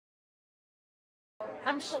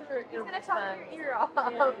I'm sure He's gonna talk your ear off.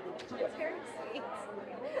 Yeah. It's very sweet.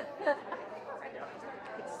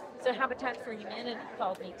 So Habitat for Humanity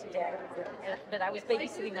called me today, but I was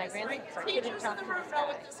babysitting my grandson, so I couldn't talk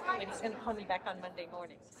to this guy. But he's going to call me back on Monday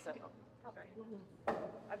morning. So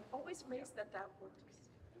I'm always amazed that that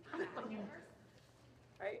works.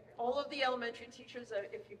 Right? All of the elementary teachers,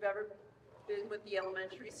 if you've ever been with the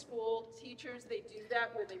elementary school teachers, they do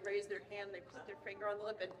that where they raise their hand, they put their finger on the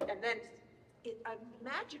lip, and then it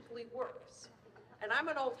magically works. And I'm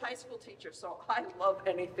an old high school teacher, so I love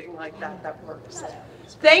anything like that that works.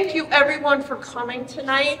 Thank you, everyone, for coming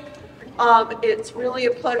tonight. It's really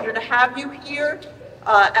a pleasure to have you here.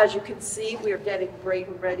 As you can see, we are getting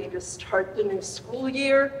Brayton ready to start the new school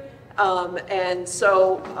year. And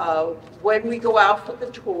so when we go out for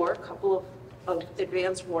the tour, a couple of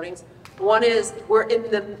advance warnings. One is we're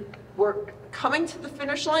coming to the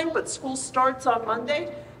finish line, but school starts on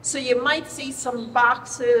Monday. So you might see some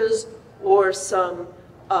boxes or some,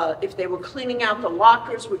 if they were cleaning out the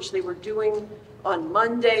lockers, which they were doing on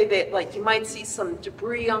Monday, you might see some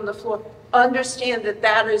debris on the floor. Understand that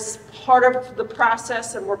that is part of the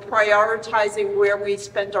process, and we're prioritizing where we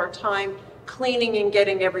spend our time cleaning and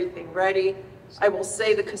getting everything ready. I will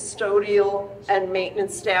say the custodial and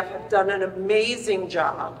maintenance staff have done an amazing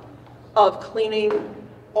job of cleaning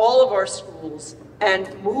all of our schools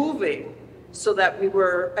and moving so that we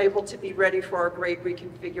were able to be ready for our great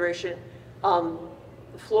reconfiguration.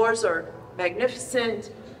 The floors are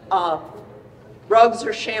magnificent. Rugs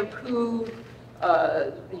are shampooed.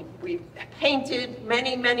 We've painted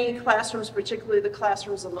many classrooms, particularly the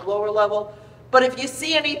classrooms on the lower level. But if you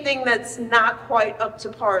see anything that's not quite up to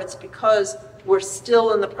par, it's because we're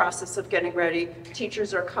still in the process of getting ready.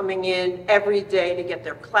 Teachers are coming in every day to get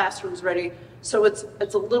their classrooms ready. So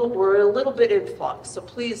we're a little bit in flux. So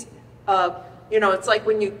please, it's like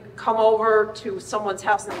when you come over to someone's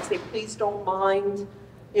house and they say, please don't mind,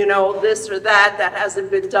 this or that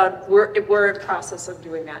hasn't been done. We're in process of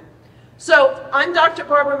doing that. So I'm Dr.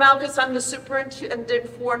 Barbara Malkus. I'm the superintendent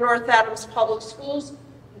for North Adams Public Schools.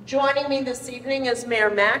 Joining me this evening is Mayor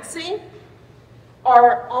Maxey,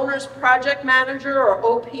 our owner's project manager, or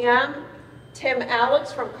OPM, Tim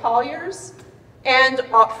Alex from Colliers, and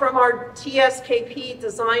from our TSKP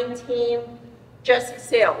design team, Jesse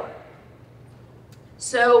Saylor.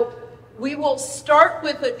 So we will start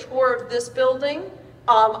with a tour of this building.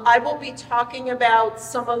 I will be talking about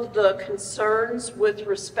some of the concerns with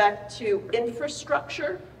respect to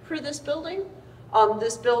infrastructure for this building.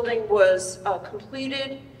 This building was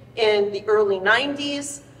completed in the early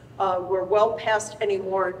 90s. We're well past any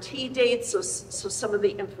warranty dates, so some of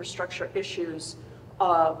the infrastructure issues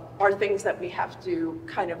are things that we have to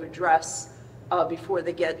kind of address before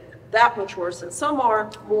they get that much worse, and some are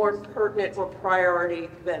more pertinent or priority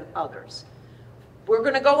than others. We're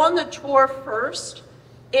going to go on the tour first.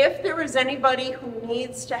 If there is anybody who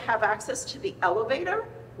needs to have access to the elevator,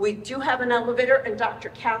 we do have an elevator, and Dr.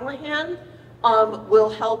 Callahan will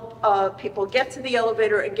help people get to the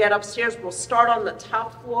elevator and get upstairs. We'll start on the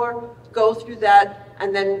top floor, go through that,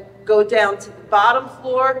 and then go down to the bottom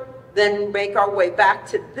floor, then make our way back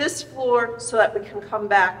to this floor so that we can come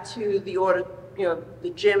back to the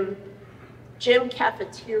gym,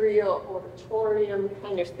 cafeteria, auditorium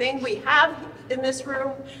kind of thing we have in this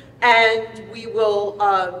room, and we will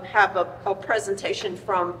have a presentation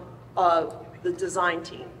from the design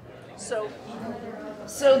team. So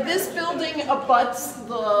this building abuts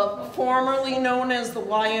the formerly known as the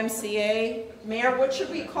YMCA. Mayor, what should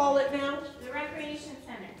we call it now? The Recreation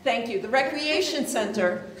Center. Thank you. The Recreation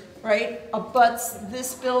Center, right, abuts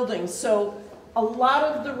this building. So a lot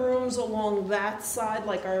of the rooms along that side,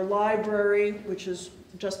 like our library, which is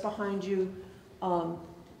just behind you,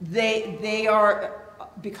 they are,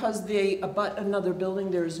 because they abut another building,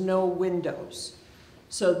 there's no windows.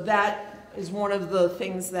 So that is one of the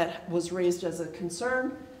things that was raised as a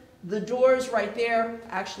concern. The doors right there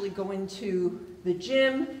actually go into the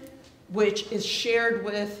gym, which is shared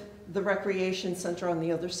with the recreation center on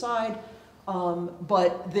the other side.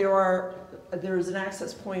 But there is an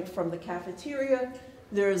access point from the cafeteria.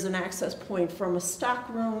 There is an access point from a stock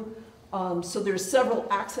room. So there's several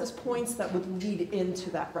access points that would lead into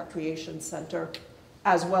that recreation center,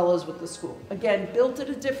 as well as with the school. Again, built at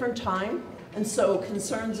a different time, and so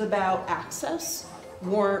concerns about access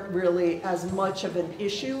weren't really as much of an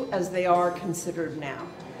issue as they are considered now.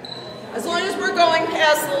 As long as we're going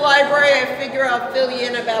past the library, I figure I'll fill you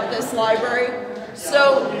in about this library.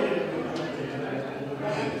 So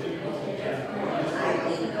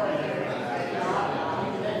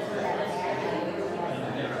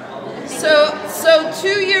 2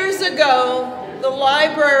 years ago, the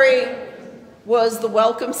library was the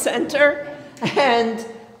Welcome Center, and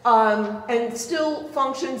still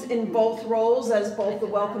functions in both roles as both the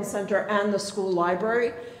Welcome Center and the school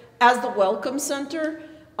library. As the Welcome Center,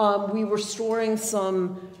 we were storing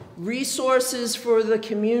some resources for the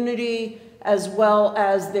community, as well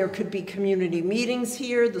as there could be community meetings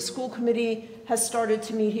here. The school committee has started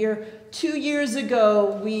to meet here. 2 years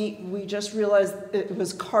ago, we just realized it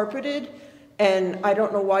was carpeted, and I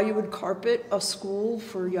don't know why you would carpet a school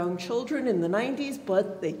for young children in the 90s,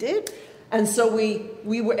 but they did. And so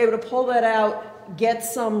we were able to pull that out, get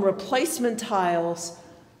some replacement tiles,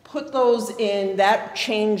 put those in. That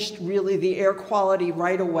changed really the air quality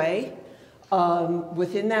right away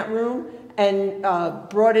within that room, and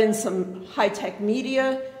brought in some high-tech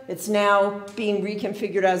media. It's now being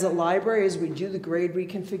reconfigured as a library as we do the grade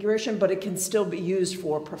reconfiguration, but it can still be used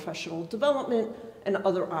for professional development and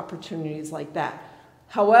other opportunities like that.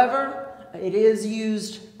 However, it is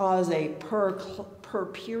used as a per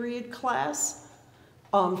period class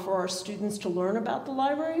for our students to learn about the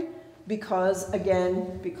library, because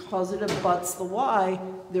again, because it abuts the Y,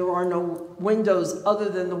 there are no windows other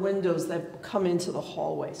than the windows that come into the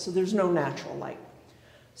hallway, so there's no natural light.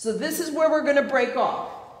 So this is where we're going to break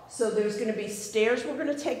off. So there's going to be stairs we're going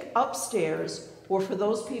to take upstairs, or for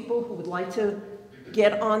those people who would like to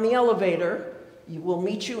get on the elevator, we'll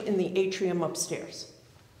meet you in the atrium upstairs.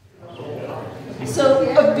 So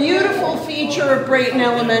a beautiful feature of Brayton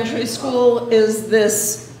Elementary School is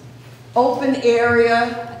this open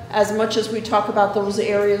area. As much as we talk about those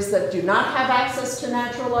areas that do not have access to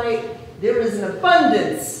natural light, there is an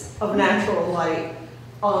abundance of natural light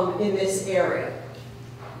in this area.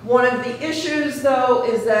 One of the issues, though,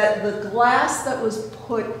 is that the glass that was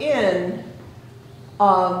put in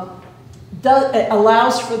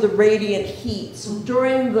allows for the radiant heat. So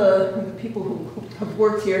during the people who have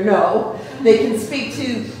worked here know, they can speak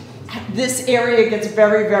to this area gets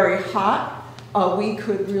very, very hot. We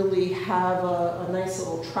could really have a nice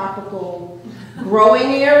little tropical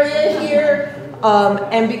growing area here.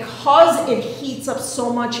 And because it heats up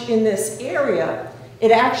so much in this area, it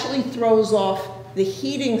actually throws off the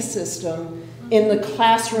heating system in the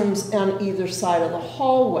classrooms on either side of the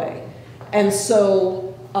hallway. And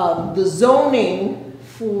so the zoning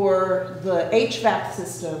for the HVAC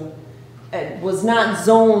system was not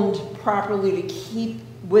zoned properly to keep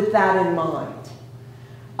with that in mind.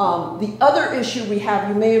 The other issue we have,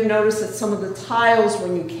 you may have noticed that some of the tiles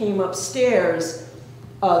when you came upstairs,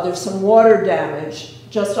 there's some water damage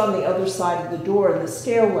just on the other side of the door in the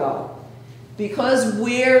stairwell. Because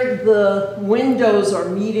where the windows are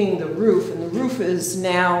meeting the roof, and the roof is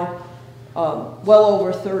now well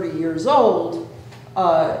over 30 years old,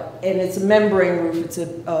 and it's a membrane roof, it's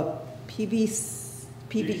a PVC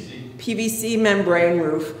membrane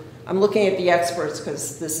roof. I'm looking at the experts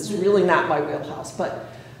because this is really not my wheelhouse, but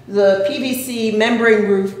the PVC membrane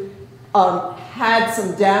roof had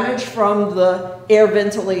some damage from the air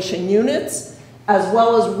ventilation units, as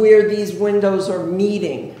well as where these windows are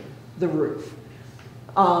meeting the roof.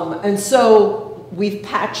 And so we've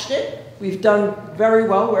patched it. We've done very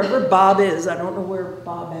well wherever Bob is. I don't know where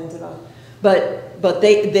Bob ended up, but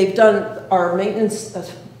they've done, our maintenance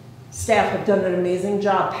staff have done an amazing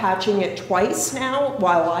job patching it twice now.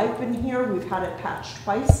 While I've been here, we've had it patched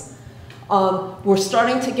twice. We're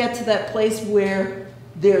starting to get to that place where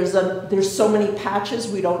there's so many patches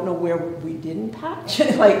we don't know where we didn't patch.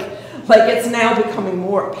 like it's now becoming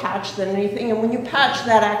more patched than anything, and when you patch,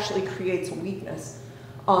 that actually creates a weakness.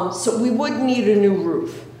 So we would need a new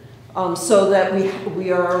roof so that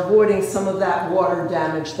we are avoiding some of that water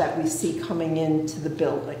damage that we see coming into the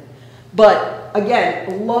building. But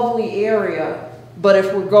again, a lovely area, but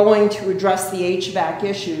if we're going to address the HVAC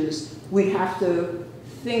issues, we have to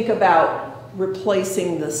think about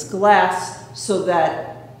replacing this glass so that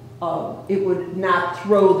it would not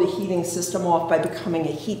throw the heating system off by becoming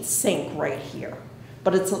a heat sink right here.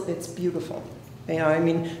 But it's beautiful. You know, I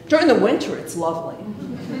mean, during the winter, it's lovely.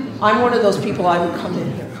 I'm one of those people, I would come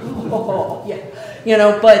in here. Oh, yeah. You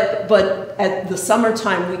know, but at the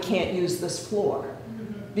summertime, we can't use this floor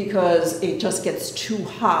because it just gets too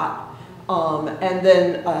hot. And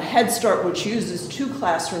then Head Start, which uses 2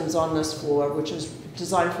 classrooms on this floor, which is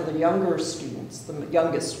designed for the younger students, the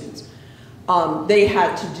youngest students, they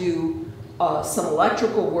had to do some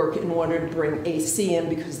electrical work in order to bring AC in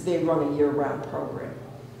because they run a year-round program.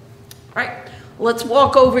 All right, let's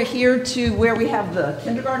walk over here to where we have the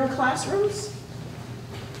kindergarten classrooms.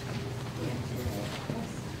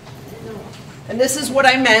 And this is what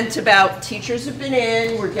I meant about teachers have been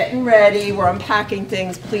in, we're getting ready, we're unpacking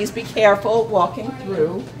things. Please be careful walking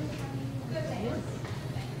through.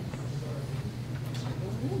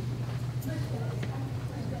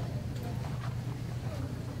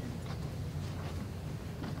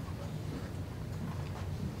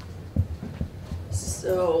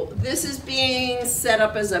 So this is being set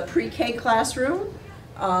up as a pre-K classroom,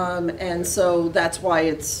 and so that's why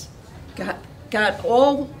it's got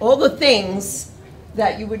all the things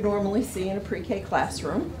that you would normally see in a pre-K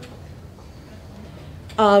classroom.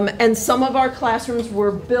 And some of our classrooms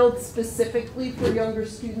were built specifically for younger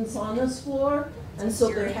students on this floor, and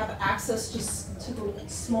so they have access to the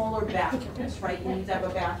smaller bathrooms, right? You need to have a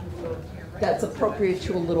bathroom that's appropriate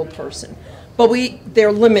to a little person. But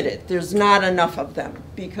they're limited. There's not enough of them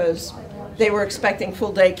because they were expecting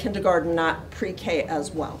full day kindergarten, not pre-K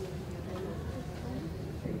as well.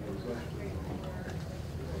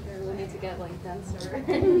 We need to get like denser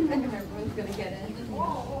and everyone's gonna get in.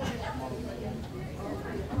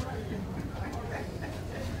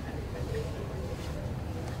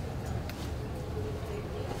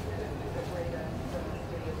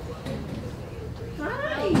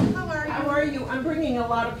 Hi. How are you? How are you? I'm bringing a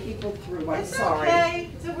lot of people through. I'm It's sorry. okay.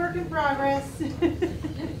 It's a work in progress.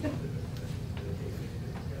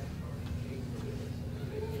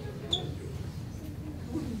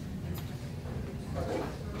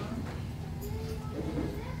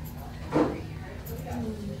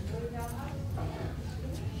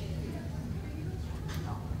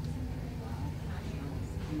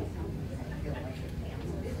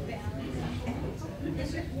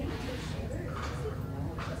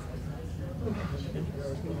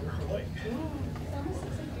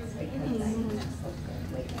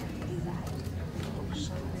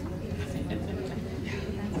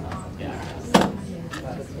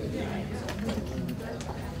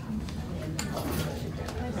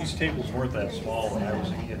 These tables weren't that small when I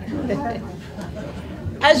was a kid.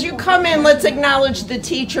 As you come in, let's acknowledge the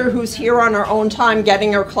teacher who's here on her own time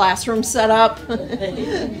getting her classroom set up.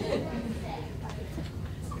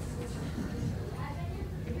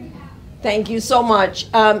 Thank you so much.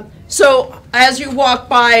 So as you walk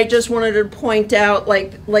by, I just wanted to point out,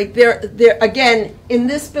 like there again, in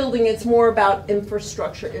this building, it's more about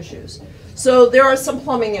infrastructure issues. So there are some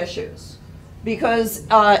plumbing issues because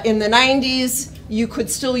in the 90s, you could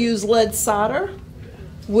still use lead solder,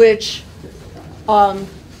 which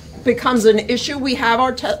becomes an issue. We have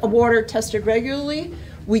our water tested regularly.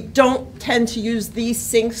 We don't tend to use these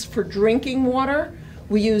sinks for drinking water.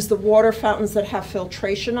 We use the water fountains that have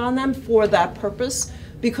filtration on them for that purpose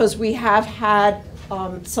because we have had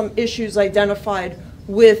some issues identified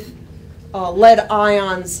with lead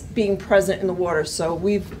ions being present in the water. So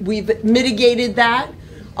we've mitigated that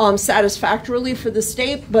satisfactorily for the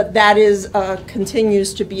state, but that is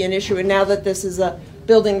continues to be an issue. And now that this is a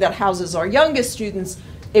building that houses our youngest students,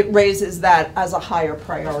 it raises that as a higher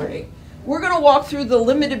priority. We're going to walk through the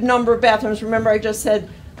limited number of bathrooms. Remember, I just said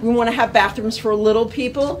we want to have bathrooms for little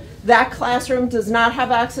people. That classroom does not have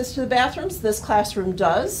access to the bathrooms. This classroom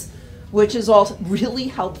does, which is all really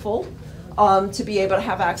helpful to be able to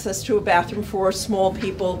have access to a bathroom for small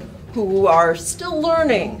people who are still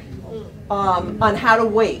learning on how to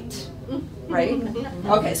wait, right?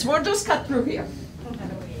 Okay, so we'll just cut through here.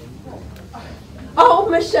 Oh,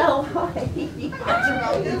 Michelle, hi.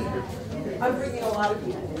 I'm bringing a lot of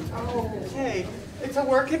people. Okay, it's a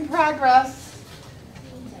work in progress.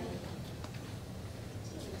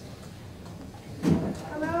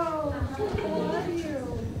 Hello, how are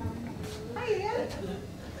you? Hi, Ann.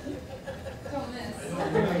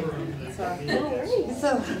 It's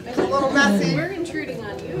a little messy. We're intruding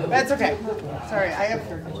on you. That's okay. Sorry, I have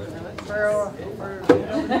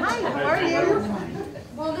Hi, how are you?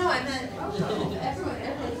 Well, no, I meant everyone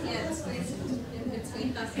can't squeeze in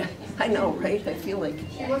between us. I know, right? I feel like.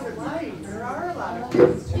 She wasn't lying. There are a lot of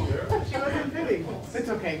kids. She wasn't kidding. It's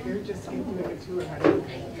okay. You're just giving it to her,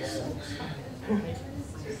 honey.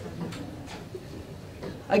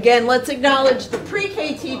 Again, let's acknowledge the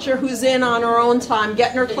pre-K teacher who's in on her own time,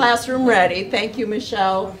 getting her classroom ready. Thank you,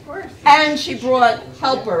 Michelle. Of course. And she brought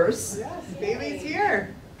helpers. Yes, baby's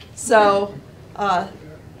here. So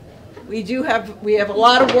we have a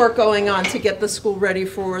lot of work going on to get the school ready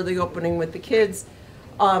for the opening with the kids.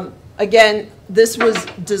 Again, this was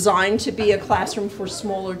designed to be a classroom for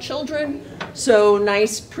smaller children, so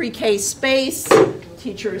nice pre-K space.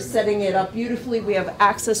 Teacher is setting it up beautifully. We have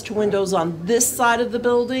access to windows on this side of the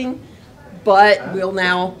building, but we'll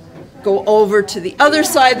now go over to the other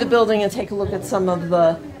side of the building and take a look at some of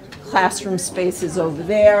the classroom spaces over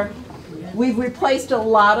there. We've replaced a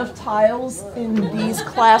lot of tiles in these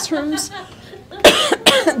classrooms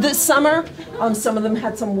this summer. Some of them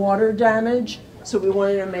had some water damage, so we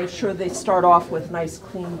wanted to make sure they start off with nice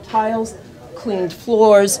clean tiles, cleaned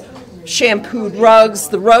floors, shampooed rugs.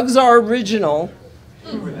 The rugs are original,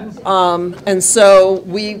 and so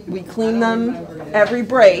we clean them every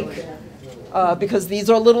break. because these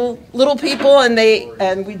are little people,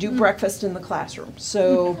 and we do breakfast in the classroom.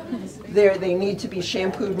 So they need to be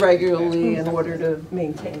shampooed regularly in order to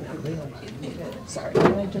maintain them. Sorry,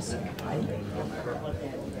 can I just?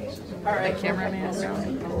 All right, cameraman.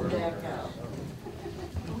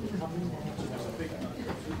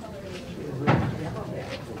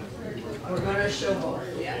 We're going to show both.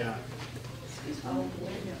 Yeah.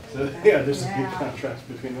 So, yeah, there's a big contrast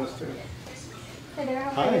between those two.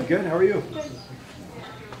 Hi, good. How are you?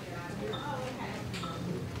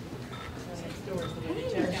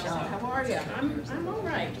 How are you? I'm all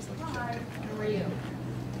right. How are you?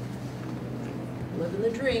 Living the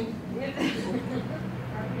dream.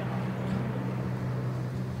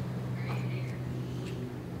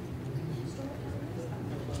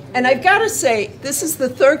 And I've got to say, this is the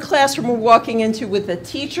third classroom we're walking into with a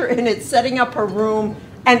teacher in it setting up her room,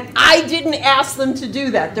 and I didn't ask them to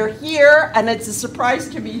do that. They're here, and it's a surprise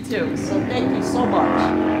to me too. So thank you so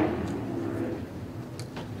much.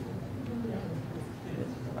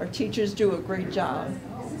 Our teachers do a great job.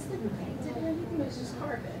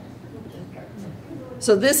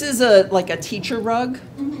 So this is like a teacher rug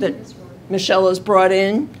that Michelle has brought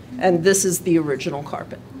in, and this is the original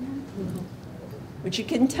carpet. Which you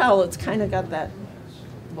can tell it's kind of got that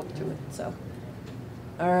look to it. So,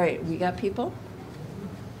 all right, we got people.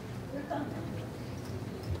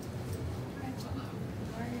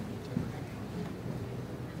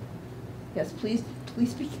 Yes, please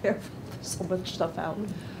be careful. There's so much stuff out.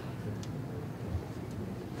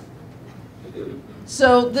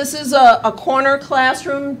 So this is a corner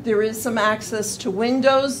classroom. There is some access to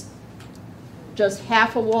windows. Just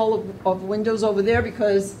half a wall of windows over there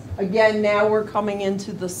because, again, now we're coming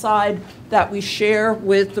into the side that we share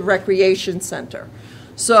with the recreation center.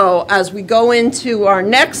 So as we go into our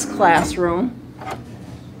next classroom,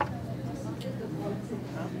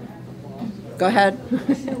 go ahead.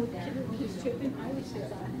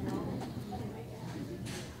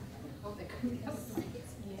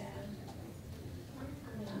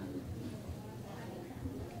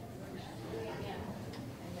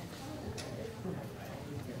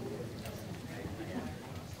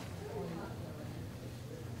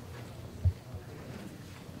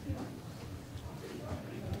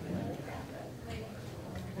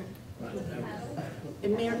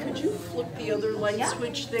 And Mayor, could you flip the other light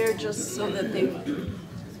switch there just so that they...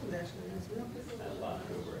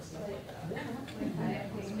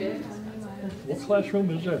 What classroom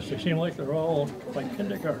is this? They seem like they're all like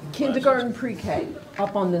kindergarten. Kindergarten pre-K,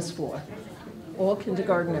 up on this floor. All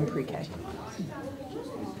kindergarten and pre-K.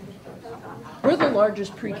 We're the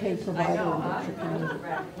largest pre-K provider in Berkshire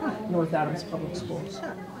County, North Adams Public Schools.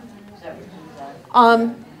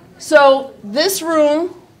 So this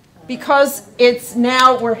room, because it's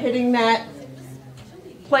now, we're hitting that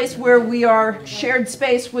place where we are shared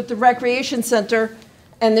space with the recreation center,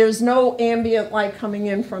 and there's no ambient light coming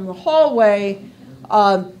in from the hallway.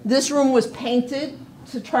 This room was painted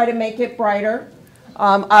to try to make it brighter.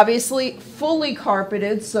 Obviously, fully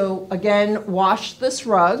carpeted, so again, washed this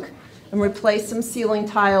rug and replaced some ceiling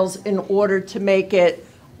tiles in order to make it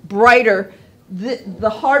brighter. The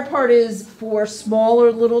hard part is for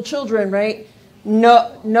smaller little children, right?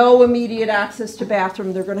 No immediate access to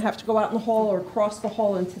bathroom. They're going to have to go out in the hall or across the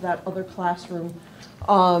hall into that other classroom.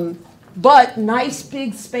 But nice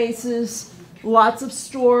big spaces, lots of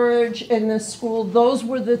storage in this school. Those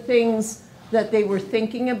were the things that they were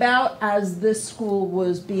thinking about as this school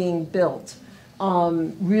was being built.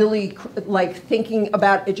 Really like thinking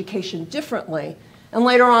about education differently. And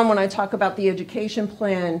later on when I talk about the education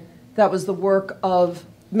plan, that was the work of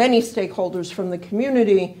many stakeholders from the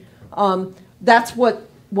community. That's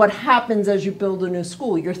what happens as you build a new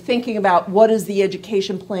school. You're thinking about what is the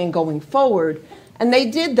education plan going forward. And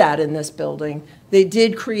they did that in this building. They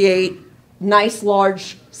did create nice,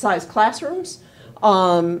 large-sized classrooms,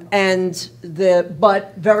 but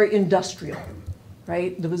very industrial,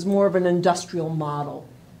 right? There was more of an industrial model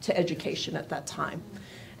to education at that time.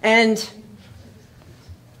 And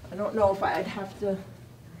I don't know if I'd have to,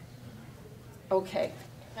 okay.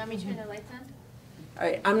 Want me to turn the lights on? All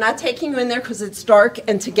right, I'm not taking you in there because it's dark,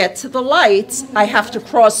 and to get to the lights, I have to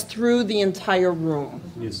cross through the entire room.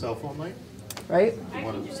 Need a cell phone light? Right? You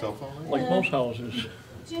want a cell phone light? Like most houses.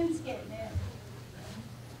 Jim's getting it.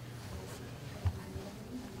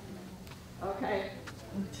 Okay.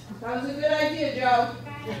 That was a good idea, Joe.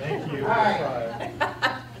 Thank you. All right.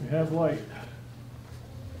 We have light.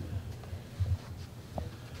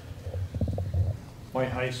 My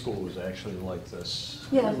high school was actually like this.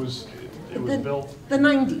 Yeah. It was built, The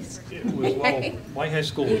 90s. it was, well, my high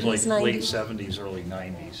school was like 80s, late 90s. 70s, early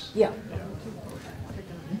 90s. Yeah.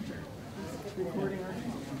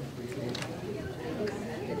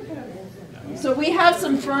 So we have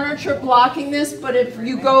some furniture blocking this, but if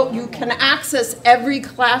you go, you can access every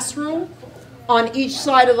classroom on each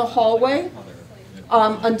side of the hallway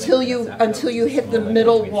until you hit the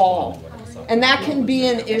middle wall. And that can be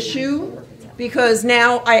an issue because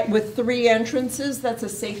now with 3 entrances, that's a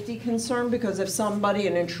safety concern because if somebody,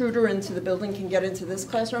 an intruder into the building can get into this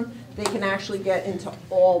classroom, they can actually get into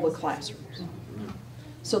all the classrooms.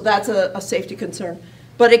 So that's a safety concern.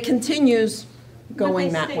 But it continues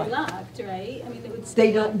going that way. But they stay locked, right? I mean, it would They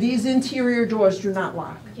stay don't, locked. these interior doors do not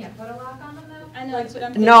lock. Can't put a lock on them though? I know, that's what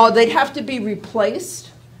I'm. No, they'd have to be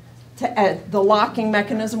replaced. The locking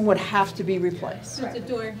mechanism would have to be replaced. So it's a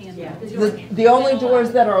door handle. The only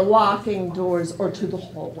doors that are locking doors are to the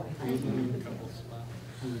hallway.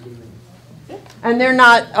 And they're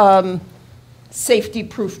not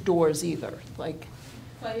safety-proof doors either. Like,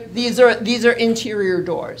 these are interior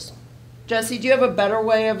doors. Jesse, do you have a better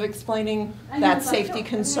way of explaining that safety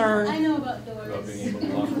concern? I know about doors. About being able to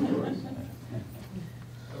lock the doors.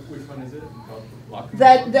 Which one is it? Locking?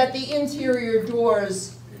 That the interior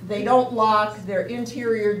doors, they don't lock, they're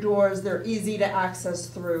interior doors, they're easy to access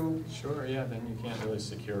through. Sure, yeah, then you can't really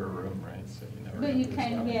secure a room, right? So you never. But you know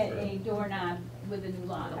can who's get coming a doorknob with a new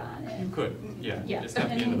lock on it. through. You could, yeah. Yeah, It's not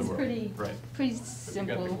the and end of it's the world. pretty, Right. pretty You got the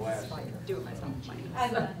simple. glass. I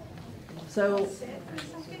got it. So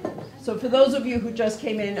for those of you who just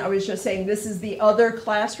came in, I was just saying this is the other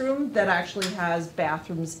classroom that actually has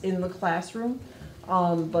bathrooms in the classroom.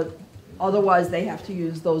 But otherwise, they have to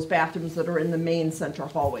use those bathrooms that are in the main center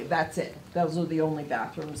hallway. That's it. Those are the only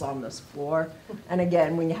bathrooms on this floor. And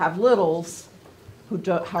again, when you have littles who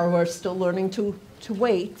are still learning to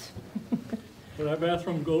wait, So that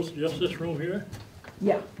bathroom goes to just this room here?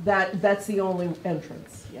 yeah, that's the only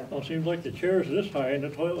entrance, yeah. Well, it seems like the chair's this high and the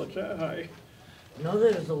toilet's that high. No,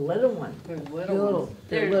 there's a little one. They're little.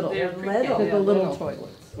 They're little. They're little. They're the little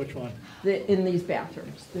toilets. Which one? In these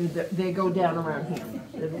bathrooms. They go down around here.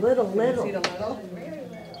 They're little.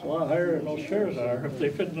 It's a lot higher than those chairs are, if they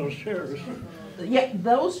fit in those chairs. Yeah,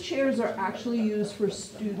 those chairs are actually used for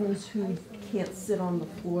students who can't sit on the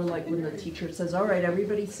floor, like when the teacher says, all right,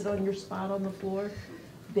 everybody sit on your spot on the floor.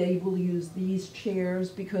 They will use these chairs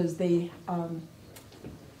because they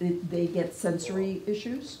get sensory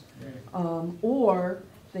issues. Or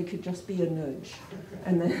they could just be a nudge,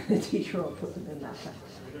 and then the teacher will put them in that way.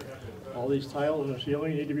 All these tiles in the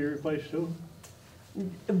ceiling need to be replaced too?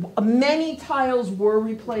 Many tiles were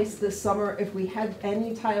replaced this summer. If we had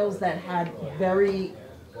any tiles that had very,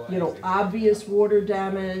 obvious water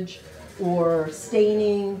damage or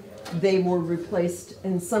staining, they were replaced.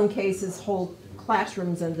 In some cases, whole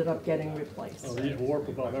classrooms ended up getting replaced. Oh, these warp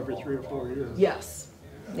about every 3 or 4 years. Yes.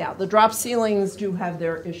 Yeah, the drop ceilings do have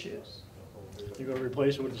their issues. You gonna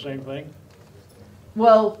replace it with the same thing?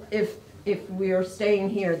 Well, if we are staying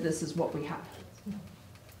here, this is what we have.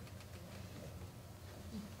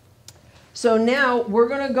 So now we're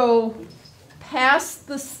going to go past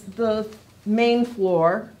the main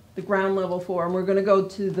floor, the ground level floor, and we're going to go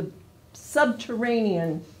to the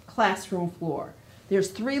subterranean classroom floor. There's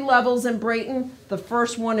 3 levels in Brayton. The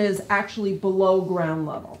first one is actually below ground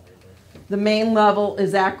level. The main level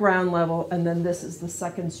is at ground level, and then this is the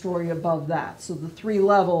second story above that. So the 3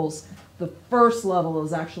 levels, the first level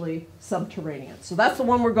is actually subterranean. So that's the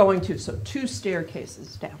one we're going to. So 2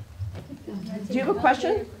 staircases down. Do you have a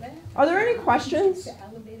question? Are there any questions?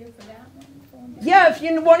 Yeah, if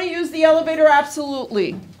you want to use the elevator,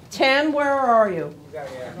 absolutely. Tim, where are you?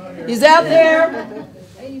 He's out there.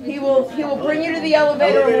 He will bring you to the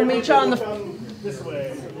elevator and we'll meet you on the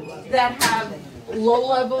that have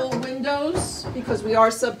low-level windows because we are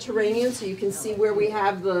subterranean, so you can see where we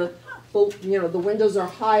have the windows are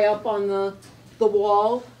high up on the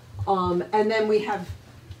wall, and then we have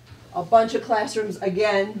a bunch of classrooms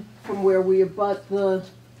again from where we abut the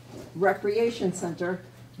recreation center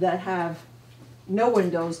that have no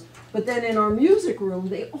windows. But then in our music room,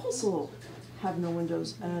 they also have no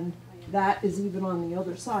windows, and that is even on the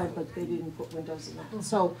other side, but they didn't put windows in it.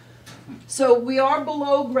 So we are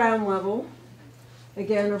below ground level.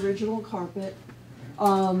 Again, original carpet.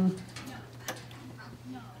 In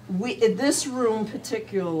this room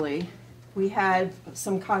particularly, we had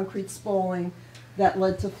some concrete spalling that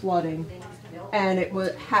led to flooding, and it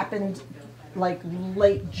happened like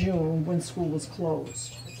late June when school was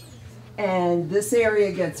closed. And this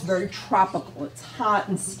area gets very tropical. It's hot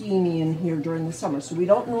and steamy in here during the summer, so we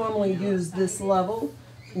don't normally use this level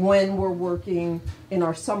when we're working in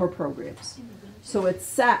our summer programs. So it's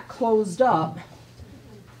sat closed up,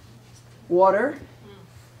 water,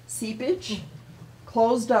 seepage,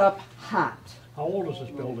 closed up, hot. How old is this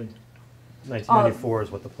building? 1994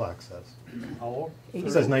 is what the plaque says. How old? It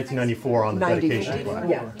says 1994 on the 94, dedication plaque.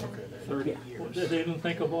 yeah. 30. They didn't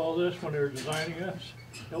think of all this when they were designing this?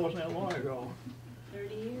 That wasn't that long ago.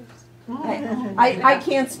 30 years. I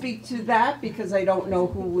can't speak to that because I don't know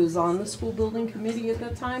who was on the school building committee at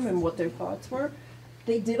that time and what their thoughts were.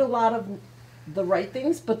 They did a lot of the right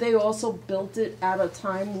things, but they also built it at a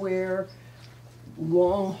time where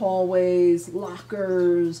long hallways,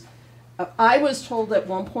 lockers. I was told at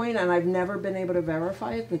one point, and I've never been able to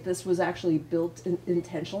verify it, that this was actually built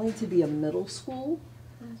intentionally to be a middle school,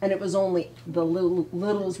 and it was only the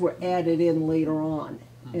littles were added in later on.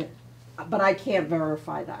 But I can't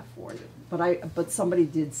verify that for you. But somebody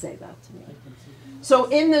did say that to me. So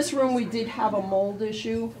in this room, we did have a mold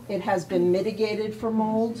issue. It has been mitigated for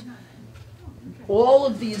mold. All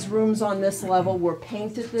of these rooms on this level were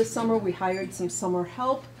painted this summer. We hired some summer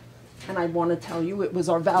help. And I want to tell you, it was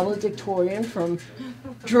our valedictorian from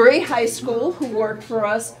Drury High School who worked for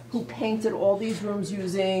us, who painted all these rooms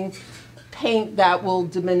using paint that will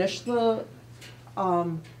diminish the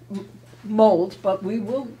mold, but we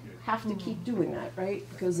will have to keep doing that, right?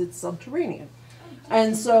 Because it's subterranean.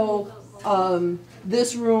 And so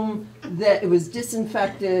this room, that it was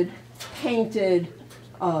disinfected, painted,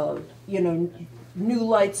 you know, new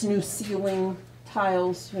lights, new ceiling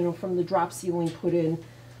tiles, you know, from the drop ceiling put in.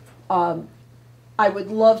 I would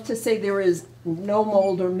love to say there is no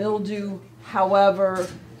mold or mildew. However,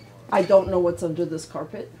 I don't know what's under this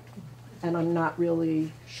carpet, and I'm not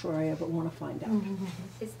really sure I ever want to find out.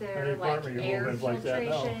 Is there Any like apartment air movements like that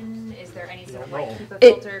now. filtration? Is there any sort of Don't like know. HEPA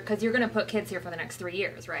It- filter? Because you're going to put kids here for the next 3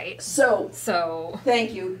 years, right? So, So,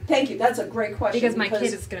 thank you. That's a great question. because my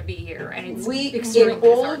kid is going to be here and it's We, extremely in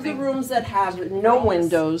all of the disheartening. rooms that have no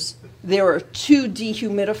windows, there are 2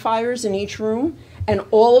 dehumidifiers in each room. And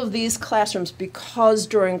all of these classrooms, because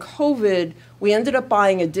during COVID, we ended up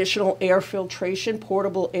buying additional air filtration,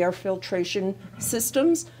 portable air filtration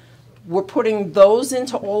systems. We're putting those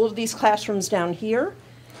into all of these classrooms down here,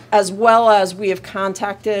 as well as we have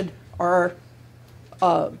contacted our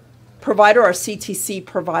provider, our CTC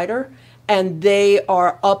provider, and they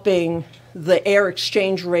are upping the air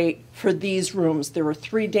exchange rate for these rooms. There are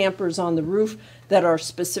 3 dampers on the roof that are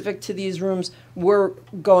specific to these rooms. They're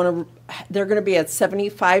going to be at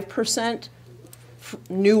 75%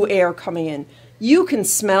 new air coming in. You can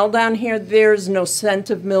smell down here, there's no scent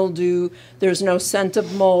of mildew, there's no scent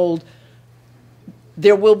of mold.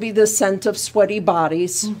 There will be the scent of sweaty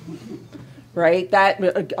bodies, right?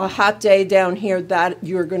 That a hot day down here, that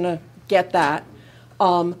you're going to get that.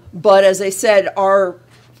 But as I said, our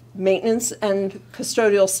maintenance and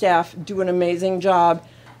custodial staff do an amazing job.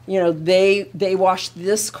 You know, they wash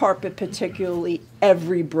this carpet particularly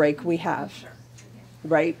every break we have,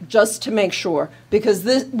 right? Just to make sure, because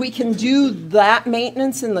we can do that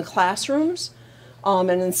maintenance in the classrooms, and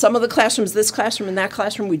in some of the classrooms, this classroom and that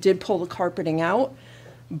classroom, we did pull the carpeting out.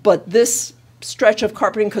 But this stretch of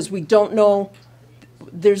carpeting, because we don't know,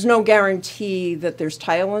 there's no guarantee that there's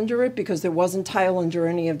tile under it because there wasn't tile under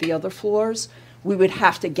any of the other floors. We would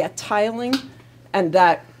have to get tiling, and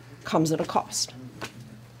that comes at a cost.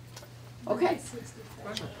 Okay.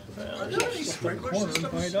 Find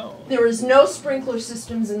out. There is no sprinkler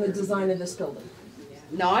systems in the design of this building.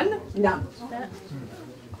 None? None.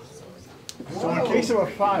 So in case of a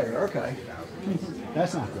fire, okay.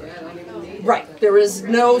 That's not good. Right. There is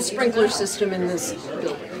no sprinkler system in this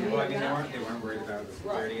building. Well, I mean, they weren't worried about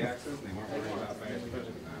security access, and they weren't worried about fire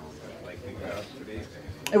suppression denials, like think about today's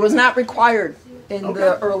day. It was not required in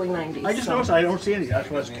the early 90s. I just noticed I don't see any, that's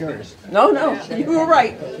why I was curious. No, you were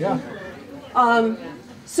right. Yeah.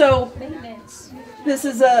 So this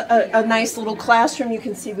is a nice little classroom. You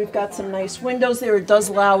can see we've got some nice windows there. It does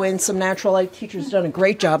allow in some natural light. Teacher's done a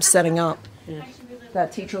great job setting up.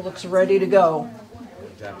 That teacher looks ready to go.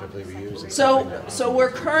 Adaptively reusing. So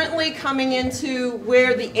we're currently coming into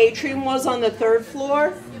where the atrium was on the 3rd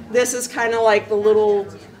floor. This is kind of like the little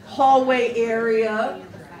hallway area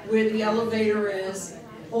where the elevator is.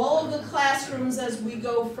 All of the classrooms as we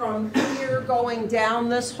go from here going down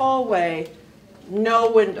this hallway,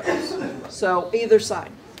 no windows. So either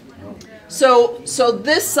side. So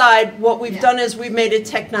this side, what we've done is we've made it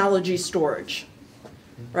technology storage,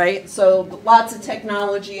 right? So lots of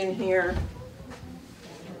technology in here.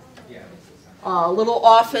 A little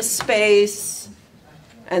office space,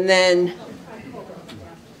 and then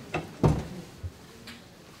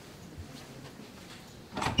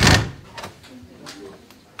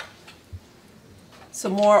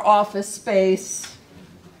some more office space,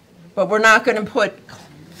 but we're not going to put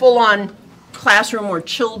full-on classroom or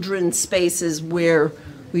children's spaces where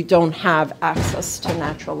we don't have access to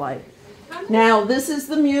natural light. Now, this is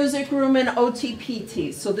the music room and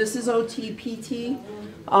OTPT. So this is OTPT,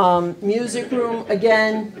 music room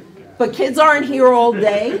again, but kids aren't here all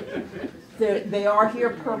day. They are here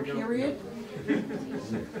per period.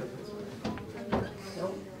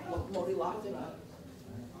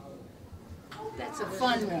 That's a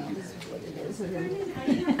fun room.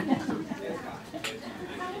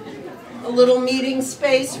 A little meeting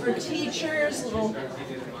space for teachers.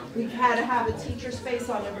 We've had to have a teacher space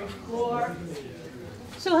on every floor.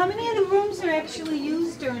 So how many of the rooms are actually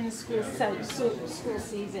used during the school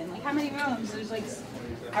season? Like how many rooms? There's like,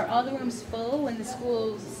 are all the rooms full when the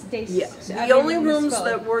school stays? Yes. The only rooms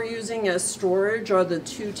that we're using as storage are the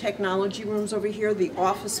 2 technology rooms over here, the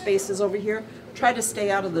office spaces over here. Try to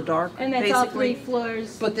stay out of the dark, and that's basically. all 3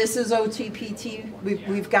 floors. But this is OTPT.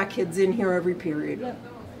 We've got kids in here every period. Yep.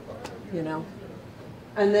 You know.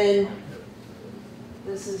 And then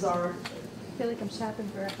this is our. I feel like I'm shopping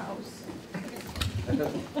for a house.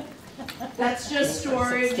 That's just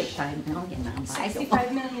storage. $65 million house.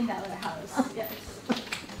 Yes.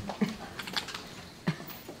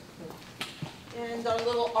 And our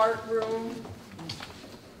little art room.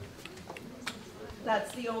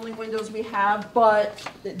 That's the only windows we have, but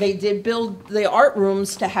they did build the art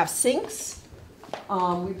rooms to have sinks.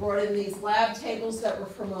 We brought in these lab tables that were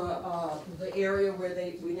from the area where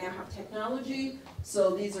we now have technology.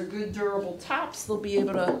 So these are good durable tops. They'll be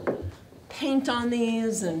able to paint on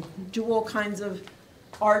these and do all kinds of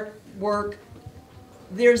artwork.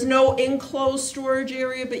 There's no enclosed storage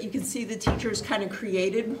area, but you can see the teachers kind of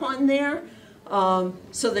created one there.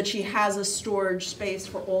 So that she has a storage space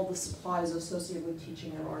for all the supplies associated with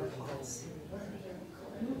teaching an art class.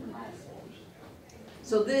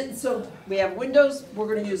 So we have windows. We're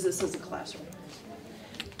going to use this as a classroom.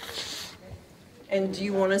 And do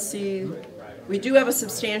you want to see? We do have a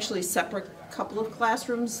substantially separate couple of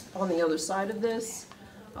classrooms on the other side of this,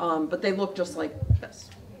 but they look just like this,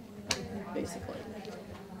 basically.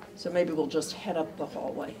 So maybe we'll just head up the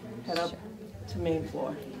hallway, head up to main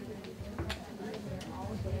floor.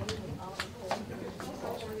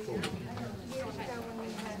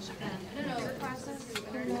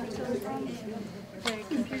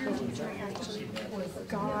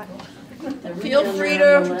 Feel free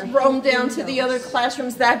to roam down to the other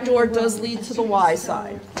classrooms. That door does lead to the Y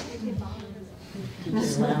side.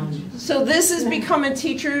 So this has become a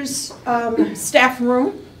teacher's staff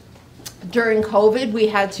room. During COVID, we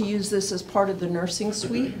had to use this as part of the nursing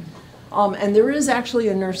suite. And there is actually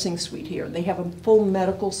a nursing suite here. They have a full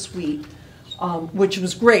medical suite, which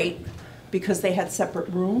was great because they had separate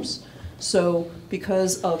rooms. So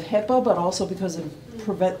because of HIPAA, but also because of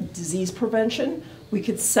disease prevention, we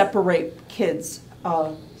could separate kids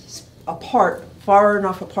apart, far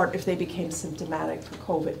enough apart if they became symptomatic for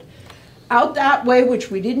COVID. Out that way,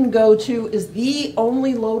 which we didn't go to, is the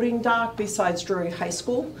only loading dock besides Drury High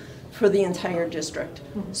School for the entire district.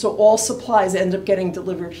 So all supplies end up getting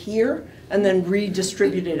delivered here and then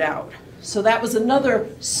redistributed out. So that was another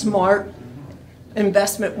smart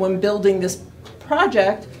investment when building this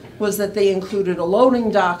project, was that they included a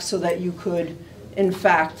loading dock so that you could, in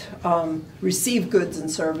fact, receive goods and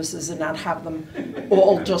services and not have them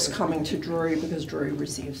all just coming to Drury, because Drury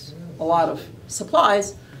receives a lot of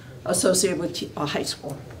supplies associated with a high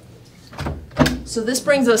school. So this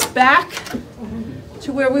brings us back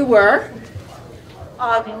to where we were.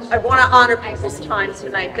 I want to honor people's time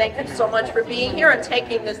tonight. Thank you so much for being here and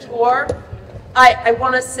taking the tour. I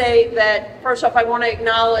want to say that, first off, I want to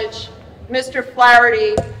acknowledge Mr.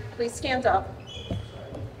 Flaherty. Please stand up.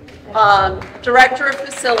 Director of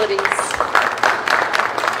Facilities.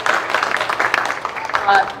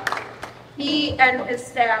 He and his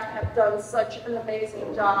staff have done such an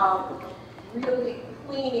amazing job, really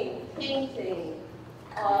cleaning, painting,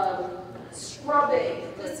 scrubbing,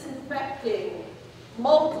 disinfecting,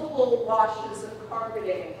 multiple washes of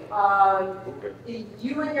carpeting.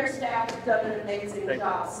 You and your staff have done an amazing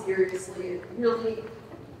job, seriously. It really,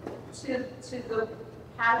 to the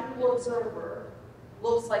casual observer,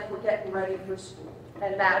 looks like we're getting ready for school,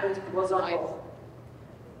 and that was our goal.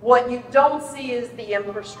 What you don't see is the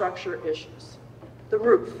infrastructure issues, the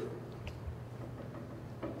roof,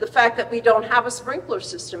 the fact that we don't have a sprinkler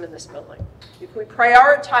system in this building. If we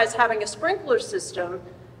prioritize having a sprinkler system,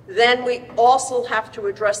 then we also have to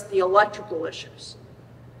address the electrical issues.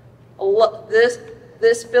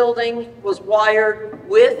 This building was wired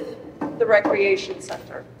with the recreation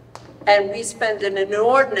center. And we spend an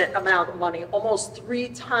inordinate amount of money, almost 3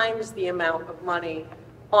 times the amount of money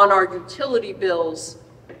on our utility bills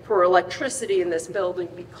for electricity in this building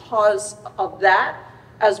because of that,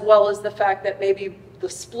 as well as the fact that maybe the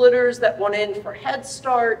splitters that went in for Head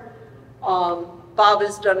Start Bob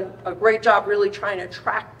has done a great job really trying to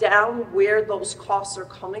track down where those costs are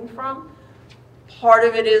coming from. Part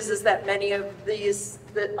of it is that many of these,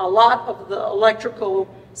 that a lot of the electrical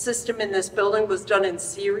system in this building was done in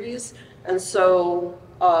series, and so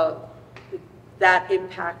that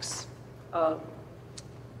impacts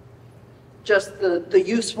just the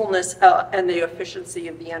usefulness and the efficiency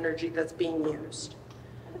of the energy that's being used.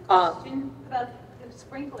 Question about the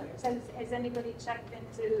sprinklers. Has anybody checked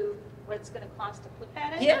into what it's going to cost to put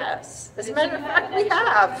that in? Yes, as a matter of fact, we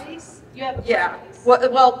have. You have a Yeah. price?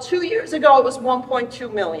 Well, 2 years ago, it was 1.2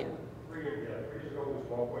 million. 3 years ago it was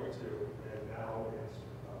 1.2, and now it's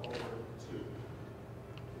over 2.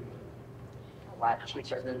 A lot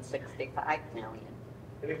cheaper than 65 million.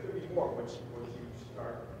 And it could be more once you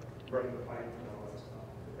start running the pipe and all that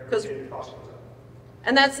stuff. 'Cause- Every day the cost goes up.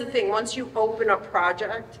 And that's the thing, once you open a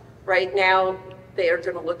project, right now, they are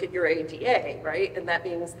gonna look at your ADA, right? And that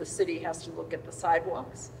means the city has to look at the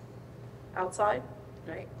sidewalks outside,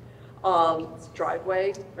 right?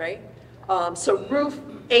 Driveway, right? So roof,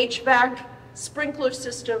 HVAC, sprinkler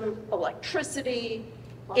system, electricity,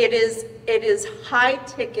 it is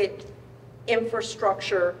high-ticket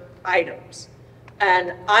infrastructure items.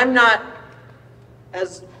 And I'm not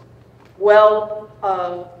as well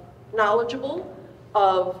knowledgeable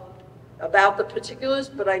about the particulars,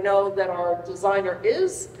 but I know that our designer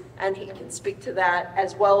is, and he can speak to that,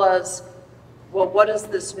 as well as, well, what does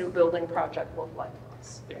this new building project look like to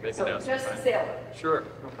us? So just to say it. Sure,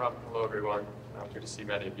 no problem. Hello, everyone. Good to see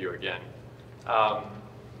many of you again.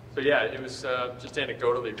 So yeah, it was just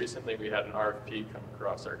anecdotally, recently we had an RFP come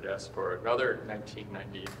across our desk for another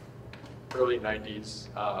 1990, early 90s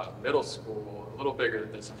middle school, a little bigger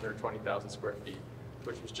than this, 120,000 square feet,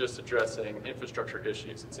 which was just addressing infrastructure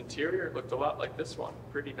issues. Its interior looked a lot like this one,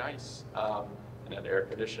 pretty nice, and had air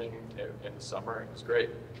conditioning in the summer. It was great.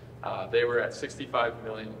 They were at 65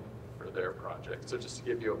 million for their project. So just to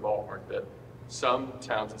give you a ballpark, that some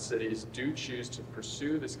towns and cities do choose to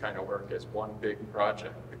pursue this kind of work as one big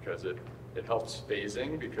project because it helps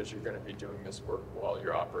phasing, because you're going to be doing this work while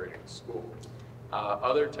you're operating the school.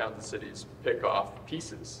 Other towns and cities pick off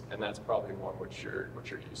pieces, and that's probably one which you're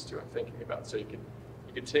used to and thinking about. So you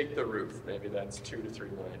could take the roof, maybe that's $2 to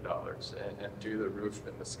 $3 million, and do the roof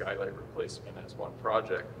and the skylight replacement as one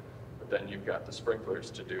project. But then you've got the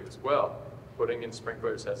sprinklers to do as well. Putting in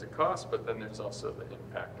sprinklers has a cost, but then there's also the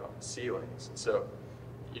impact on the ceilings. And so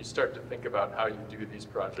you start to think about how you do these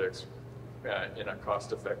projects in a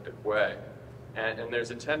cost-effective way. And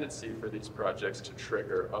there's a tendency for these projects to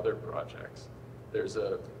trigger other projects. There's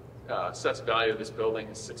a assessed value of this building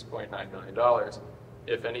is $6.9 million.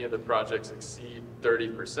 If any of the projects exceed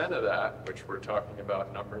 30% of that, which we're talking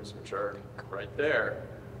about numbers which are right there,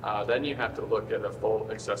 then you have to look at a full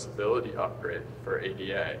accessibility upgrade for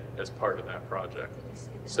ADA as part of that project.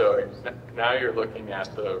 So now you're looking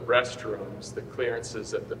at the restrooms, the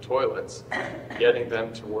clearances at the toilets, getting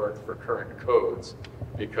them to work for current codes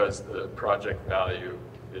because the project value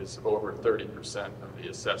is over 30% of the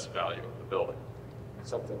assessed value of the building.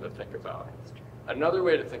 Something to think about. Another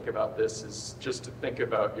way to think about this is just to think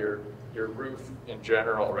about your roof in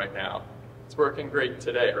general right now. It's working great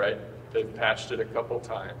today, right? They've patched it a couple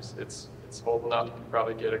times. It's holding up, you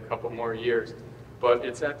probably get a couple more years, but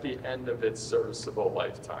it's at the end of its serviceable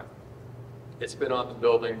lifetime. It's been on the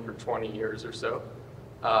building for 20 years or so,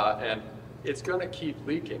 and it's going to keep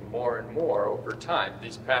leaking more and more over time.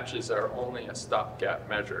 These patches are only a stopgap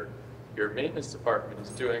measure. Your maintenance department is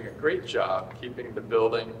doing a great job keeping the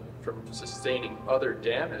building from sustaining other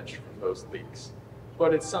damage from those leaks,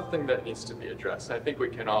 but it's something that needs to be addressed. I think we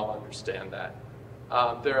can all understand that.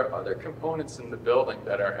 There are other components in the building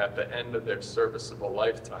that are at the end of their serviceable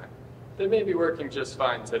lifetime. They may be working just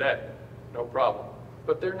fine today, no problem,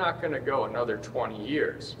 but they're not going to go another 20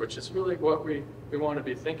 years, which is really what we want to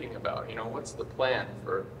be thinking about. You know, what's the plan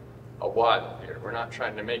for a while here? We're not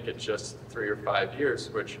trying to make it just 3 or 5 years,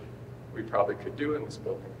 which we probably could do in this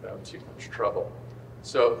building without too much trouble.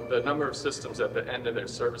 So the number of systems at the end of their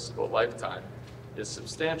serviceable lifetime is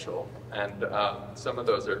substantial, and some of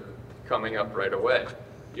those are coming up right away.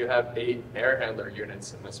 You have 8 air handler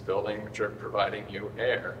units in this building which are providing you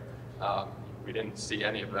air. We didn't see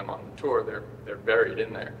any of them on the tour. They're buried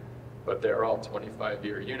in there, but they're all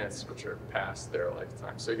 25-year units which are past their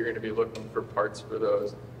lifetime. So you're going to be looking for parts for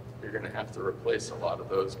those. You're going to have to replace a lot of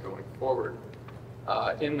those going forward.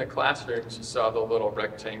 In the classrooms, you saw the little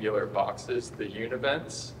rectangular boxes, the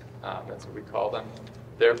univents, that's what we call them.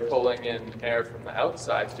 They're pulling in air from the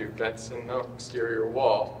outside through vents in the exterior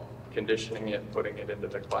wall, conditioning it, putting it into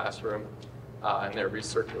the classroom, and they're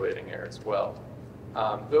recirculating air as well.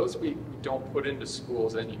 Those we don't put into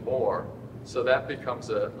schools anymore, so that becomes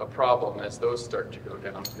a problem as those start to go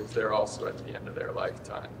down because they're also at the end of their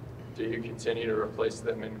lifetime. Do you continue to replace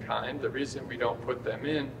them in kind? The reason we don't put them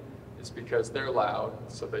in is because they're loud,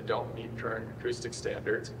 so they don't meet current acoustic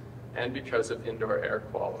standards, and because of indoor air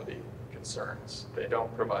quality concerns. They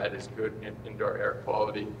don't provide as good indoor air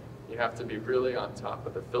quality. You have to be really on top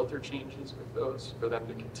of the filter changes with those for them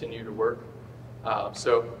to continue to work.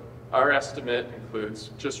 So our estimate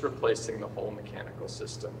includes just replacing the whole mechanical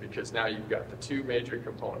system because now you've got the two major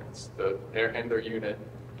components, the air handler unit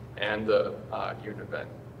and the univent.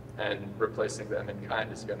 And replacing them in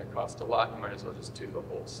kind is going to cost a lot. You might as well just do the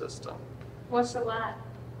whole system. What's a lot?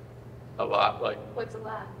 A lot, like? What's a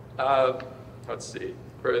lot? Let's see.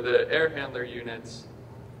 For the air handler units,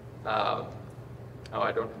 oh,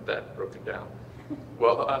 I don't have that broken down.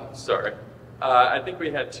 Well, sorry. I think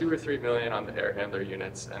we had 2 or 3 million on the air handler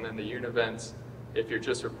units, and then the univents, if you're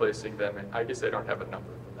just replacing them, I guess I don't have a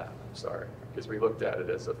number for that. I'm sorry, because we looked at it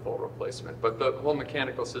as a full replacement. But the whole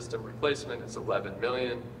mechanical system replacement is 11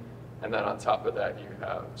 million. And then on top of that, you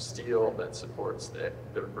have steel that supports the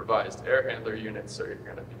revised air handler units, so you're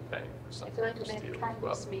going to be paying for something for steel as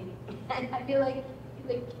well. Meeting. And I feel like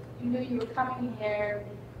you knew you were coming here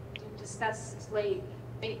to discuss like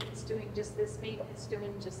maintenance doing just this, maintenance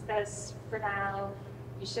doing just this for now.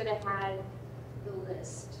 You should have had the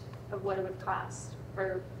list of what it would cost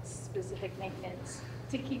for specific maintenance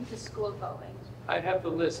to keep the school going. I have the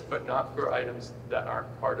list, but not for items that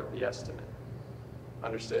aren't part of the estimate.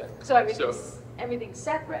 Understand? So everything's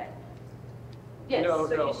separate. Yes. No,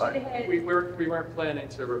 so no, you should have had. we weren't planning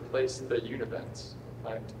to replace the univents. We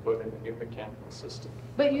planned to put in a new mechanical system.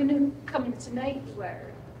 But you knew coming tonight you were.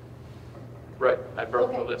 Right, I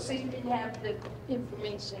brought the Okay, list. so you didn't have the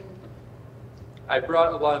information. I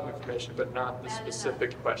brought a lot of information, but not the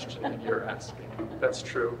specific question that you're asking. That's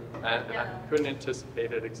true, and I couldn't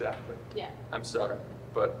anticipate it exactly. Yeah. I'm sorry,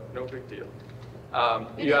 but no big deal.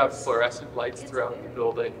 You have fluorescent lights throughout the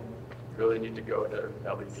building. You really need to go to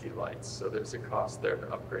LED lights, so there's a cost there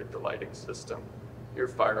to upgrade the lighting system. Your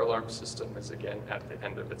fire alarm system is, again, at the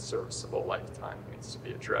end of its serviceable lifetime, needs to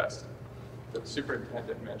be addressed. The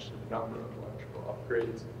superintendent mentioned a number of electrical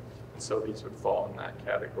upgrades, and so these would fall in that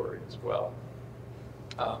category as well.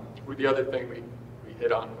 The other thing we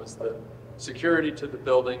hit on was the security to the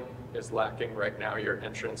building is lacking right now. Your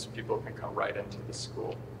entrance, people can come right into the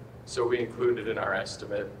school. So we included in our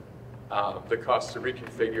estimate the cost to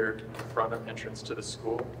reconfigure the front of entrance to the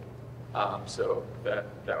school. So that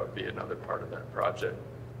would be another part of that project,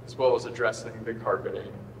 as well as addressing the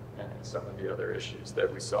carpeting and some of the other issues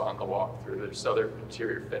that we saw on the walkthrough. There's other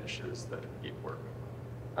interior finishes that need work.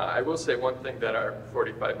 I will say one thing that our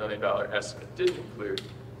 $45 million estimate didn't include,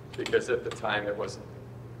 because at the time it wasn't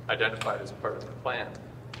identified as part of the plan,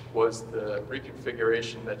 was the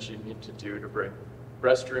reconfiguration that you need to do to bring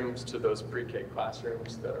restrooms to those pre-K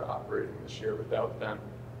classrooms that are operating this year without them,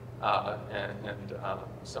 and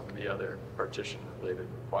some of the other partition-related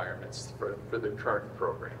requirements for the current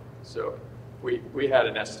program. So we had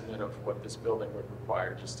an estimate of what this building would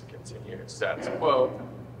require just to continue status quo.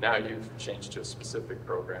 Now you've changed to a specific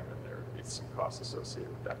program, and there would be some costs associated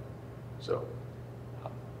with that. So I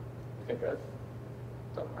think I've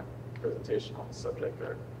done my presentation on the subject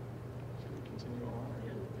there. Should we continue on?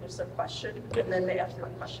 There's a question, and then they ask the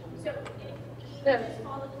question. So,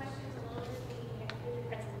 all the questions a little bit in the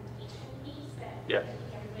presentation piece that Yeah.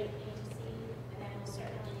 everybody can see, and then we'll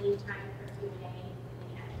certainly leave time for Q&A in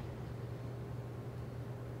the end.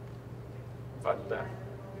 Fine with that.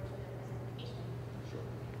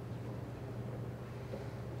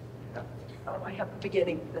 Oh, I have the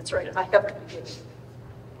beginning. That's right. I have the beginning.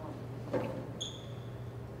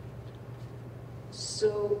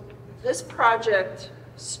 So this project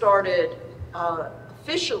started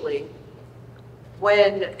officially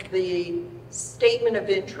when the statement of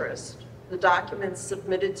interest, the document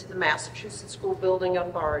submitted to the Massachusetts School Building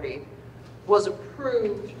Authority, was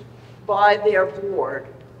approved by their board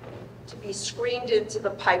to be screened into the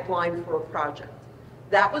pipeline for a project.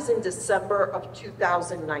 That was in December of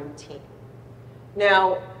 2019.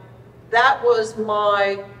 Now, that was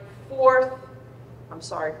my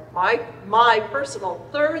personal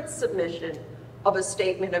third submission of a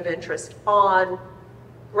statement of interest on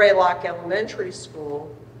Graylock Elementary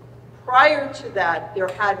School. Prior to that, there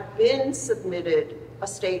had been submitted a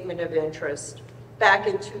statement of interest back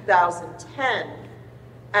in 2010,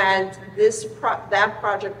 and that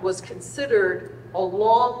project was considered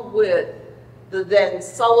along with the then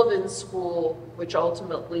Sullivan School, which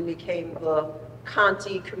ultimately became the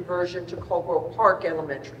Conti conversion to Colebrook Park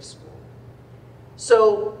Elementary School.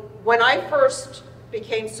 So when I first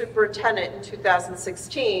became superintendent in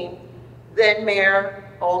 2016, then Mayor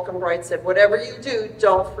Alkenbright said, whatever you do,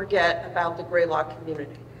 don't forget about the Greylock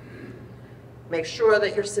community. Make sure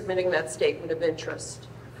that you're submitting that statement of interest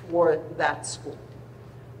for that school.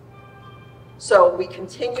 So we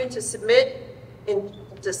continued to submit. In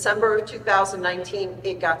December of 2019,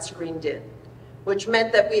 it got screened in, which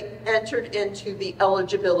meant that we entered into the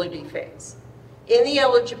eligibility phase. In the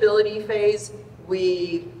eligibility phase,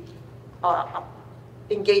 we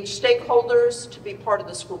engaged stakeholders to be part of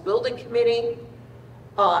the school building committee.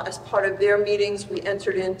 As part of their meetings, we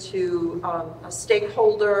entered into a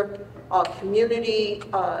stakeholder community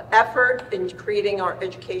effort in creating our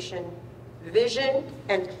education vision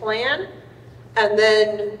and plan. And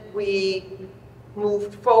then we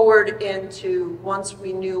moved forward into, once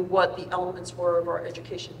we knew what the elements were of our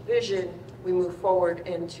education vision, we moved forward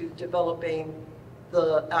into developing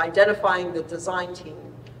identifying the design team.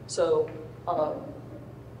 So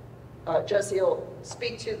Jesse will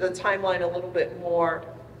speak to the timeline a little bit more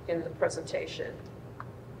in the presentation.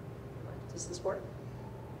 Does this work?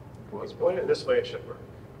 Well, it's pointed this way, it should work.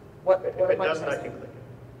 What If it am I doesn't, I pressing? can click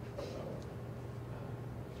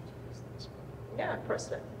it. Yeah, I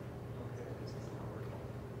pressed it.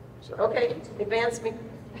 Okay, advance me.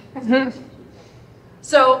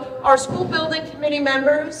 So our school building committee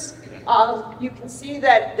members, you can see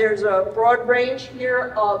that there's a broad range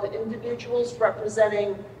here of individuals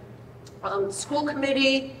representing school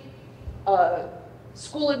committee,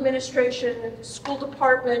 school administration, school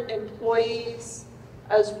department employees,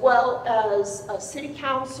 as well as city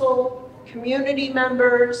council, community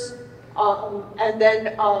members, and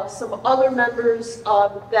then some other members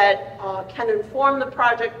that can inform the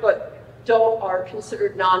project but are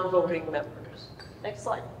considered non-voting members. Next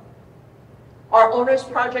slide. Our owner's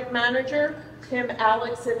project manager, Tim,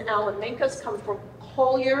 Alex, and Alan Minkus, come from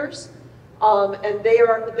Colliers, and they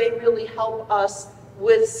really help us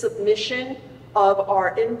with submission of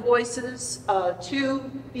our invoices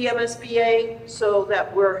to the MSBA so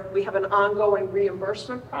that we have an ongoing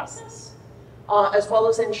reimbursement process, as well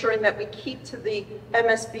as ensuring that we keep to the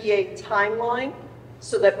MSBA timeline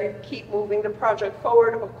so that we keep moving the project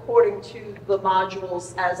forward according to the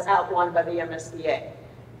modules as outlined by the MSBA.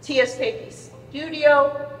 TSKP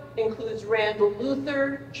Studio includes Randall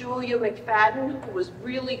Luther, Julia McFadden, who was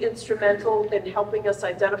really instrumental in helping us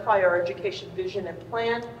identify our education vision and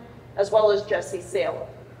plan, as well as Jesse Saylor.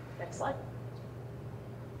 Next slide.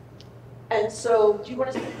 And so, do you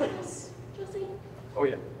want to speak to this, Jesse? Oh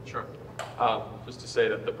yeah, sure. Just to say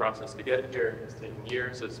that the process to get here has taken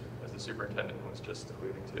years, as the superintendent was just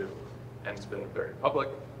alluding to, and it's been very public.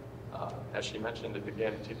 As she mentioned, it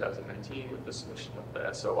began in 2019 with the submission of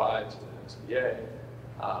the SOI to the MSBA,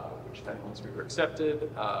 which then once we were accepted,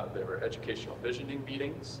 there were educational visioning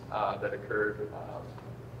meetings that occurred.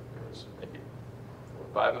 There was maybe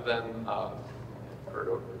 4 or 5 of them, occurred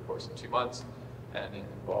over the course of 2 months, and it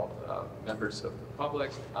involved members of the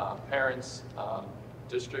public, parents,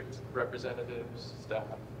 district representatives, staff,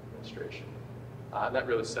 administration, and that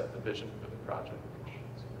really set the vision for the project, which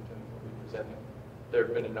the superintendent will be presenting. There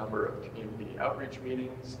have been a number of community outreach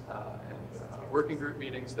meetings and working group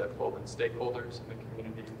meetings that pulled in stakeholders in the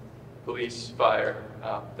community, police, fire,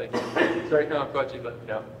 thank you. Sorry, no, I'm glad you let me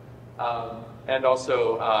know. And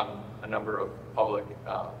also a number of public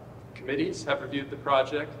committees have reviewed the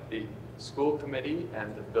project. The school committee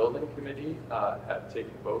and the building committee have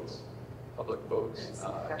taken votes, public votes,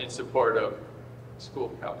 in support of school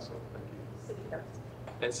council. Thank you. City council.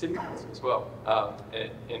 And city council as well,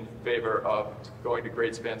 in favor of going to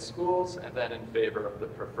grade span schools, and then in favor of the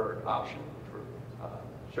preferred option, which we'll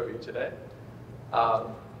show you today.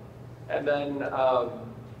 And then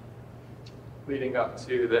leading up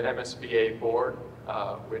to the MSBA board,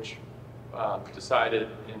 which decided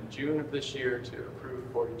in June of this year to approve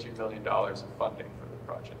 $42 million of funding for the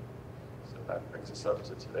project. So that brings us up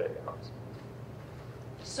to today.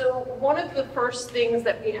 So one of the first things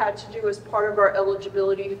that we had to do as part of our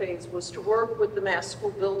eligibility phase was to work with the Mass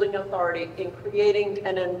School Building Authority in creating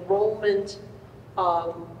an enrollment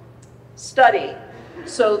study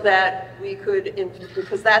so that we could,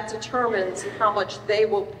 because that determines how much they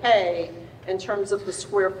will pay in terms of the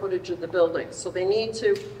square footage of the building. So they need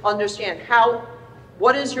to understand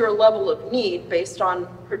what is your level of need based on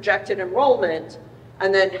projected enrollment,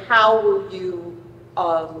 and then how will you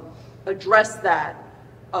address that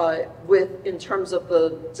in terms of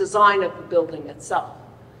the design of the building itself.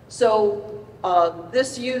 So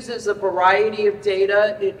this uses a variety of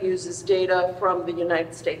data. It uses data from the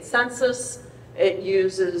United States Census. It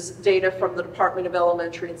uses data from the Department of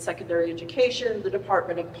Elementary and Secondary Education, the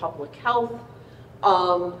Department of Public Health,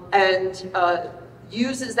 and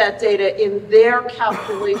uses that data in their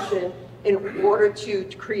calculation in order to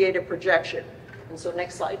create a projection. And so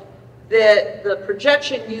next slide. The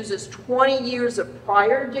projection uses 20 years of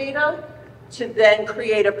prior data to then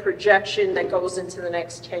create a projection that goes into the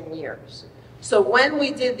next 10 years. So when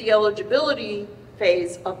we did the eligibility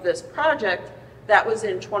phase of this project, that was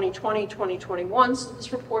in 2020, 2021, so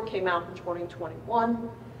this report came out in 2021.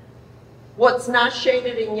 What's not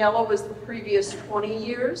shaded in yellow is the previous 20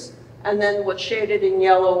 years, and then what's shaded in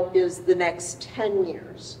yellow is the next 10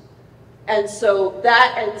 years. And so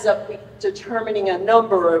that ends up determining a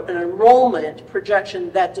number, an enrollment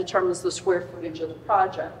projection that determines the square footage of the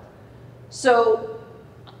project. So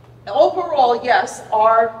overall, yes,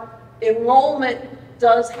 our enrollment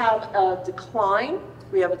does have a decline.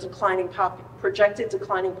 We have a projected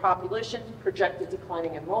declining population, projected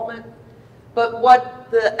declining enrollment. But what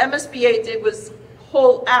the MSBA did was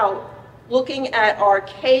pull out, looking at our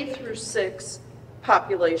K through 6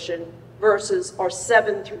 population versus our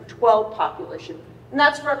 7 through 12 population. And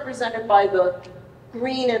that's represented by the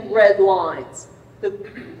green and red lines. The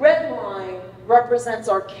red line represents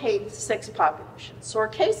our K-6 population. So our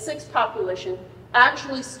K-6 population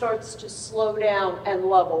actually starts to slow down and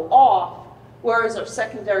level off, whereas our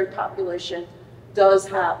secondary population does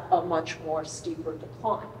have a much more steeper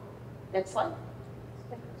decline. Next slide.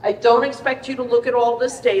 I don't expect you to look at all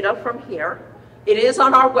this data from here. It is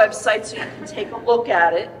on our website, so you can take a look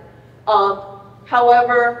at it.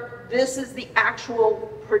 However, this is the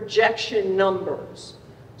actual projection numbers.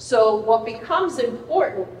 So what becomes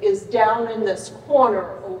important is down in this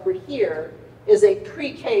corner over here is a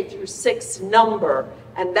pre-K through 6 number,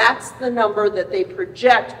 and that's the number that they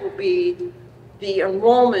project will be the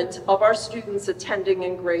enrollment of our students attending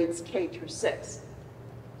in grades K through 6.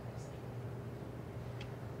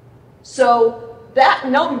 So that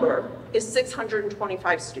number is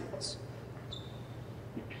 625 students.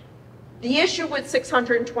 The issue with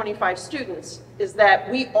 625 students is that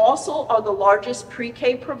we also are the largest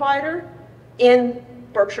pre-K provider in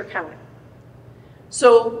Berkshire County.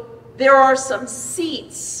 So there are some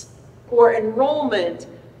seats or enrollment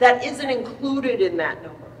that isn't included in that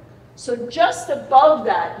number. So just above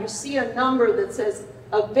that, you see a number that says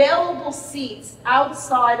available seats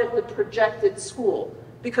outside of the projected school.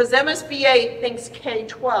 Because MSBA thinks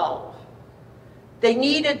K-12, they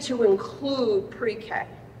needed to include pre-K.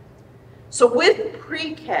 So with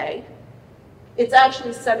pre-K, it's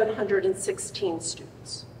actually 716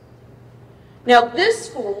 students. Now this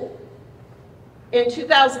school, in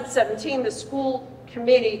 2017, the school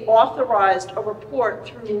committee authorized a report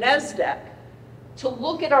through NESDEC to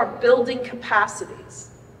look at our building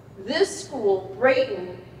capacities. This school,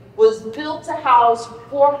 Brayton, was built to house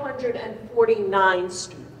 449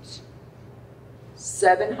 students.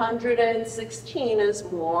 716 is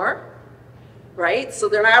more, right? So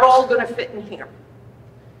they're not all going to fit in here.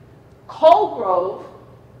 Colgrove,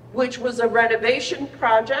 which was a renovation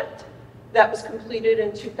project that was completed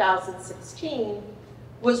in 2016,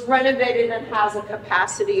 was renovated and has a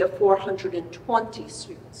capacity of 420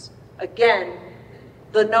 students. Again,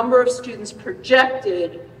 the number of students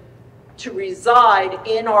projected to reside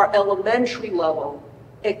in our elementary level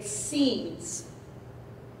exceeds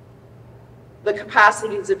the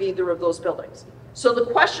capacities of either of those buildings. So the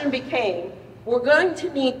question became, we're going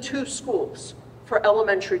to need 2 schools for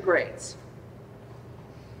elementary grades.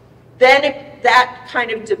 Then that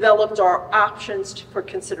kind of developed our options for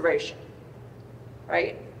consideration,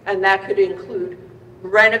 right? And that could include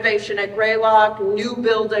renovation at Greylock, new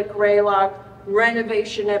build at Greylock,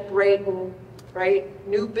 renovation at Brayton, right?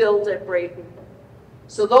 New build at Brayton.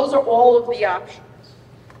 So those are all of the options.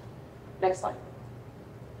 Next slide.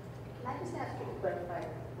 Can I just ask you to clarify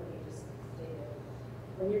what you just stated?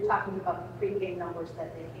 When you're talking about the pre-K numbers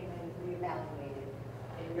that they came in and reevaluated,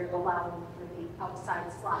 and you're allowing for the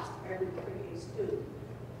outside slots for every pre-K student,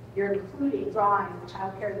 you're including drawing the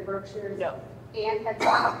child care of the Berkshires? No. And head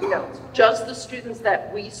No, just the students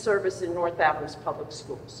that we service in North Adams Public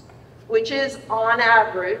Schools, which is on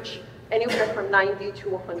average anywhere from 90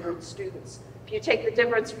 to 100 students. If you take the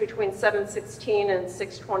difference between 716 and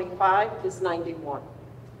 625 is 91.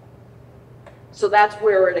 So that's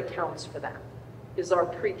where it accounts for that, is our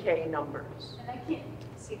pre-K numbers. And I can't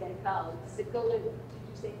see that go. Does it go to, did you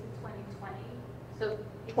say to 2020? So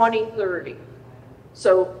 2030.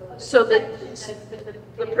 So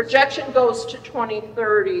the projection goes to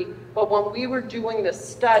 2030, but when we were doing the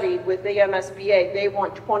study with the MSBA, they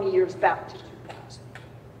want 20 years back to 2000.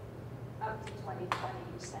 Up to 2020,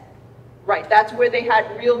 you said. Right, that's where they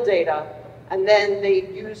had real data, and then they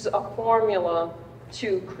use a formula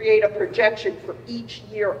to create a projection for each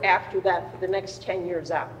year after that for the next 10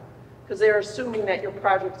 years out. because they're assuming that your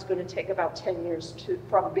project's going to take about 10 years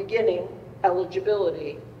from beginning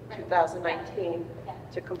eligibility, 2019,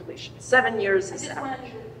 to completion. 7 years I is just average.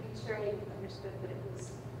 wanted to make sure I understood that it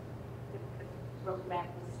was, the roadmap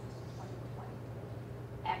was 2020.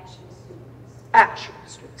 Actual students. Actual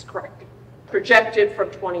students, correct. Projected from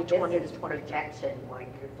 2020 This to is 2020. projection, what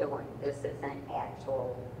you're doing. This isn't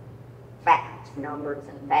actual facts, numbers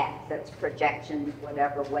and facts. It's projections,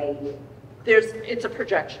 whatever way you. It's a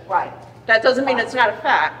projection. Right. That doesn't mean it's not a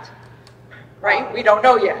fact, right? We don't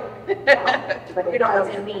know yet. But We it don't know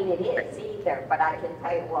doesn't mean it is either, but I can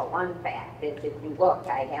tell you what one fact is. If you look,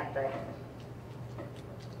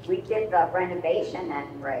 we did the renovation at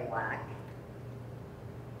Brayton.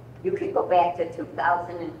 You could go back to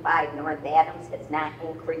 2005. North Adams has not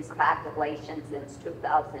increased population since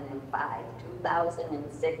 2005.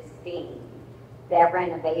 2016, that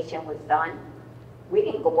renovation was done. We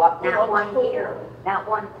didn't go up, not one year, not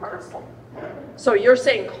one person. So you're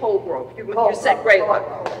saying Colgrove, you said Great Lake.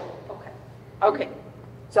 Okay. Okay.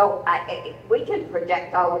 So we can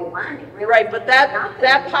project all we want. It really Right, but that nothing.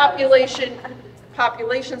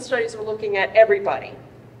 population studies are looking at everybody,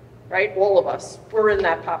 right? All of us, we're in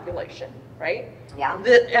that population, right? Yeah.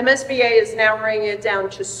 The MSBA is narrowing it down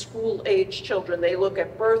to school-age children. They look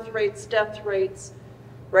at birth rates, death rates,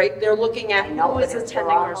 right? They're looking at who is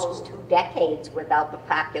attending our almost school. 2 decades without the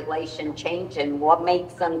population changing. What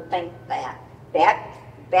makes them think that?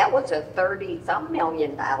 That was a $30-some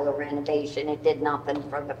million renovation. It did nothing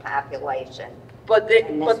for the population. But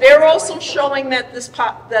they're also showing that this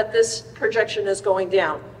projection is going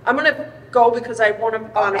down. I'm going to go because I want to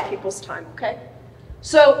honor people's time, okay?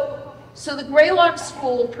 So the Greylock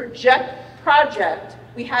School project,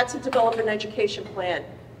 we had to develop an education plan.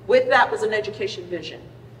 With that was an education vision.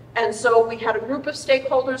 And so we had a group of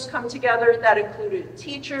stakeholders come together that included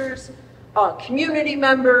teachers, community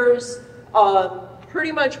members,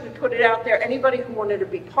 pretty much we put it out there. Anybody who wanted to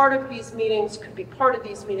be part of these meetings could be part of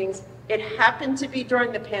these meetings. It happened to be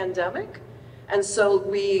during the pandemic, and so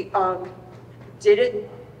we did it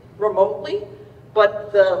remotely,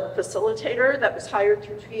 but the facilitator that was hired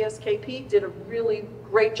through TSKP did a really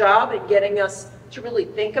great job in getting us to really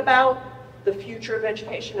think about the future of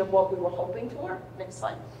education and what we were hoping for. Next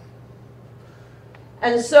slide.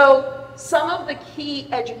 And so some of the key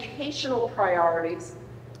educational priorities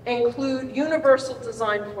include universal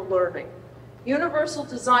design for learning. Universal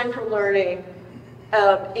design for learning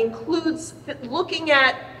includes looking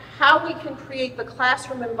at how we can create the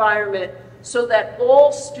classroom environment so that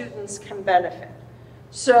all students can benefit.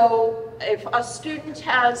 So if a student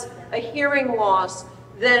has a hearing loss,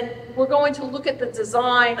 then we're going to look at the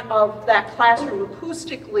design of that classroom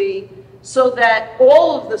acoustically so that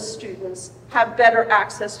all of the students have better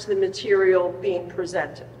access to the material being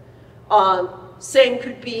presented. Same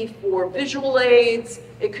could be for visual aids,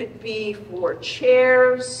 it could be for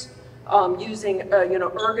chairs, using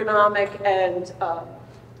ergonomic and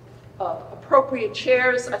appropriate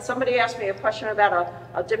chairs. Somebody asked me a question about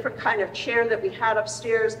a different kind of chair that we had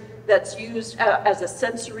upstairs that's used as a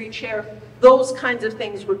sensory chair. Those kinds of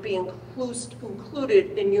things would be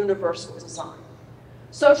included in universal design.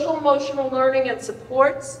 Social emotional learning and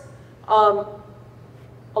supports. A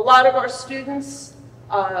lot of our students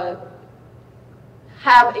have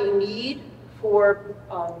a need for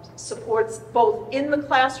supports both in the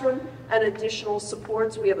classroom and additional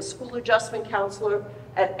supports. We have a school adjustment counselor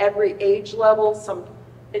at every age level.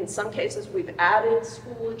 In some cases, we've added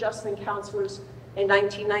school adjustment counselors. In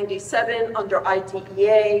 1997, under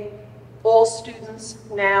IDEA, all students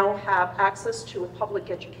now have access to a public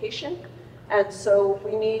education. And so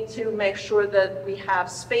we need to make sure that we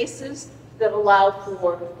have spaces that allow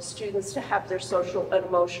for students to have their social and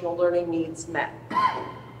emotional learning needs met.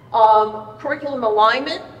 Curriculum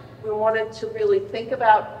alignment, we wanted to really think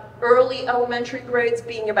about early elementary grades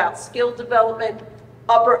being about skill development,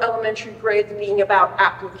 upper elementary grades being about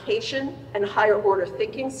application and higher order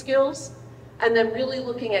thinking skills, and then really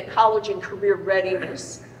looking at college and career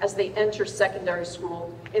readiness as they enter secondary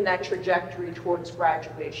school in that trajectory towards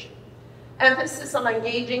graduation. Emphasis on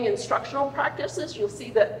engaging instructional practices. You'll see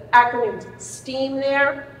the acronym STEAM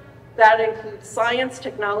there. That includes science,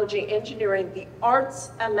 technology, engineering, the arts,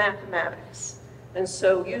 and mathematics. And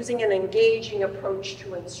so using an engaging approach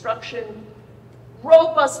to instruction,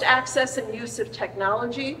 robust access and use of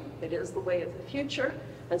technology. It is the way of the future.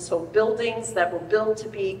 And so buildings that were built to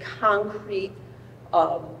be concrete,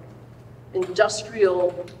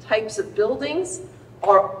 industrial types of buildings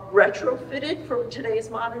are retrofitted for today's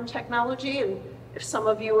modern technology. And if some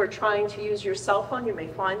of you are trying to use your cell phone, you may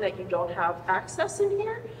find that you don't have access in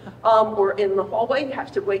here or in the hallway. You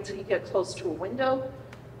have to wait till you get close to a window.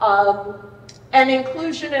 And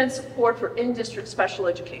inclusion and support for in-district special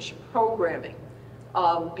education programming.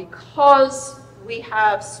 Because we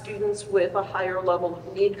have students with a higher level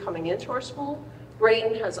of need coming into our school,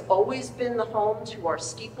 Brayton has always been the home to our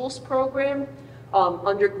Steeples program.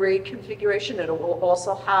 Under grade configuration, it will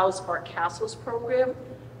also house our Castles program,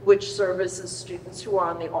 which services students who are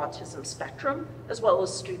on the autism spectrum, as well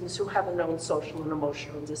as students who have a known social and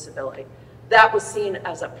emotional disability. That was seen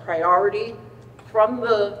as a priority from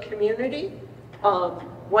the community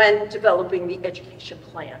when developing the education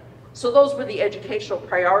plan. So those were the educational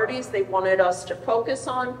priorities they wanted us to focus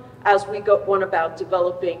on as we went about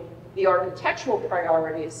developing the architectural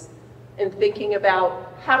priorities and thinking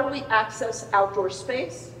about how do we access outdoor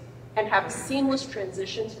space and have a seamless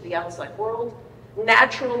transition to the outside world.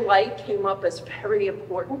 Natural light came up as very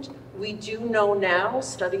important. We do know now,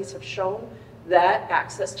 studies have shown that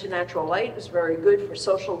access to natural light is very good for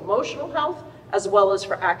social emotional health as well as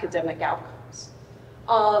for academic outcomes.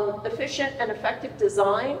 Efficient and effective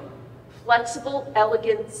design, flexible,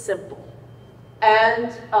 elegant, simple.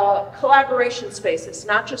 And collaboration spaces,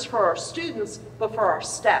 not just for our students, but for our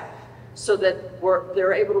staff, so that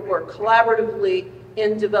they're able to work collaboratively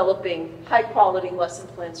in developing high-quality lesson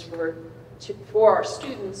plans for our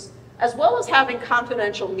students, as well as having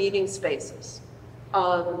confidential meeting spaces.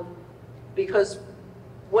 Because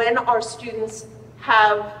when our students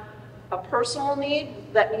have a personal need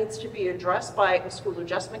that needs to be addressed by a school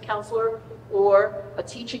adjustment counselor or a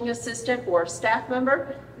teaching assistant or a staff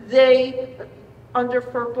member, they, under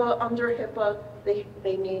FERPA, under HIPAA,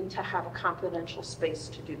 they need to have a confidential space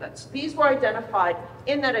to do that. So these were identified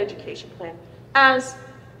in that education plan as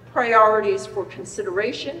priorities for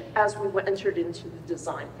consideration as we entered into the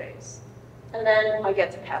design phase. And then I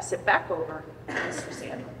get to pass it back over to Mr.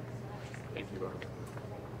 Sandler. Thank you, Barb.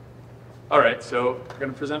 All right, so I'm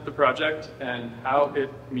going to present the project and how it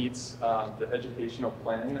meets the educational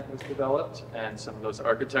plan that was developed and some of those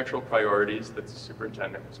architectural priorities that the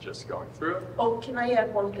superintendent was just going through. Oh, can I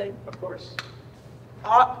add one thing? Of course.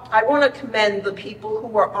 I want to commend the people who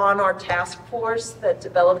were on our task force that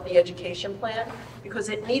developed the education plan, because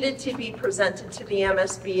it needed to be presented to the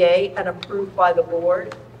MSBA and approved by the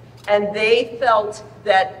board. And they felt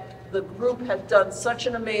that the group had done such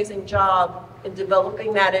an amazing job in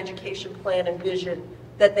developing that education plan and vision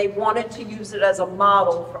that they wanted to use it as a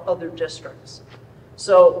model for other districts.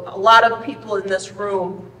 So a lot of people in this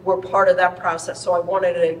room were part of that process, so I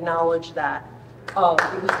wanted to acknowledge that because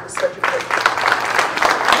it was such a great.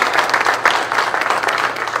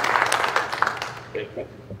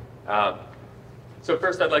 So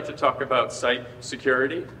first I'd like to talk about site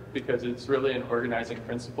security, because it's really an organizing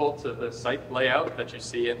principle to the site layout that you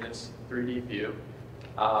see in this 3D view.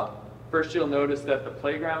 First, you'll notice that the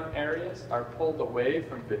playground areas are pulled away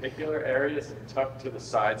from vehicular areas and tucked to the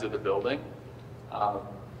sides of the building.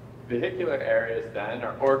 Vehicular areas then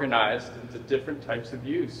are organized into different types of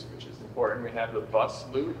use, which is important. We have the bus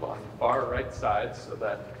loop on the far right side so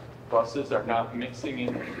that buses are not mixing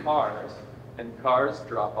in with cars, and cars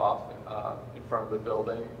drop off in front of the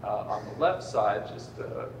building on the left side, just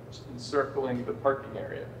encircling the parking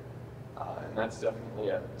area. And that's definitely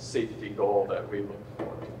a safety goal that we look for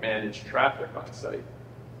to manage traffic on site.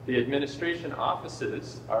 The administration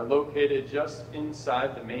offices are located just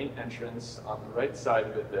inside the main entrance on the right side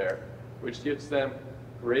of it there, which gives them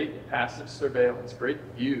great passive surveillance, great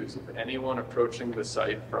views of anyone approaching the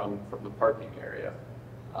site from the parking area,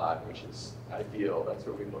 which is ideal. That's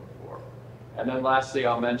what we look for. And then lastly,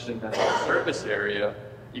 I'll mention that the service area,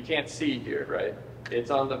 you can't see here, right?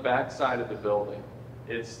 It's on the back side of the building.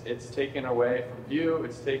 It's taken away from view,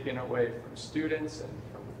 it's taken away from students and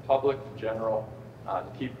from the public in general to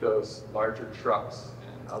keep those larger trucks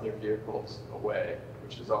and other vehicles away,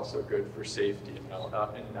 which is also good for safety in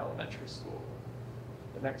an elementary school.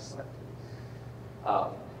 The next slide,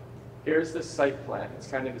 please. Here's the site plan. It's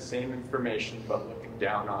kind of the same information, but looking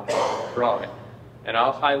down on the drawing. And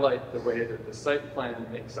I'll highlight the way that the site plan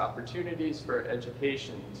makes opportunities for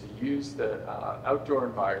education to use the outdoor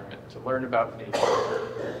environment to learn about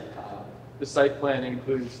nature. The site plan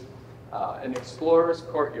includes an explorer's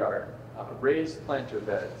courtyard, raised planter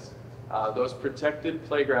beds, those protected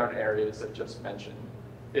playground areas I just mentioned.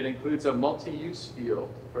 It includes a multi-use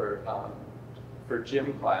field for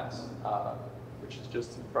gym class, which is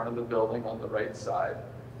just in front of the building on the right side.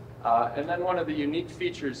 And then one of the unique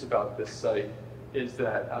features about this site is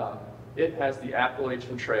that it has the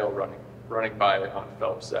Appalachian Trail running by on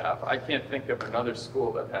Phelps Ave. I can't think of another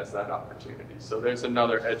school that has that opportunity. So there's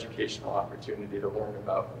another educational opportunity to learn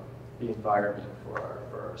about the environment for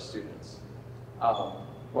our students.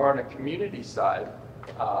 More on a community side,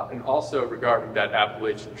 And also regarding that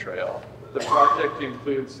Appalachian Trail, the project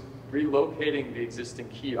includes relocating the existing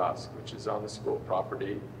kiosk, which is on the school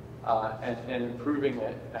property, and improving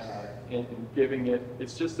it and giving it,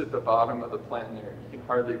 it's just at the bottom of the plan there. You can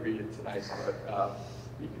hardly read it tonight, but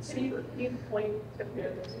you can see that. You point to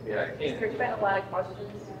Yeah, I can. There's been a lot of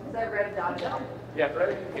questions. Is that red dot? Yeah,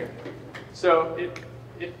 right here. So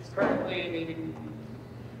it's currently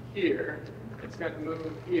here. It's going to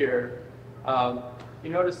move here. You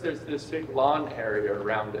notice there's this big lawn area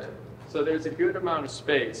around it. So there's a good amount of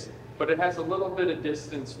space, but it has a little bit of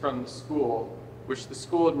distance from the school, which the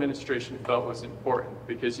school administration felt was important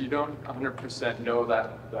because you don't 100% know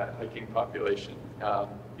that hiking population.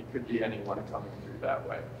 It could be anyone coming through that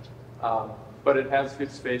way. But it has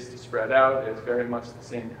good space to spread out. It's very much the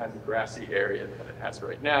same kind of grassy area that it has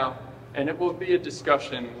right now. And it will be a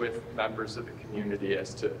discussion with members of the community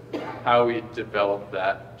as to how we develop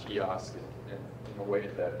that kiosk in a way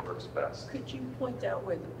that works best. Could you point out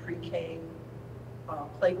where the pre-K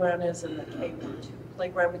playground is and the K-2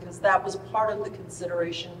 playground? Because that was part of the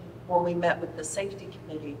consideration when we met with the safety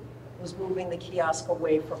committee, was moving the kiosk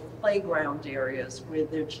away from playground areas where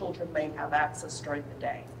their children may have access during the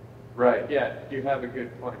day. Right, yeah, you have a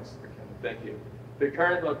good point, Mr. McKinnon. Thank you. The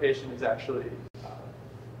current location is actually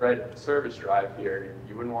right at the service drive here.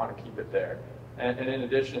 You wouldn't want to keep it there. And in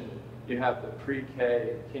addition, you have the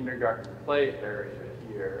pre-K kindergarten play area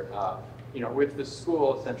here. With the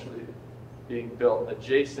school essentially being built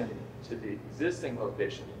adjacent to the existing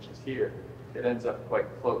location, which is here, it ends up quite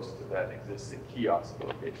close to that existing kiosk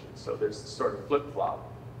location. So there's this sort of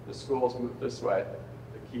flip-flop. The school's moved this way,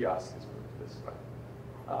 the kiosk is moved this way.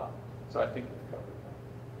 So I think we've covered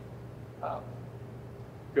that.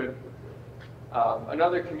 Good.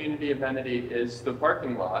 Another community amenity is the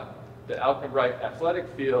parking lot. The Alkenbright athletic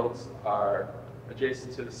fields are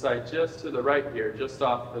adjacent to the site just to the right here, just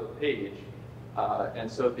off the page.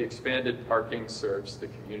 And so the expanded parking serves the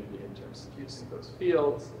community in terms of using those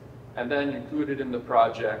fields. And then included in the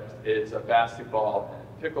project is a basketball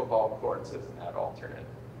and pickleball courts as an ad alternate.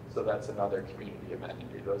 So that's another community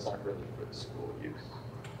amenity. Those aren't really for the school use.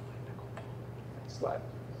 Next slide.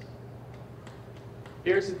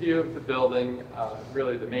 Here's a view of the building,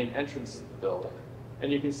 really the main entrance of the building.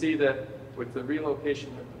 And you can see that with the relocation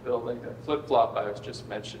of the building, that flip-flop I was just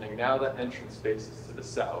mentioning, now the entrance faces to the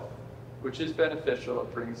south, which is beneficial.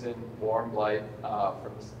 It brings in warm light.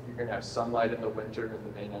 You're going to have sunlight in the winter in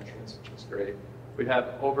the main entrance, which is great. We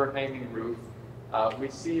have overhanging roof. We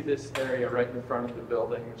see this area right in front of the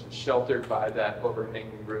building, which is sheltered by that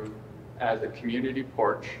overhanging roof, as a community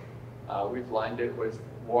porch. We've lined it with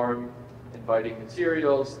warm, inviting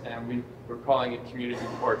materials, and we're calling it community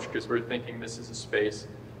porch because we're thinking this is a space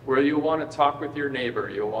where you'll want to talk with your neighbor.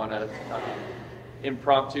 You'll want to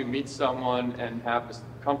impromptu meet someone and have a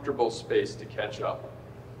comfortable space to catch up.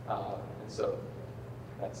 And so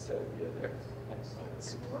that's the idea there. Next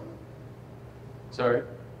slide. Sorry.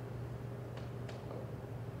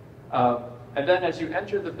 And then as you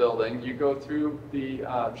enter the building, you go through the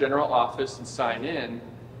general office and sign in,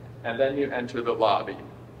 and then you enter the lobby,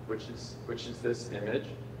 which is this image.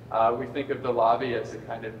 We think of the lobby as a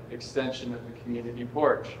kind of extension of the community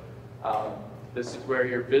porch. This is where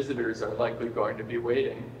your visitors are likely going to be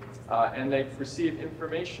waiting, and they've received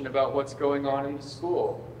information about what's going on in the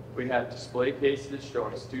school. We have display cases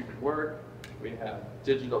showing student work. We have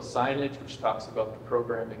digital signage, which talks about the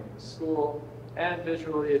programming in the school. And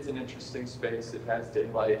visually, it's an interesting space. It has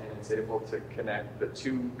daylight, and it's able to connect the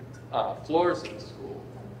two floors of the school.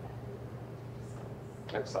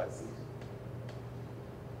 Next slide, please.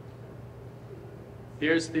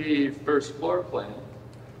 Here's the first floor plan.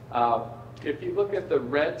 If you look at the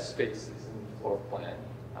red spaces in the floor plan,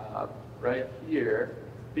 right here,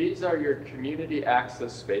 these are your community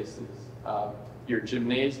access spaces. Your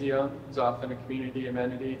gymnasium is often a community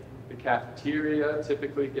amenity. The cafeteria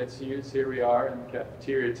typically gets used. Here we are in the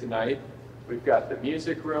cafeteria tonight. We've got the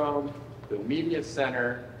music room, the media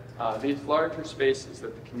center, these larger spaces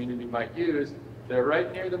that the community might use. They're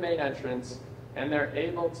right near the main entrance, and they're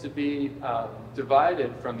able to be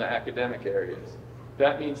divided from the academic areas.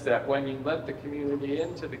 That means that when you let the community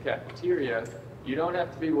into the cafeteria, you don't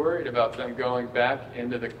have to be worried about them going back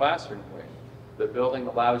into the classroom wing. The building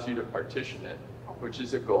allows you to partition it, which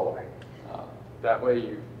is a goal. That way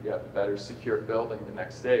you have a better secure building the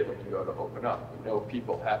next day when you go to open up. You know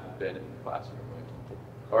people haven't been in the classroom wing.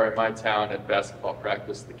 Or in my town at basketball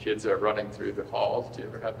practice, the kids are running through the halls. Do you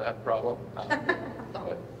ever have that problem?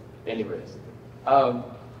 But anyways.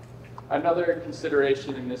 Another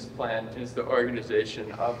consideration in this plan is the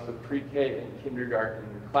organization of the pre-K and kindergarten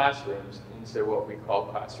classrooms into what we call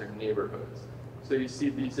classroom neighborhoods. So you see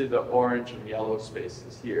these are the orange and yellow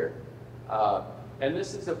spaces here. And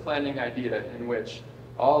this is a planning idea in which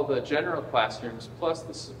all the general classrooms plus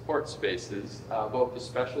the support spaces, both the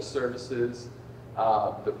special services,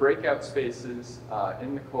 the breakout spaces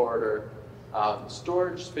in the corridor,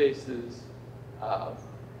 storage spaces,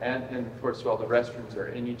 and of course, well, the restrooms are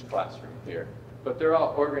in each classroom here. But they're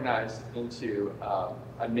all organized into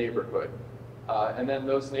a neighborhood. And then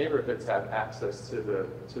those neighborhoods have access to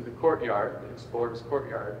the courtyard, the explorer's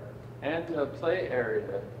courtyard, and the play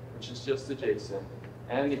area, which is just adjacent,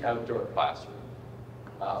 and the outdoor classroom.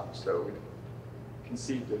 So we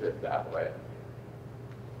conceived of it that way.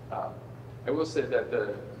 I will say that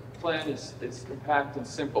the plan is compact and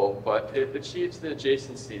simple, but it achieves the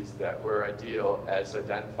adjacencies that were ideal as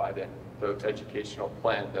identified in the educational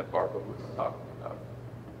plan that Barbara was talking about.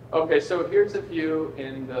 Okay, so here's a view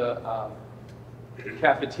in the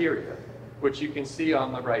cafeteria, which you can see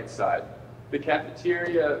on the right side. The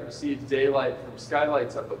cafeteria receives daylight from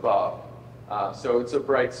skylights up above, so it's a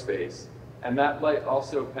bright space. And that light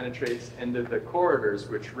also penetrates into the corridors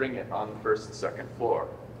which ring it on the first and second floor.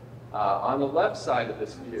 On the left side of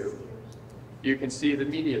this view, you can see the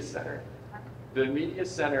media center. The media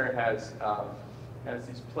center has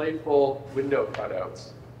these playful window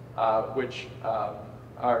cutouts, which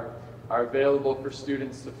are available for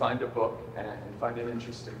students to find a book and find an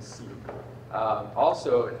interesting seat.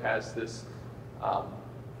 Also, it has this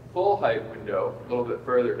full height window a little bit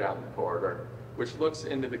further down the corridor, which looks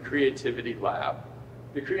into the Creativity Lab.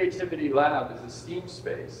 The Creativity Lab is a STEAM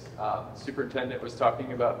space. The superintendent was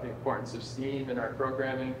talking about the importance of STEAM in our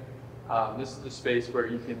programming. This is a space where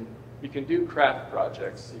you can do craft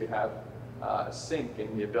projects. You have a sink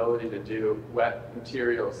and the ability to do wet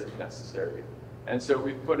materials if necessary. And so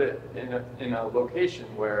we've put it in a location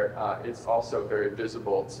where it's also very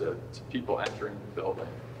visible to people entering the building,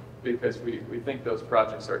 because we think those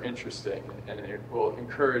projects are interesting and it will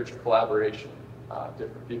encourage collaboration,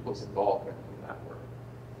 different people's involvement in that work.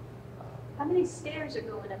 How many stairs are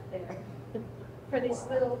going up there for these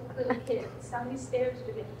little kids? How many stairs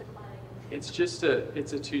do they have to climb?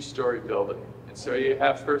 It's a two-story building. And so you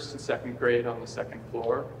have first and second grade on the second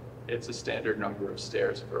floor. It's a standard number of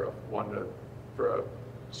stairs for a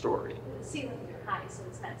story. The ceilings are high, so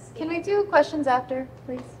it's not steep. Can we do questions after,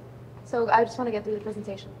 please? So I just want to get through the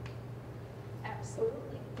presentation.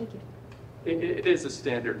 Absolutely. Thank you. It is a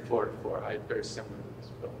standard floor-to-floor height, very similar to this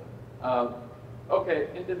building. Okay,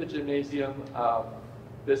 into the gymnasium.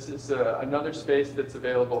 This is another space that's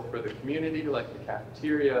available for the community, like the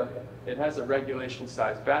cafeteria. It has a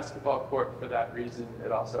regulation-sized basketball court for that reason.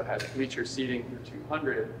 It also has bleacher seating for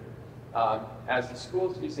 200. As the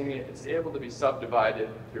school's using it, it's able to be subdivided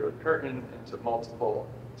through a curtain into multiple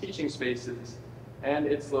teaching spaces, and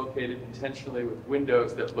it's located intentionally with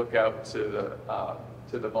windows that look out to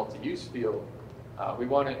the multi-use field. We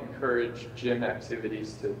want to encourage gym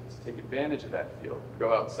activities to take advantage of that field,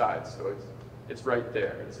 go outside, so it's right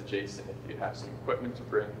there, it's adjacent. If you have some equipment to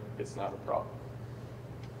bring, it's not a problem.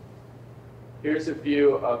 Here's a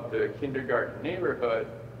view of the kindergarten neighborhood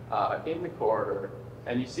in the corridor,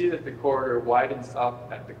 and you see that the corridor widens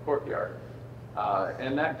up at the courtyard,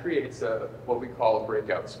 and that creates what we call a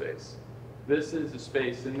breakout space. This is a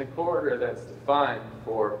space in the corridor that's defined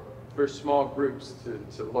for small groups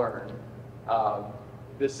to learn.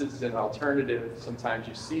 This is an alternative. Sometimes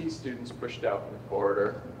you see students pushed out in the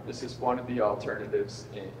corridor. This is one of the alternatives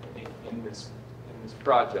in this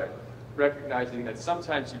project, recognizing that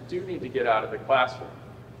sometimes you do need to get out of the classroom.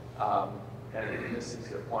 And this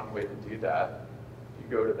is one way to do that.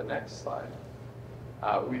 If you go to the next slide.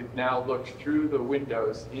 We've now looked through the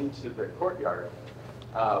windows into the courtyard.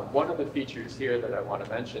 One of the features here that I want to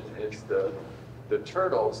mention is the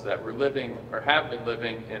turtles that were living or have been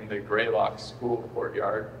living in the Graylock School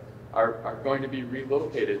courtyard are going to be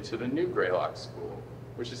relocated to the new Graylock School,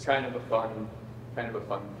 which is kind of a fun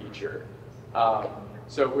feature.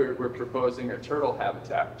 So we're proposing a turtle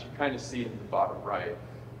habitat, which you kind of see in the bottom right.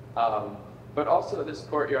 But also this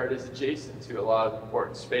courtyard is adjacent to a lot of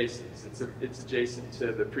important spaces. It's adjacent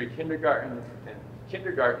to the pre-kindergarten and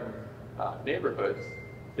kindergarten neighborhoods.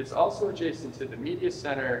 It's also adjacent to the media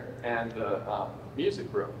center and the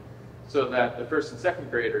music room, so that the first and second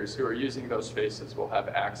graders who are using those spaces will have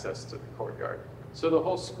access to the courtyard. So the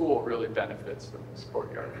whole school really benefits from this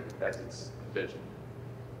courtyard as it's envisioned.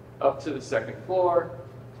 Up to the second floor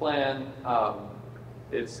plan,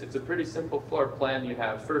 it's a pretty simple floor plan. You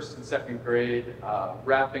have first and second grade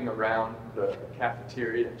wrapping around the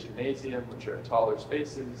cafeteria and gymnasium, which are taller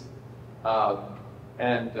spaces.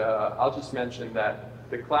 And I'll just mention that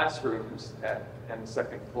the classrooms and the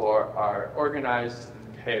second floor are organized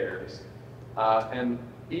in pairs. And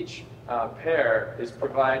each pair is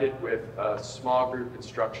provided with a small group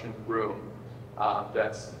instruction room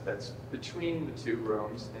that's between the two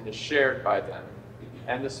rooms and is shared by them.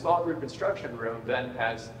 And the small group instruction room then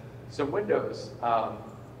has some windows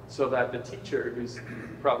so that the teacher, who's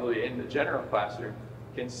probably in the general classroom,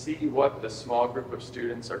 can see what the small group of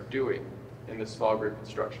students are doing in the small group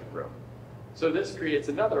instruction room. So this creates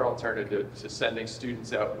another alternative to sending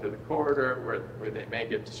students out into the corridor where they may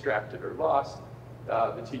get distracted or lost.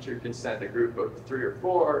 The teacher can send a group of 3 or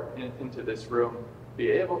 4 into this room, be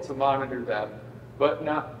able to monitor them, but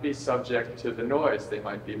not be subject to the noise they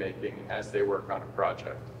might be making as they work on a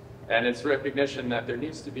project. And it's recognition that there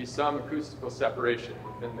needs to be some acoustical separation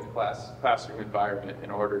within the classroom environment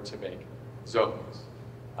in order to make zones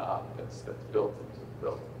that's built into the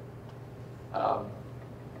building.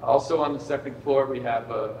 Also on the second floor, we have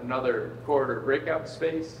another corridor breakout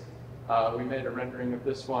space. We made a rendering of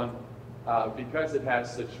this one because it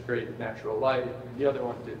has such great natural light. The other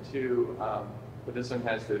one did too, but this one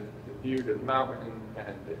has the view to the mountain,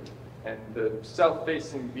 and the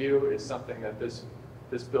south-facing view is something that this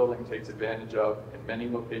building takes advantage of in many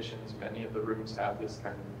locations. Many of the rooms have this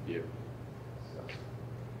kind of view.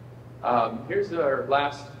 So, here's our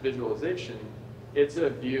last visualization. It's a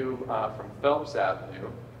view from Phelps Avenue.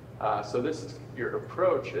 So this is your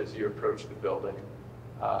approach as you approach the building.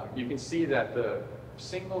 You can see that the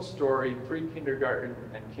single-story pre-kindergarten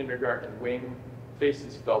and kindergarten wing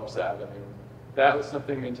faces Phelps Avenue. That was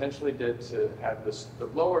something we intentionally did to have the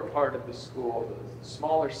lower part of the school, the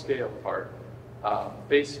smaller scale part,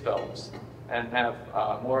 face Phelps and have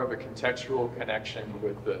more of a contextual connection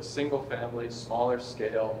with the single-family, smaller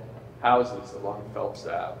scale houses along Phelps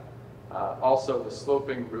Ave. Also, the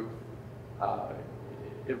sloping roof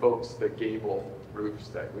evokes the gable roofs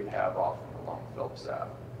that we have often along Phelps Ave.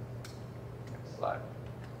 Next slide.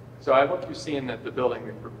 So I hope you've seen that the building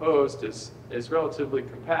we proposed is relatively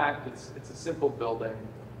compact. It's a simple building,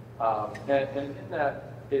 and in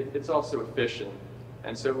that it's also efficient.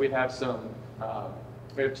 And so we have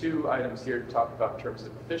we have 2 items here to talk about in terms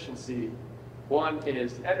of efficiency. One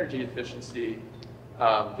is energy efficiency.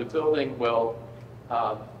 The building will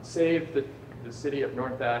save the city of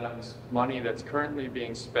North Adams money that's currently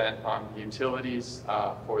being spent on utilities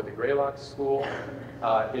for the Graylock School.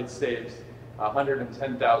 It saves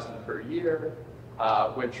 $110,000 per year,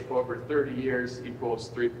 which over 30 years equals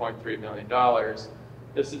 $3.3 million.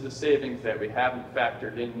 This is a savings that we haven't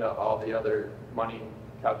factored into all the other money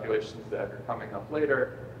calculations that are coming up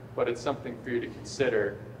later, but it's something for you to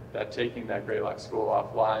consider, that taking that Graylock School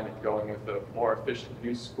offline and going with a more efficient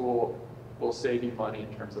new school will save you money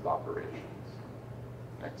in terms of operations.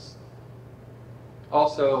 Next.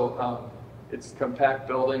 Also, it's a compact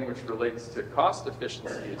building, which relates to cost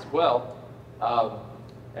efficiency as well.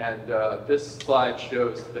 This slide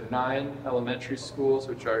shows the 9 elementary schools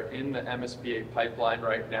which are in the MSBA pipeline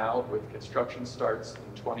right now, with construction starts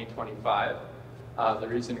in 2025. The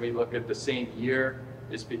reason we look at the same year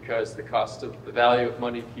is because the value of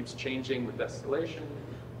money keeps changing with escalation,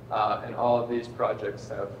 and all of these projects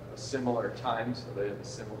have a similar time, so they have a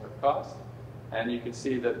similar cost. And you can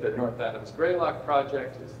see that the North Adams Graylock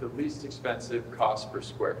project is the least expensive cost per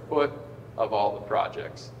square foot of all the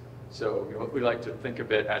projects. So we like to think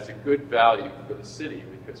of it as a good value for the city,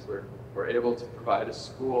 because we're able to provide a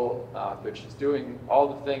school which is doing all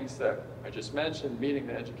the things that I just mentioned, meeting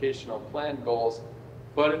the educational plan goals,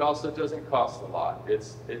 but it also doesn't cost a lot.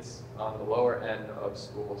 It's on the lower end of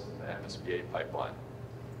schools in the MSBA pipeline.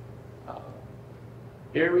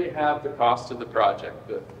 Here we have the cost of the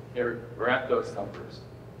project. Here we're at those numbers.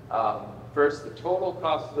 First, the total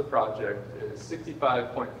cost of the project is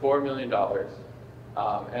 $65.4 million.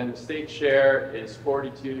 And the state share is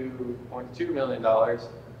 $42.2 million,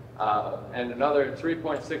 and another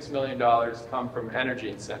 $3.6 million come from energy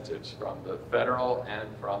incentives from the federal and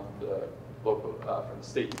from the local, from the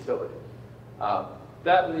state utility.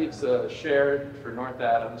 That leaves a share for North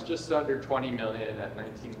Adams just under $20 million at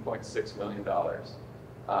 $19.6 million.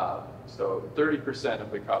 So 30%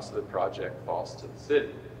 of the cost of the project falls to the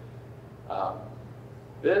city.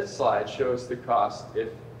 This slide shows the cost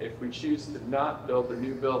if we choose to not build a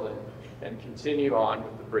new building and continue on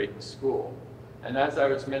with the Brayton School. And as I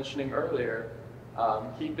was mentioning earlier,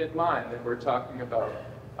 keep in mind that we're talking about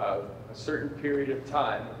a certain period of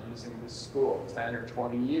time of using this school, 10 or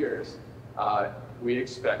 20 years. We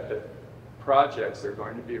expect that projects are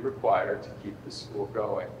going to be required to keep the school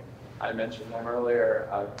going. I mentioned them earlier.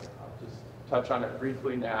 I'll just touch on it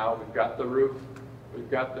briefly now. We've got the roof, we've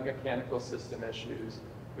got the mechanical system issues,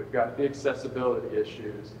 we've got the accessibility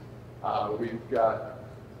issues, we've got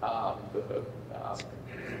the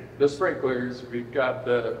The sprinklers, we've got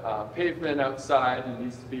the pavement outside and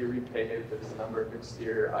needs to be repaved. There's a number of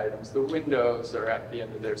exterior items. The windows are at the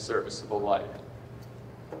end of their serviceable life.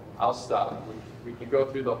 I'll stop. We can go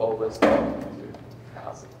through the whole list.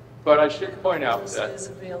 But I should point out that This is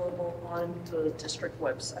available on the district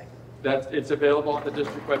website. it's available on the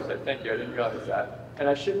district website. Thank you. I didn't realize that. And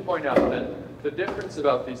I should point out that the difference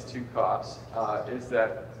about these two costs is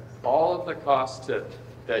that all of the costs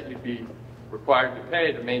that you'd be required to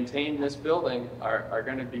pay to maintain this building are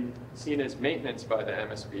going to be seen as maintenance by the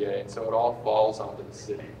MSBA, and so it all falls onto the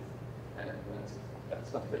city, and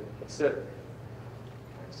that's something to consider.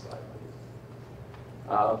 Next slide,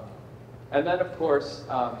 please. And then, of course,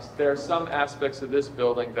 there are some aspects of this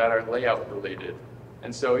building that are layout related,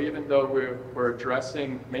 and so even though we're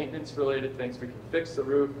addressing maintenance related things, we can fix the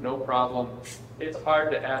roof, no problem. It's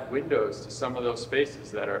hard to add windows to some of those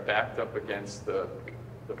spaces that are backed up against the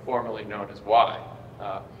formerly known as Y.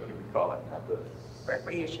 What do we call it? Not the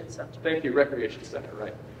Recreation Center. Thank you, Recreation Center,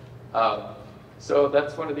 right. So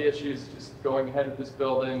that's one of the issues, just going ahead of this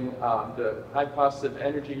building. The high cost of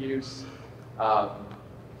energy use,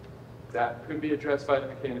 that could be addressed by the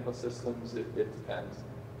mechanical systems, it depends.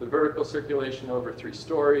 The vertical circulation over 3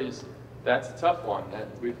 stories, that's a tough one. And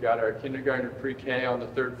we've got our kindergarten and pre-K on the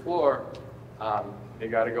 3rd floor. They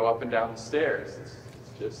got to go up and down the stairs. It's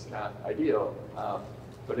just not ideal.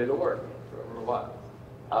 But it'll work for a while.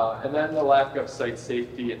 And then the lack of site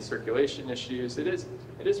safety and circulation issues. It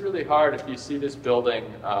is really hard if you see this building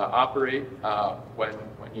operate when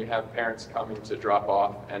you have parents coming to drop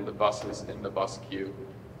off and the buses in the bus queue.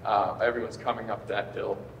 Everyone's coming up that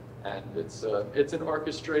hill, and it's an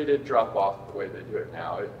orchestrated drop off the way they do it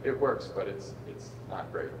now. It works, but it's not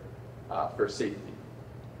great for safety.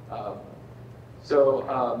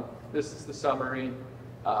 So this is the summary.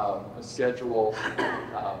 A schedule.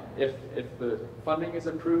 If the funding is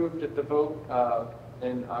approved at the vote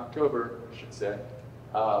in October, I should say,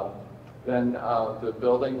 then the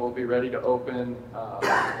building will be ready to open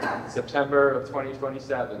in September of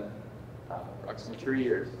 2027, approximately 3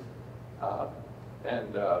 years.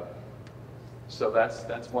 So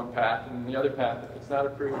that's one path. And the other path, if it's not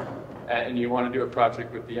approved and you want to do a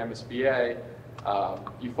project with the MSBA,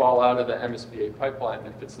 you fall out of the MSBA pipeline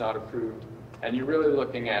if it's not approved. And you're really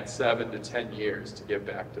looking at 7 to 10 years to get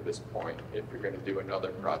back to this point if you're going to do another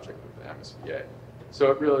project with the MSBA.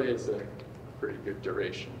 So it really is a pretty good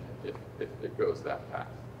duration if it goes that path.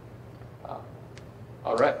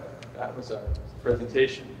 All right, that was our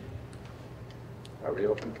presentation. Are we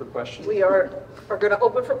open for questions? We are going to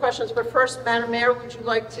open for questions, but first, Madam Mayor, would you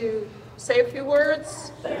like to say a few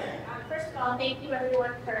words? First of all, thank you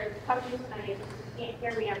everyone for coming tonight. If you can't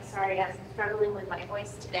hear me, I'm sorry, I'm struggling with my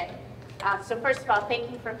voice today. So first of all,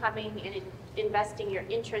 thank you for coming and investing your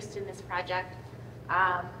interest in this project.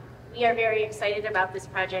 We are very excited about this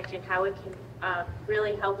project and how it can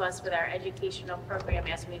really help us with our educational program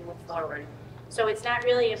as we move forward. So it's not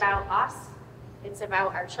really about us, it's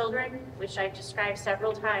about our children, which I've described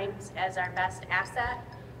several times as our best asset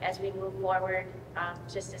as we move forward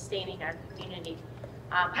to sustaining our community.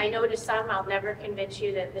 I know to some, I'll never convince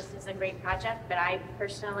you that this is a great project, but I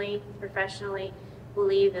personally, professionally,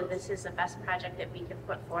 believe that this is the best project that we can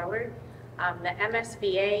put forward. The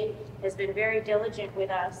MSBA has been very diligent with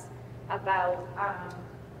us about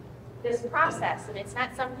this process, and it's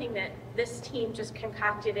not something that this team just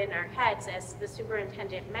concocted in our heads. As the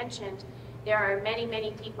superintendent mentioned, there are many,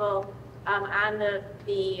 many people on the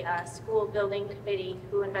school building committee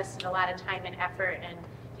who invested a lot of time and effort, and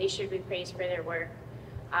they should be praised for their work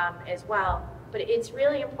as well. But it's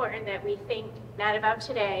really important that we think not about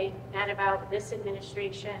today, not about this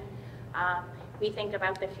administration. We think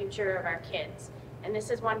about the future of our kids. And this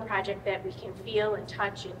is one project that we can feel and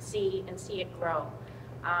touch and see it grow.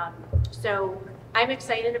 So I'm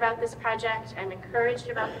excited about this project. I'm encouraged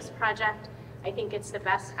about this project. I think it's the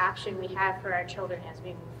best option we have for our children as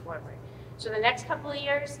we move forward. So the next couple of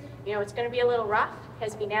years, it's going to be a little rough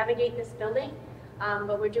as we navigate this building.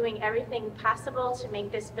 But we're doing everything possible to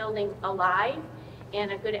make this building alive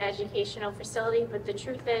and a good educational facility. But the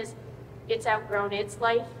truth is, it's outgrown its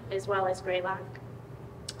life as well as Graylock.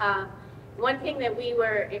 One thing that we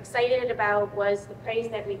were excited about was the praise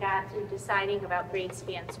that we got through deciding about grade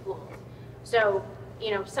span schools. So,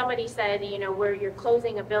 somebody said, you're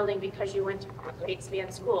closing a building because you went to grade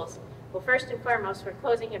span schools. Well, first and foremost, we're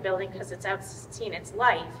closing a building because it's outseen its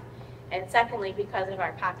life, and secondly, because of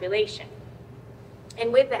our population.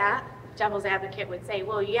 And with that, devil's advocate would say,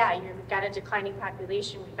 well, yeah, you've got a declining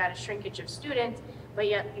population, we've got a shrinkage of students, but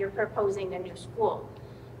yet you're proposing a new school.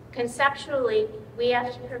 Conceptually, we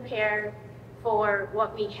have to prepare for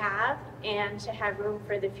what we have and to have room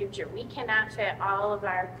for the future. We cannot fit all of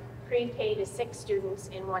our pre-K to 6 students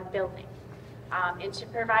in one building. And to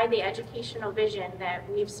provide the educational vision that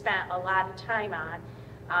we've spent a lot of time on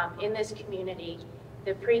in this community,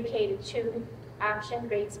 the pre-K to 2 option,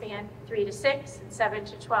 grade span 3 to 6 and 7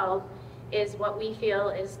 to 12, is what we feel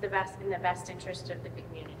is the best in the best interest of the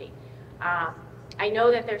community. I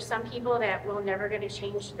know that there's some people that will never going to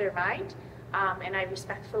change their mind, and I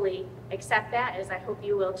respectfully accept that, as I hope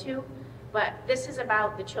you will too. But this is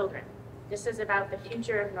about the children. This is about the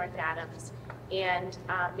future of North Adams, and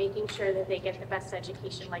making sure that they get the best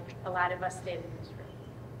education like a lot of us did in this room.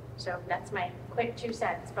 So that's my quick 2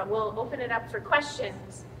 cents, but we'll open it up for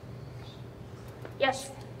questions.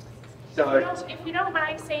 Yes? So If you don't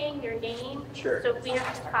mind saying your name, Sure. so if we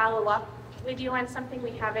have to follow up with you on something,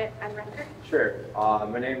 we have it on record. Sure.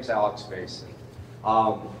 My name's Alex Mason.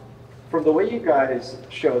 From the way you guys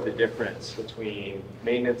show the difference between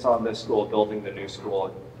maintenance on this school, building the new school,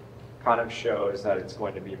 it kind of shows that it's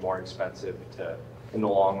going to be more expensive to, in the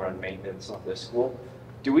long run, maintenance on this school.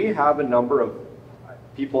 Do we have a number of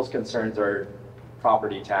people's concerns are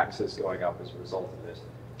property taxes going up as a result of this?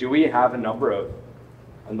 Do we have a number of,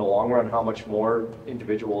 in the long run, how much more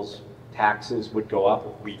individuals' taxes would go up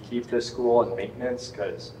if we keep this school and maintenance,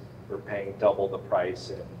 because we're paying double the price?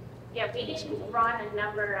 And Yeah, we didn't run a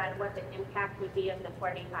number on what the impact would be of the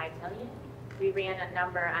 45 million. We ran a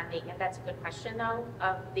number on the, and that's a good question though,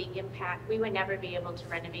 of the impact. We would never be able to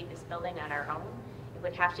renovate this building on our own. It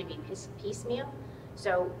would have to be piecemeal.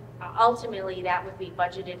 So ultimately that would be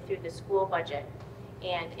budgeted through the school budget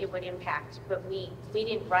and it would impact, but we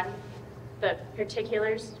didn't run the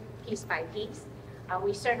particulars piece by piece.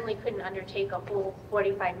 We certainly couldn't undertake a whole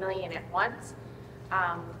 45 million at once.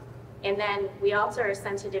 And then we also are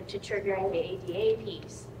sensitive to triggering the ADA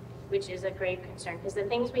piece, which is a grave concern, because the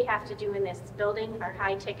things we have to do in this building are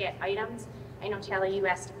high ticket items. I know, Tally, you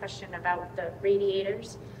asked a question about the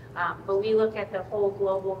radiators, but we look at the whole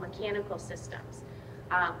global mechanical systems.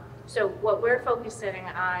 So what we're focusing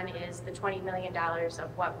on is the $20 million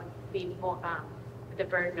of what would be the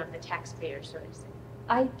burden of the taxpayer, so to say.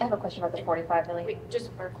 I have a question about the 45 million. Wait, just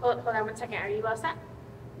hold on 1 second. Are you all set?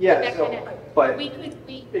 yeah, so, but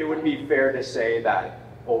it would be fair to say that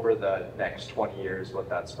over the next 20 years, what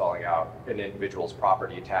that's spelling out, an individual's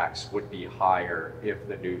property tax would be higher if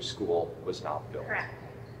the new school was not built. Correct.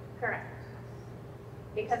 Correct.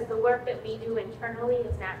 Because the work that we do internally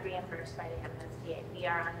is not reimbursed by the MSBA. We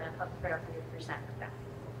are on the hook for 100% of that.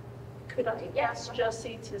 Could I ask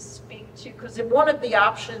Jesse to speak to, because in one of the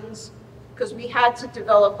options, because we had to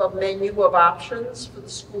develop a menu of options for the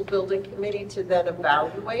school building committee to then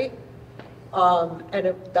evaluate.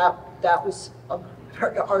 That was a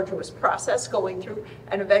very arduous process going through.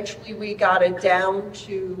 And eventually we got it down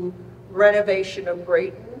to renovation of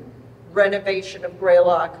Brayton, renovation of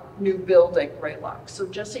Graylock, new building Graylock. So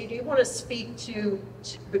Jesse, do you want to speak to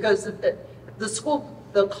because the school,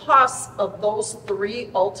 the costs of those 3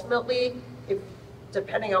 ultimately,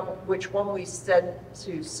 depending on which one we said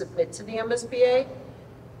to submit to the MSBA,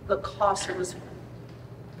 the cost was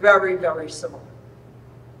very, very similar,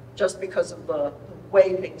 just because of the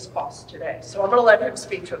way things cost today. So I'm going to let him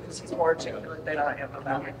speak to it because he's more articulate than I am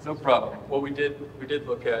about it. No problem. Well, we did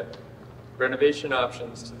look at renovation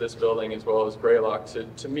options to this building as well as Graylock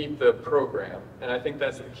to meet the program, and I think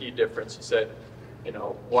that's the key difference. You said, you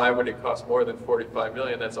know, why would it cost more than 45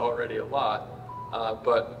 million? That's already a lot,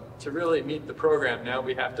 but to really meet the program, now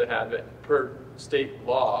we have to have it per state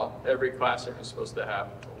law. Every classroom is supposed to have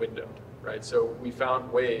a window, right? So we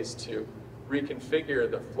found ways to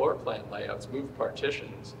reconfigure the floor plan layouts, move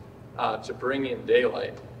partitions to bring in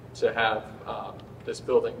daylight, to have this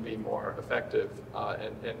building be more effective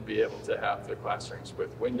and be able to have the classrooms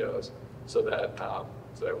with windows so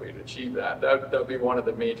that we'd achieve that. That would be one of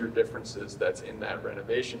the major differences that's in that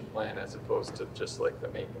renovation plan as opposed to just like the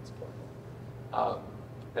maintenance plan.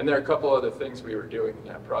 And there are a couple other things we were doing in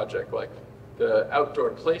that project, like the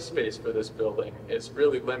outdoor play space for this building is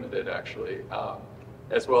really limited actually,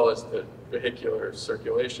 as well as the vehicular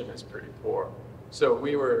circulation is pretty poor. So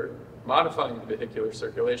we were modifying the vehicular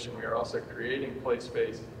circulation. We are also creating play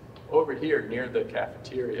space over here near the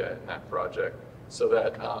cafeteria in that project so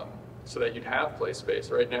that you'd have play space.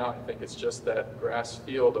 Right now, I think it's just that grass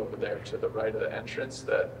field over there to the right of the entrance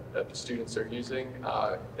that the students are using,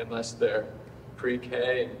 unless they're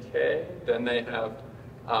pre-K and K, then they have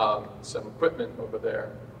some equipment over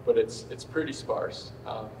there, but it's pretty sparse.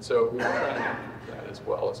 So we were trying to do that as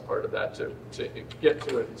well as part of that to get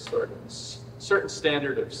to a certain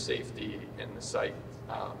standard of safety in the site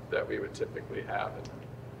that we would typically have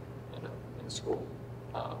in a school.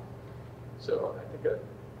 So I think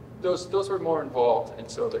those were more involved, and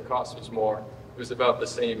so the cost was more. It was about the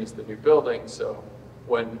same as the new building, so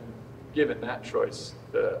when given that choice,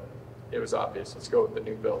 it was obvious, let's go with the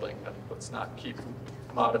new building, and let's not keep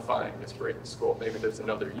modifying this Brayton school. Maybe there's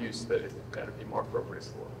another use that'd be more appropriate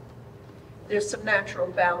for. There's some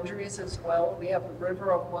natural boundaries as well. We have the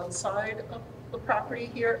river on one side of the property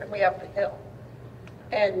here, and we have the hill.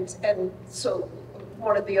 And so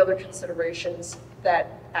one of the other considerations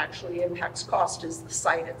that actually impacts cost is the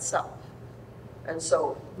site itself. And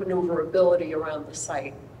so maneuverability around the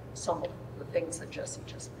site, some of the things that Jesse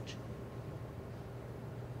just mentioned.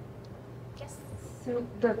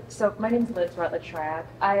 So my name's Liz Rutledge-Trapp.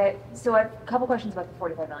 I have a couple questions about the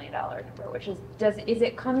 $45 million number, which is, is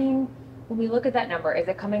it coming, when we look at that number, is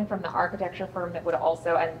it coming from the architecture firm that would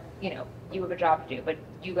also, and you know, you have a job to do, but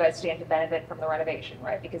you guys stand to benefit from the renovation,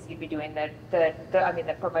 right? Because you'd be doing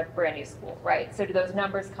from a brand new school, right? So do those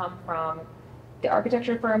numbers come from the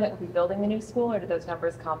architecture firm that would be building the new school, or do those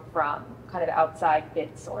numbers come from kind of outside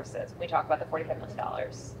bid sources when we talk about the $45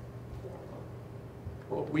 million?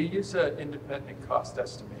 Well, we use an independent cost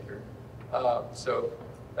estimator. So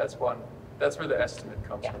that's where the estimate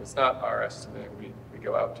comes from. It's not our estimate. We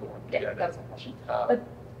go out to one to get it. That was my question. But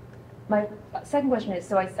my second question is,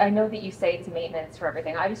 so I know that you say it's maintenance for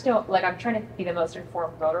everything. I just don't, like, I'm trying to be the most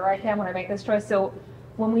informed voter I can when I make this choice. So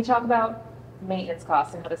when we talk about maintenance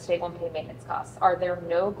costs and how the state won't pay maintenance costs, are there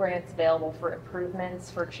no grants available for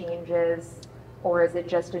improvements, for changes, or is it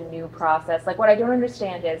just a new process? Like, what I don't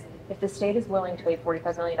understand is, if the state is willing to pay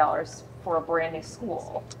 $45 million for a brand new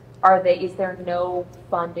school, is there no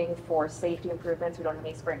funding for safety improvements? We don't have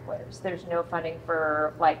any sprinklers. There's no funding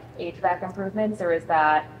for like HVAC improvements, or is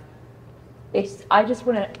that, I just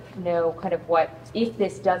want to know kind of what, if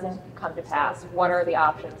this doesn't come to pass, what are the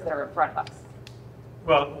options that are in front of us?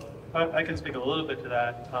 Well, I can speak a little bit to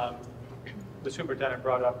that. The superintendent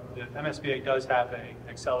brought up, the MSBA does have an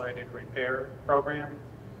accelerated repair program.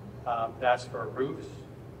 That's for roofs,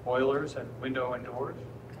 boilers, and window and doors.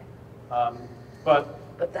 But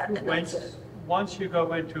once you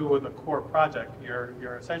go into the core project,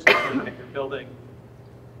 you're essentially saying that your building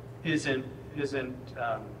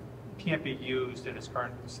can't be used in its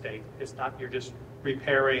current state. It's not, you're just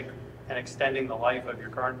repairing and extending the life of your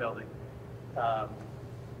current building.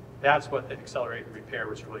 That's what the accelerated repair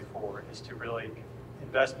was really for, is to really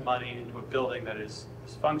invest money into a building that is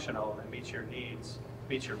functional and meets your needs,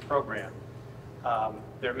 meets your program.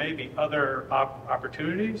 There may be other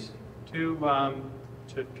opportunities to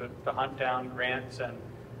hunt down grants and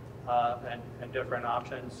different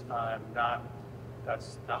options.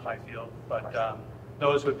 That's not my field, but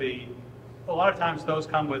those would be, a lot of times those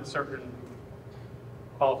come with certain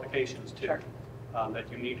qualifications too. Sure.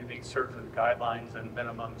 That you need to meet certain guidelines and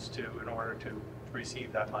minimums in order to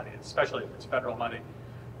receive that money, especially if it's federal money,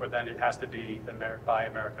 or then it has to be Buy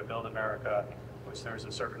America, Build America, which there's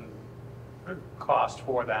a certain cost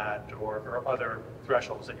for that, or other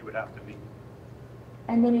thresholds that you would have to meet.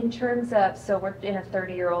 And then in terms of, so we're in a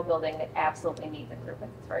 30-year-old building that absolutely needs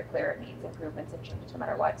improvements. It's very clear it needs improvements and changes no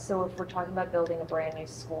matter what. So if we're talking about building a brand new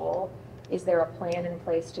school, is there a plan in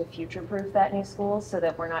place to future-proof that new school so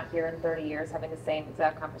that we're not here in 30 years having the same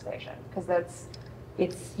exact conversation? Because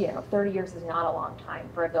it's, 30 years is not a long time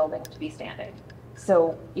for a building to be standing.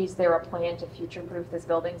 So is there a plan to future-proof this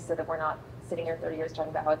building so that we're not sitting here 30 years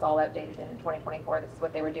talking about how it's all outdated and in 2024 this is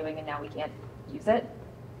what they were doing and now we can't use it?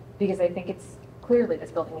 Because I think it's clearly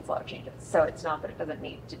this building needs a lot of changes. So it's not that it doesn't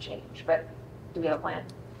need to change, but do we have a plan?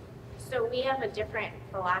 So we have a different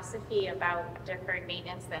philosophy about deferred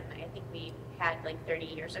maintenance than I think we had like 30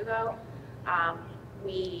 years ago. I'm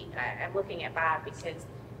looking at Bob because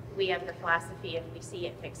we have the philosophy, if we see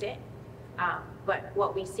it, fix it. But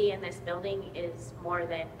what we see in this building is more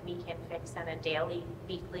than we can fix on a daily,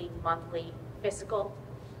 weekly, monthly, physical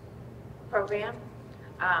program.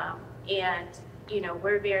 And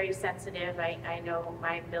we're very sensitive. I know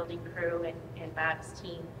my building crew and Bob's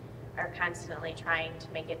team are constantly trying to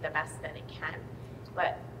make it the best that it can.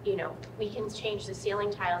 But, we can change the ceiling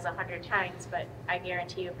tiles 100 times, but I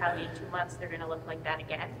guarantee you probably in 2 months they're gonna look like that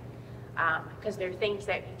again. Because there are things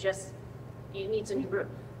that you need a new roof.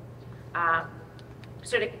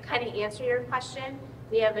 So to kind of answer your question,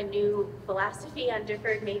 we have a new philosophy on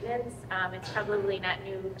deferred maintenance. It's probably not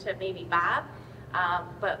new to maybe Bob,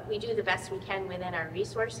 but we do the best we can within our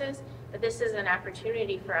resources. But this is an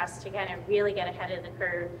opportunity for us to kind of really get ahead of the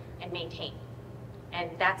curve and maintain. And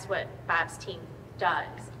that's what Bob's team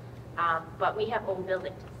does. But we have old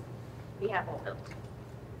buildings.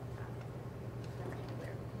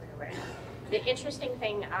 The interesting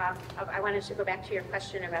thing, I wanted to go back to your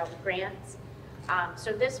question about grants.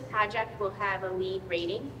 So this project will have a LEED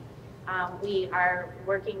rating. We are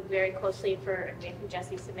working very closely I think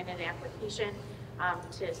Jesse submitted an application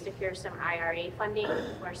to secure some IRA funding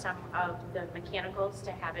for some of the mechanicals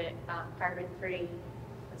to have it carbon-free.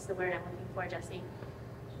 What's the word I'm looking for, Jesse?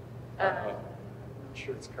 I'm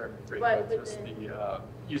sure it's carbon-free, But but just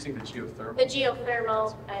using the geothermal. The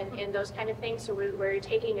geothermal and those kind of things. So we're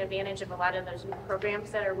taking advantage of a lot of those new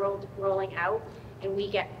programs that are rolling out, and we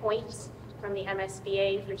get points from the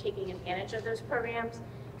MSBA for taking advantage of those programs.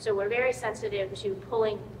 So we're very sensitive to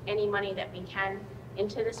pulling any money that we can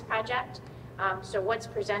into this project. So what's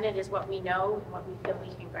presented is what we know and what we feel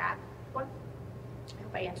we can grab for. I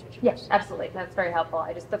hope I answered your Yes, question. absolutely. That's very helpful.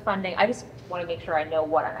 The funding, I just want to make sure I know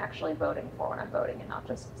what I'm actually voting for when I'm voting and not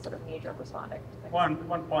just sort of knee-jerk responding. One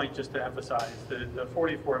point just to emphasize, the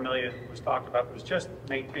 44 million was talked about was just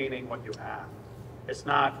maintaining what you have. It's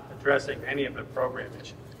not addressing any of the program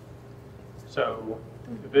issues. So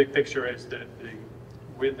the big picture is that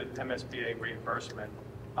with the MSBA reimbursement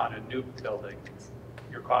on a new building,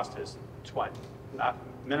 your cost is 20. Not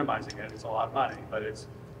minimizing it, it's a lot of money, but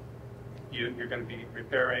you're going to be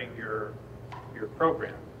repairing your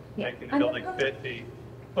program, making the building fit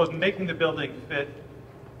making the building fit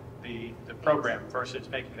the program versus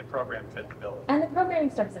making the program fit the building. And the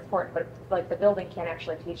programming stuff is important, but like the building can't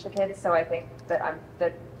actually teach the kids. So I think that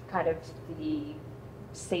the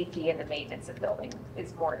safety and the maintenance of building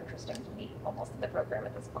is more interesting to me almost than the program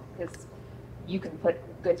at this point, because you can put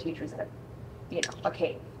good teachers in a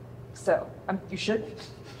cave. So you should.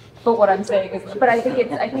 But what I'm saying is, but I think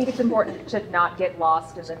it's important to not get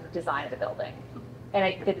lost in the design of the building.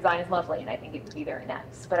 And the design is lovely, and I think it would be very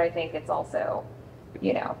nice. But I think it's also,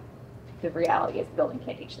 the reality is the building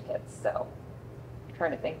can't teach the kids. So I'm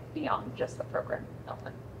trying to think beyond just the program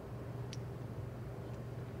element.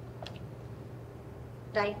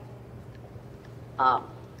 Diane?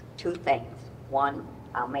 Two things. One,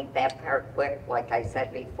 I'll make that part quick. Like I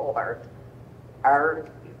said before,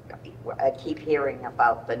 I keep hearing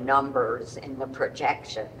about the numbers and the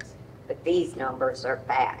projections, but these numbers are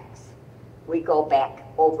facts. We go back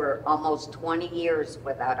over almost 20 years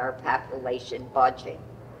without our population budging.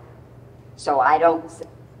 So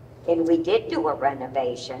and we did do a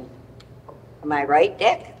renovation. Am I right,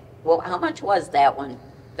 Dick? Well, how much was that one?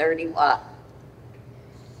 30 what?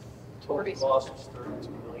 Total cost was 32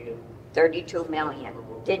 million. 32 million.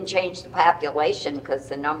 Didn't change the population because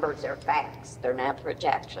the numbers are facts. They're not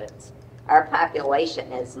projections. Our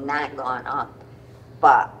population has not gone up.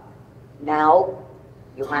 But now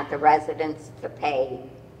you want the residents to pay,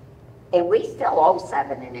 and we still owe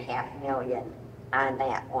 $7.5 million on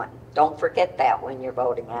that one. Don't forget that when you're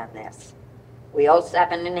voting on this. We owe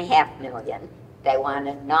 $7.5 million. They want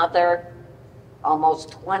another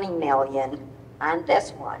almost 20 million on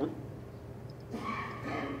this one.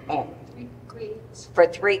 And for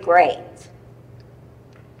 3 grades.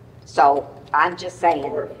 So I'm just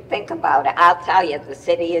saying, think about it. I'll tell you, the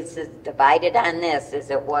city is as divided on this as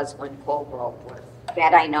it was when Colebrook was.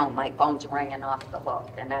 That I know, my phone's ringing off the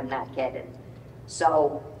hook, and I'm not kidding.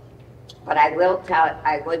 So, but I will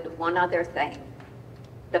one other thing.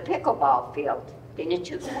 The pickleball field, didn't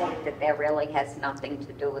you think that really has nothing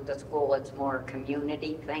to do with the school? It's more a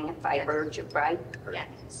community thing, if I heard you right? Yes.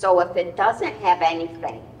 So if it doesn't have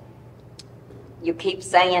anything, you keep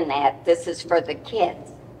saying that this is for the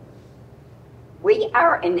kids. We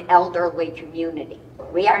are an elderly community.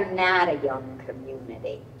 We are not a young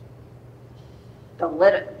community.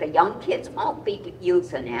 The young kids won't be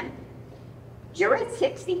using it. You're at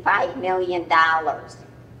 $65 million.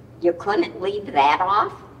 You couldn't leave that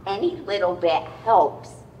off? Any little bit helps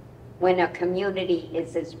when a community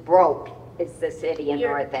is as broke as the city of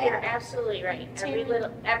North Adams. You're absolutely right.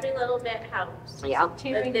 Every little bit helps. Yeah.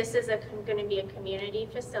 But this is going to be a community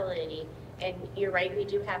facility, and you're right, we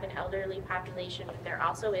do have an elderly population, but there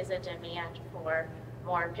also is a demand for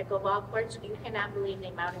more pickleball courts. You cannot believe the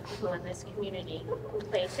amount of people in this community who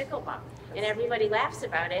play pickleball. And everybody laughs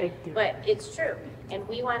about it, but it's true. And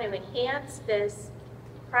we want to enhance this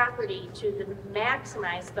property to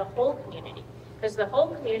maximize the whole community. Because the whole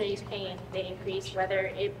community is paying the increase,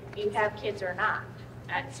 whether you have kids or not.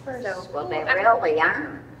 Well, they really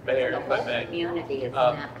aren't. Mayor, The if I whole may. community is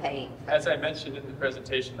not paying. As I mentioned in the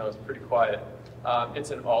presentation, that was pretty quiet. It's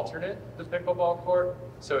an alternate to pickleball court,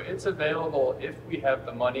 so it's available if we have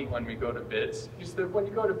the money when we go to bids. Because when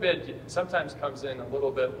you go to bid, it sometimes comes in a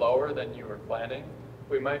little bit lower than you were planning.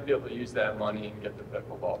 We might be able to use that money and get the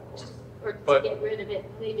pickleball court. Or But- to get rid of it,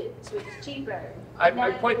 leave it so it's cheaper. I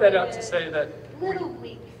point that out to say that Little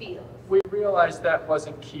weak feels. we realized that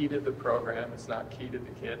wasn't key to the program. It's not key to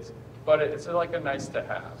the kids, but it's like a nice to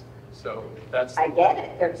have. So that's. I get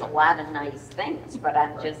it, there's a lot of nice things, but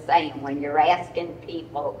I'm just saying, when you're asking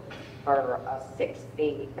people for a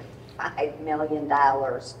 $65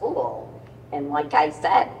 million school, and like I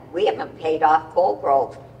said, we haven't paid off Cold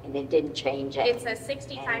Grove, and it didn't change it. It's a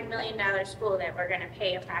 $65 million school that we're gonna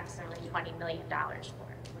pay approximately $20 million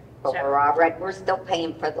for. But we're still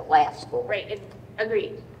paying for the last school. Right,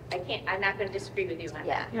 agreed. I'm not gonna disagree with you on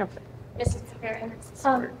that. Yeah. Mrs. Perrin?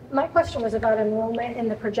 My question was about enrollment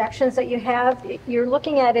and the projections that you have. You're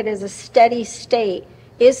looking at it as a steady state.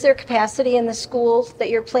 Is there capacity in the schools that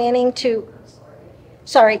you're planning to,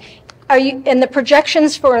 are you, and the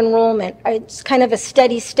projections for enrollment, it's kind of a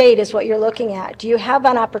steady state is what you're looking at. Do you have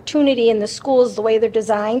an opportunity in the schools, the way they're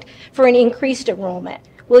designed, for an increased enrollment?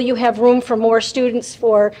 Will you have room for more students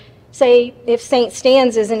for, say, if St.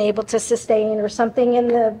 Stan's isn't able to sustain, or something in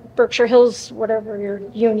the Berkshire Hills, whatever your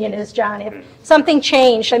union is, John, if something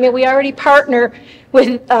changed? I mean, we already partner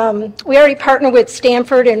with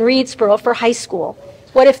Stanford and Reedsboro for high school.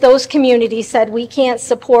 What if those communities said we can't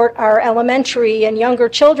support our elementary and younger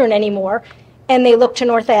children anymore, and they look to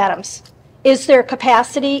North Adams? Is there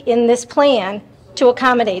capacity in this plan to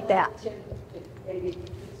accommodate that?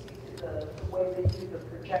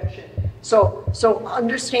 So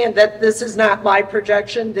understand that this is not my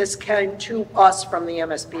projection. This came to us from the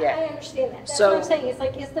MSBA. I understand that. That's what I'm saying. It's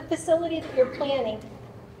like, is the facility that you're planning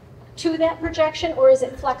to that projection, or is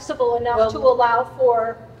it flexible enough to allow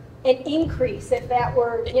for an increase if that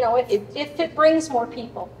were, you know, if it brings more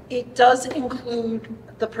people? It does include,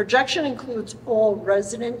 the projection includes all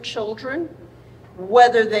resident children,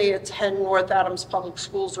 whether they attend North Adams Public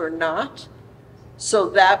Schools or not. So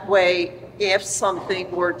that way, if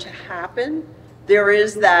something were to happen, there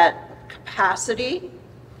is that capacity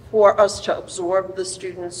for us to absorb the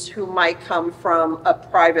students who might come from a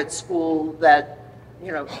private school that,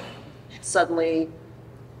 you know, suddenly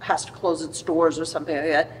has to close its doors or something like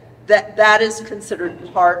that. That is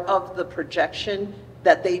considered part of the projection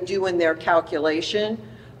that they do in their calculation.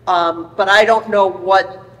 But I don't know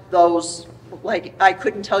what those, like, I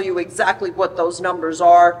couldn't tell you exactly what those numbers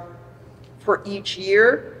are for each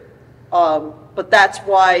year. But that's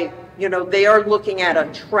why, you know, they are looking at a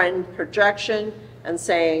trend projection and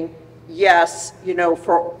saying, yes, you know,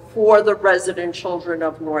 for the resident children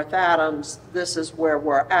of North Adams, this is where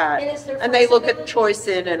we're at. And they look at choice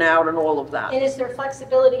in and out and all of that. And is there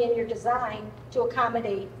flexibility in your design to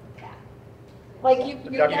accommodate that? Like you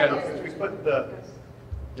we put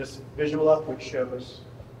this visual up, which shows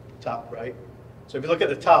top right. So if you look at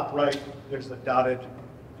the top right, there's the dotted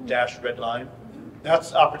dashed red line.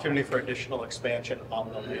 That's opportunity for additional expansion on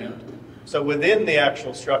the land. So within the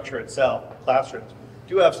actual structure itself, classrooms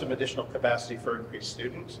do have some additional capacity for increased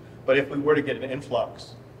students. But if we were to get an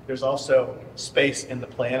influx, there's also space in the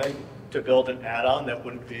planning to build an add-on that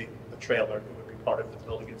wouldn't be a trailer. It would be part of the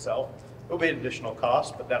building itself. It would be an additional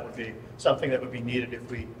cost, but that would be something that would be needed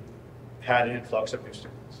if we had an influx of new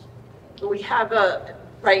students. We have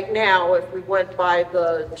right now, if we went by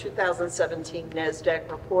the 2017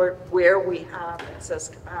 NESDEC report, where we have excess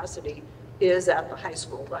capacity is at the high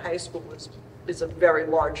school. The high school is a very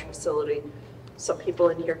large facility. Some people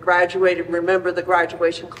in here graduated, remember the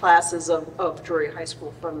graduation classes of Drury High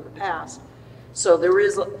School from the past. So there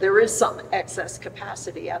is some excess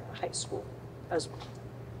capacity at the high school as well.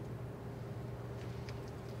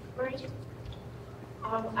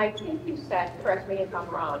 I think you said, correct me if I'm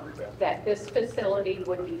wrong, that this facility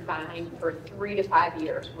would be fine for 3 to 5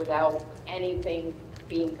 years without anything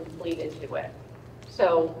being completed to it.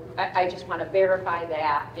 So I just want to verify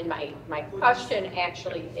that. And my question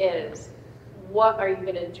actually is, what are you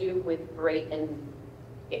going to do with Brayton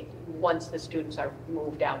once the students are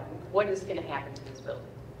moved out? What is going to happen to this building?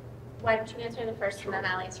 Why don't you answer the first and then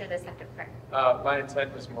I'll answer the second part. My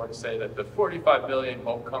intent was more to say that the $45 billion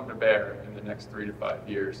won't come to bear in the next 3 to 5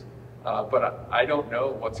 years. But I don't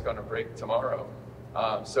know what's going to break tomorrow.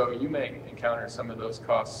 So you may encounter some of those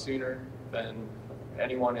costs sooner than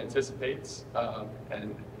anyone anticipates.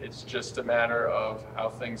 And it's just a matter of how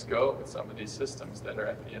things go with some of these systems that are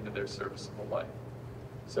at the end of their serviceable life.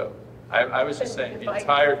 So I was just saying the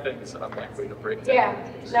entire thing is unlikely to break down.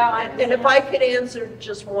 Yeah, and if I could answer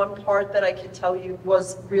just one part that I can tell you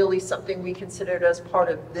was really something we considered as part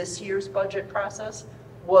of this year's budget process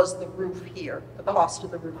was the roof here, the cost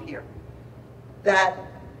of the roof here.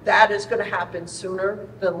 That is going to happen sooner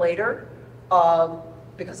than later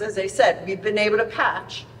because, as I said, we've been able to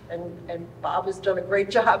patch, and Bob has done a great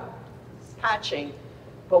job patching.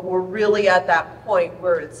 But we're really at that point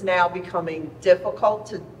where it's now becoming difficult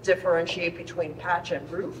to differentiate between patch and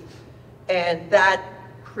roof. And that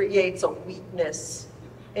creates a weakness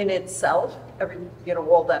in itself,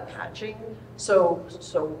 all that patching. So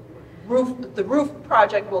the roof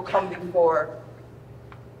project will come before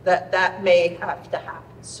that may have to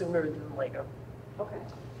happen sooner than later. Okay.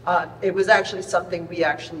 It was actually something we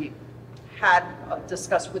actually had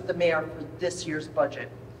discussed with the mayor for this year's budget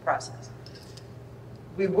process.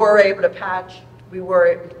 We were able to patch,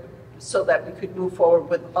 so that we could move forward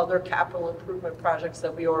with other capital improvement projects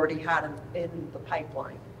that we already had in the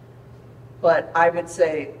pipeline. But I would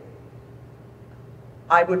say,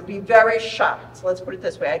 I would be very shocked, let's put it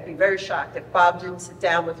this way, I'd be very shocked if Bob didn't sit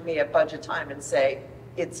down with me at budget time and say,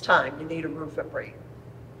 it's time, you need a roof at Brayton.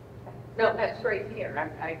 No, that's great to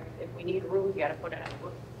hear. If we need a roof, you gotta put it on the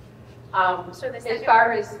roof. So the as second-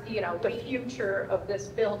 far as, the future of this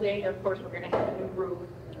building, of course, we're gonna have a new roof.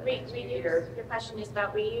 Reuse, your question is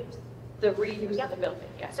about reuse? The reuse of the building,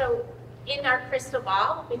 yes. So in our crystal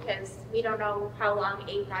ball, because we don't know how long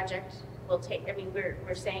a project will take, I mean,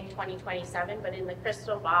 we're saying 2027, but in the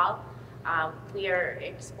crystal ball, we are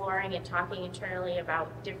exploring and talking internally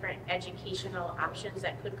about different educational options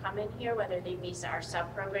that could come in here, whether they be our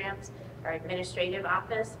sub-programs, our administrative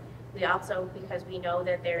office. We also, because we know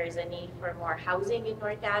that there is a need for more housing in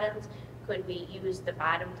North Adams, could we use the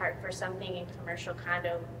bottom part for something in commercial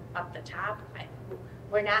condo up the top?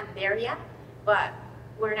 We're not there yet, but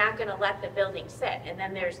we're not going to let the building sit. And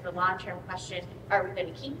then there's the long-term question, are we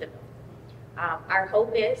going to keep the building? Our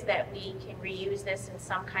hope is that we can reuse this in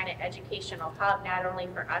some kind of educational hub, not only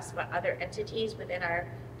for us, but other entities within our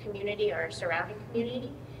community or surrounding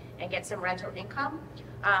community, and get some rental income.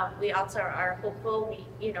 We also are hopeful,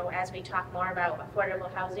 as we talk more about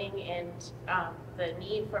affordable housing and the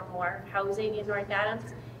need for more housing in North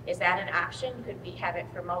Adams, is that an option? Could we have it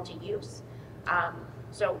for multi-use?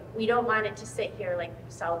 So we don't want it to sit here like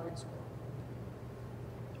Sullivan School.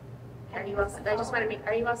 Are you all set? I just want to make,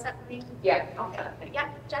 are you all set with me? Yeah. Okay. Yeah,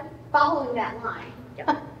 Jen? Following that line,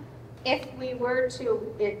 if we were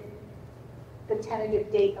to, the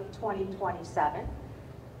tentative date of 2027,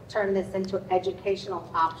 turn this into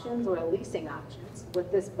educational options or leasing options,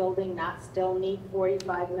 would this building not still need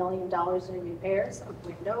 $45 million in repairs of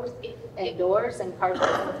windows and doors and carpet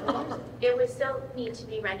and floors? It would still need to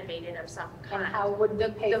be renovated of some kind. And how would we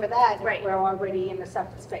pay for that if right. we're already in the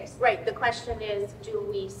separate space? Right, the question is, do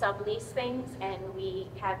we sublease things and we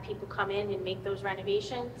have people come in and make those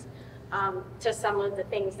renovations to some of the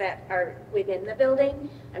things that are within the building?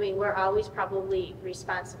 I mean, we're always probably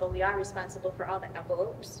responsible, we are responsible for all the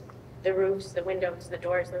envelopes, the roofs, the windows, the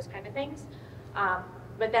doors, those kind of things.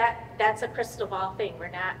 But that's a crystal ball thing. We're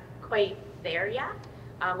not quite there yet.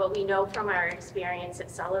 But we know from our experience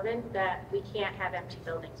at Sullivan that we can't have empty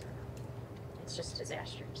buildings around. It's just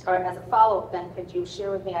disastrous. All right, as a follow-up then, could you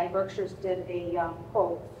share with me, Berkshire's did a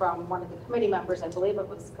quote from one of the committee members, I believe it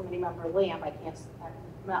was committee member Lamb, I'm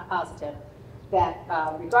not positive, that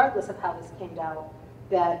regardless of how this came down,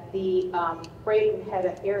 that the Brayton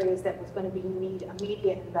had areas that was going to need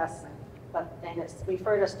immediate investment. And it's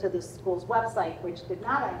referred us to the school's website, which did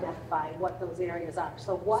not identify what those areas are.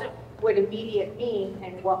 So what would immediate mean,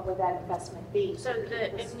 and what would that investment be? So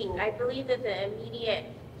I believe that the immediate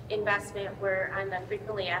investment were on the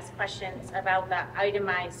frequently asked questions about the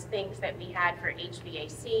itemized things that we had for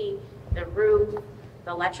HVAC, the roof,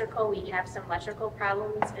 the electrical. We have some electrical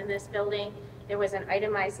problems in this building. There was an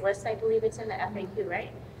itemized list, I believe it's in the FAQ,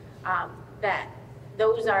 right? That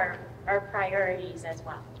those are our priorities as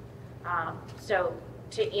well. So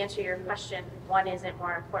to answer your question, one isn't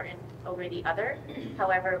more important over the other.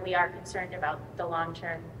 However, we are concerned about the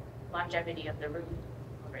long-term longevity of the roof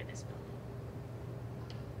over this building.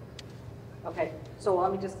 Okay, so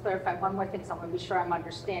let me just clarify one more thing so I want to be sure I'm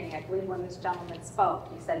understanding. I believe when this gentleman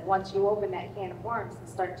spoke, he said once you open that can of worms and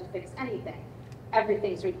start to fix anything,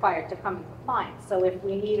 everything's required to come in compliance. So if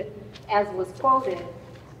we need, as was quoted,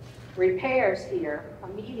 repairs here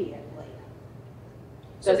immediately,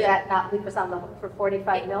 does that not leave us on the hook for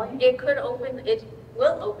 $45 million? It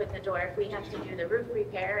will open the door if we have to do the roof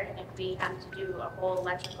repair and if we have to do a whole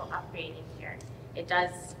electrical upgrading here. It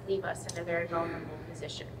does leave us in a very vulnerable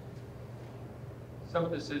position. Some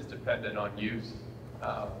of this is dependent on use.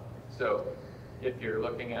 So if you're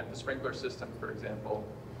looking at the sprinkler system, for example,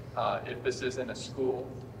 if this isn't a school,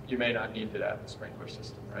 you may not need to have a sprinkler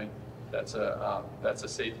system, right? That's a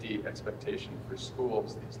safety expectation for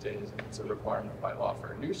schools these days, and it's a requirement by law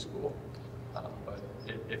for a new school. But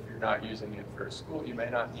if you're not using it for a school, you may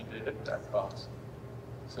not need to hit that cost.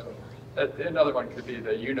 So another one could be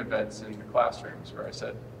the univents in the classrooms, where I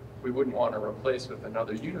said we wouldn't want to replace with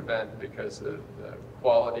another univent because of the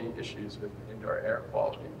quality issues with indoor air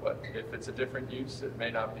quality. But if it's a different use, it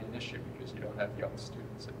may not be an issue because you don't have young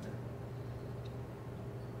students in there.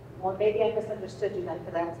 Well, maybe I misunderstood you then,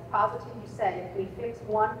 because I was positive you said if we fix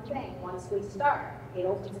one thing, once we start, it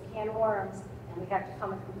opens a can of worms, and we have to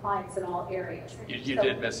come in compliance in all areas. You So-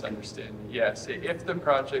 did misunderstand me. Yes, if the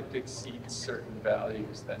project exceeds certain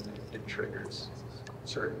values, then it triggers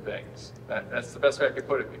certain things. That's the best way I could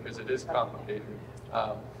put it, because it is complicated.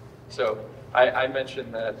 So I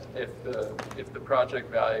mentioned that if the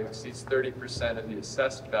project value exceeds 30% of the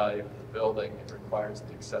assessed value of the building, it requires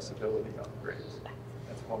the accessibility upgrades.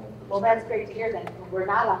 That's one of those. Well, that's great to hear then. We're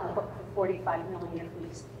not on the hook for 45 million if we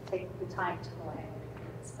take the time to go ahead and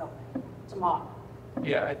fix this building tomorrow.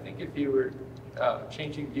 Yeah, I think if you were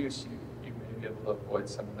changing use, you may be able to avoid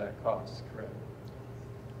some of that cost, correct?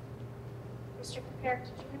 Mr. Prepared,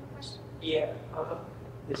 did you have a question? Yeah,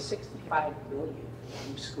 the 65 million for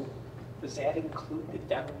the new school, does that include the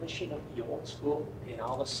demolition of the old school and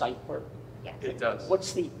all the site work? Yes. It does.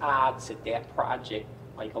 What's the odds that that project,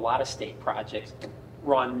 like a lot of state projects,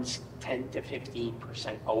 runs 10 to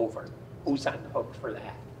 15% over? Who's on the hook for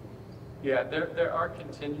that? Yeah, there are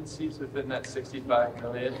contingencies within that 65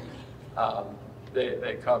 million.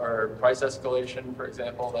 They cover price escalation, for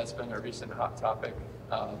example. That's been a recent hot topic.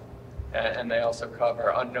 And they also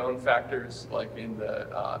cover unknown factors, like in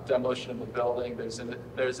the demolition of the building.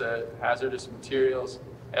 There's a hazardous materials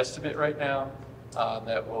estimate right now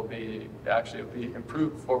that will be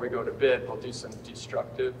improved before we go to bid. We'll do some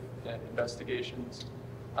destructive investigations.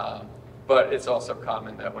 But it's also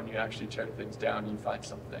common that when you actually check things down, you find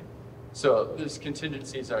something. So these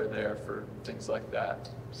contingencies are there for things like that.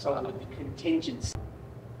 So the contingency.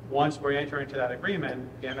 Once we enter into that agreement,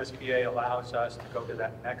 the MSBA allows us to go to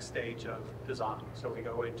that next stage of design. So we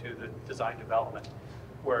go into the design development,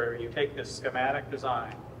 where you take this schematic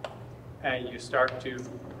design and you start to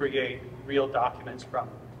create real documents from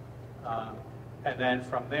it. And then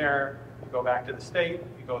from there, you go back to the state,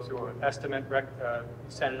 you go through an estimate,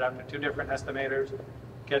 send it out to 2 different estimators,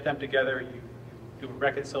 get them together, you do a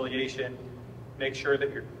reconciliation, make sure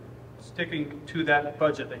that you're sticking to that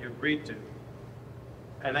budget that you agreed to.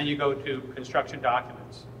 And then you go to construction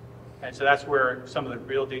documents. And so that's where some of the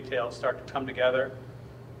real details start to come together.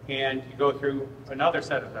 And you go through another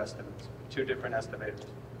set of estimates, 2 different estimators.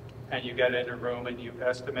 And you get in a room and you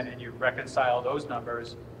estimate and you reconcile those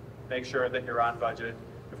numbers, make sure that you're on budget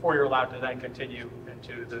before you're allowed to then continue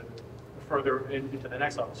into the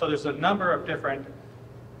next level. So there's a number of different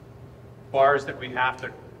bars that we have to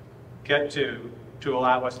get to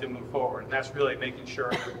allow us to move forward. And that's really making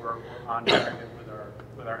sure that we're on target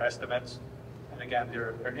with our estimates. And again,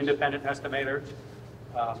 they're independent estimators.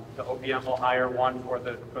 The OPM will hire one for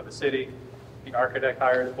the city. The architect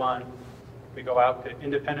hires one. We go out to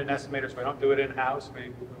independent estimators. We don't do it in-house.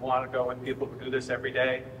 We want to go with people who do this every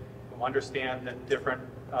day, who understand the different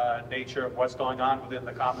nature of what's going on within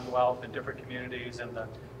the Commonwealth and different communities and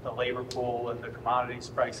the labor pool and the commodities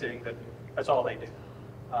pricing. That's all they do.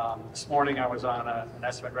 This morning I was on an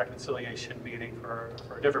estimate reconciliation meeting for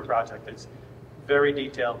a different project. It's very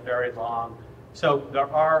detailed, very long. So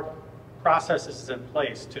there are processes in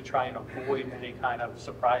place to try and avoid any kind of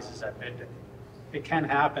surprises at bid day. It can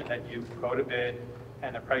happen that you go to bid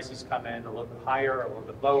and the prices come in a little bit higher or a little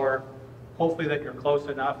bit lower. Hopefully that you're close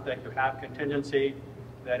enough that you have contingency,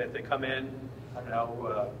 that if they come in, I don't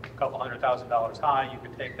know, a couple $100,000 high, you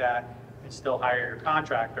can take that and still hire your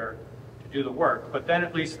contractor to do the work. But then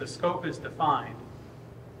at least the scope is defined.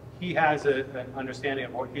 He has an understanding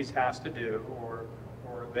of what he has to do or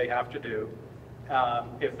they have to do.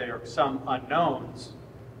 If there are some unknowns,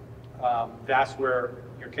 that's where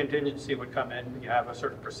your contingency would come in. You have a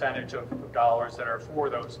certain percentage of dollars that are for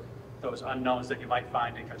those unknowns that you might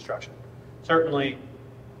find in construction. Certainly,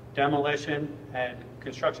 demolition and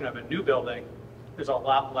construction of a new building, there's a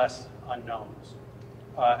lot less unknowns.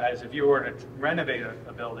 As if you were to renovate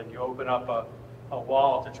a building, you open up a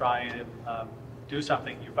wall to try and do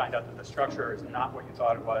something, you find out that the structure is not what you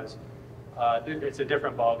thought it was. It's a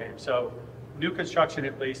different ballgame. So new construction,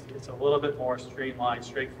 at least, it's a little bit more streamlined,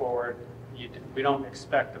 straightforward. We don't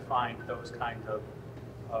expect to find those kinds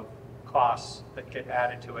of costs that get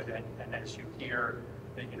added to it. And as you hear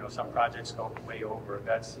that, some projects go way over,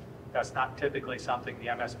 that's not typically something the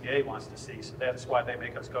MSBA wants to see. So that's why they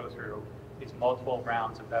make us go through these multiple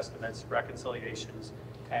rounds of estimates, reconciliations,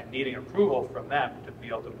 and needing approval from them to be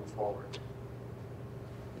able to move forward.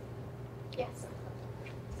 Yes.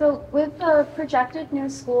 So with the projected new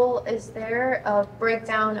school, is there a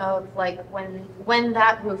breakdown of like when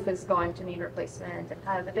that roof is going to need replacement and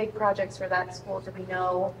kind of the big projects for that school? Do we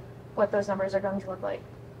know what those numbers are going to look like?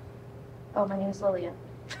 Oh, my name is Lillian.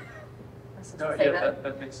 No, yeah,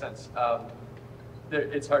 that makes sense.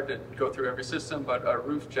 it's hard to go through every system, but a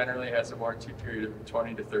roof generally has a warranty period of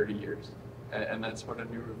 20 to 30 years. And that's what a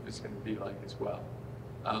new roof is going to be like as well.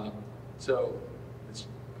 So it's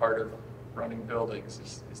part of running buildings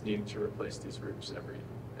is needing to replace these roofs every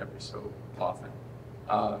so often.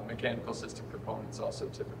 Mechanical system components also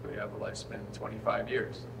typically have a lifespan of 25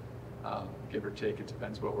 years. Give or take, it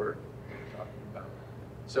depends what we're talking about.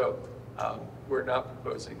 So we're not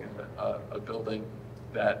proposing a building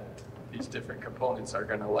that these different components are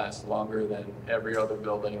going to last longer than every other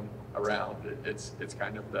building around. It's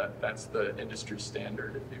kind of that's the industry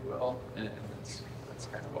standard, if you will, and that's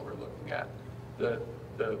kind of what we're looking at.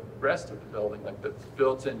 The rest of the building, like the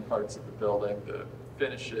built-in parts of the building, the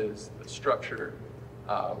finishes, the structure,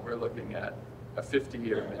 we're looking at a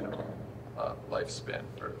 50-year minimum lifespan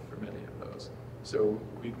for many of those. So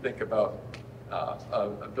we think about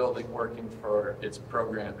a building working for its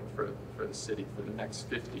program and for the city for the next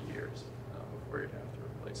 50 years before you have to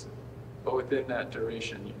replace it. But within that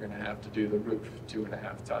duration, you're going to have to do the roof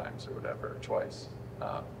 2.5 times or whatever, or twice.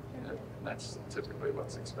 And that's typically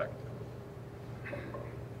what's expected.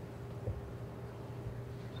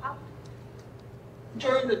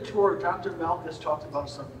 During the tour, Dr. Malkus talked about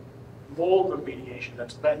some mold remediation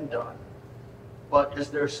that's been done. But is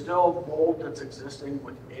there still mold that's existing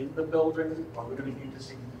within the building? Are we going to need to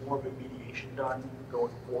see more remediation done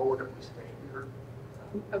going forward if we stay here?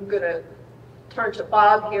 I'm going to turn to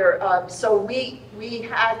Bob here. So we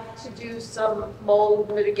had to do some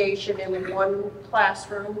mold mitigation in one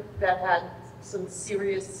classroom that had some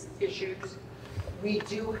serious issues. We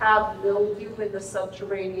do have mildew in the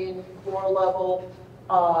subterranean floor level,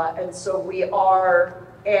 and so we are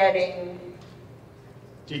adding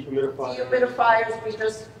dehumidifiers. We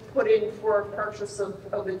just put in for a purchase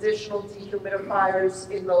of additional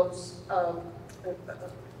dehumidifiers in those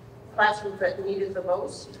classrooms that need it the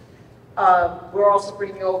most. We're also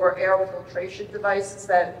bringing over air filtration devices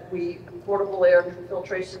portable air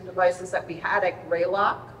filtration devices that we had at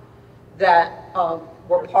Graylock that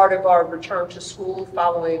were part of our return to school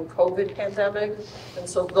following COVID pandemic. And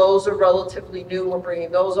so those are relatively new. We're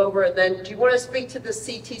bringing those over. And then do you want to speak to the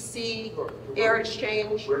CTC air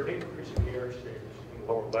exchange? We're increasing the air exchange in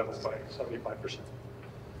the lower levels by 75%.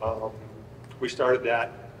 We started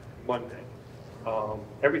that Monday.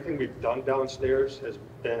 Everything we've done downstairs has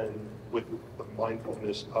been with the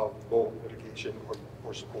mindfulness of mold mitigation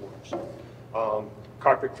or spores.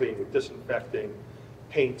 Carpet cleaning, disinfecting,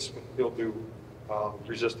 paints with mildew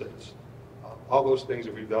resistance. All those things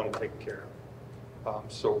that we've done and taken care of.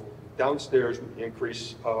 So downstairs with the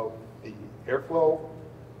increase of the airflow,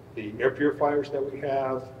 the air purifiers that we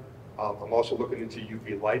have, I'm also looking into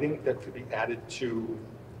UV lighting that could be added to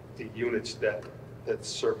the units that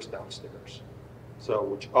service downstairs. So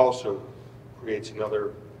which also creates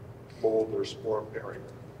another mold or spore barrier,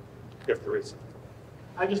 if there is.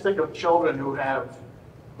 I just think of children who have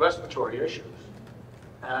respiratory issues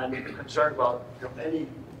and concerned about any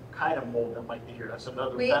kind of mold that might be here. That's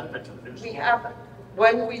another benefit to the new school.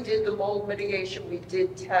 When we did the mold mitigation, we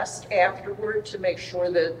did test afterward to make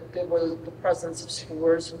sure that there was the presence of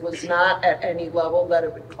spores was not at any level that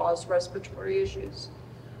it would cause respiratory issues.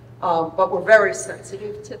 But we're very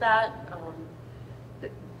sensitive to that.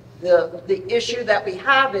 The issue that we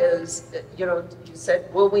have is, you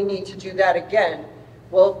said, will we need to do that again?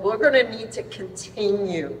 Well, we're going to need to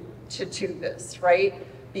continue to do this, right?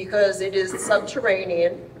 Because it is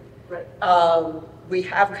subterranean. Right. We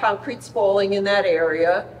have concrete spalling in that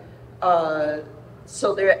area,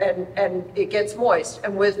 so there and it gets moist.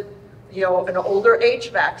 And with an older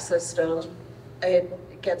HVAC system,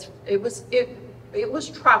 it was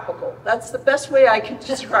tropical. That's the best way I can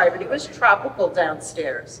describe it. It was tropical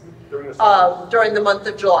downstairs during the month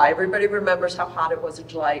of July. Everybody remembers how hot it was in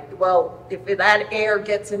July. Well, if that air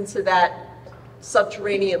gets into that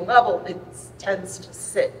subterranean level, it tends to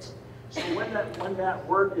sit. So when that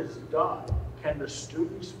work is done, can the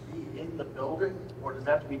students be in the building, or does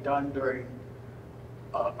that have to be done during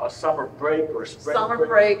a summer break or a spring break? Summer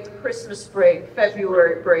break, Christmas break,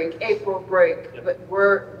 February break, April break. But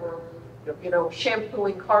we're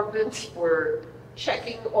shampooing carpets, we're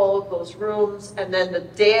checking all of those rooms, and then the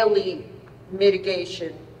daily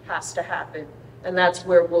mitigation has to happen. And that's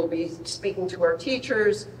where we'll be speaking to our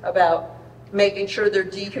teachers about making sure their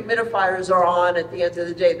dehumidifiers are on at the end of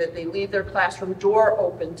the day, that they leave their classroom door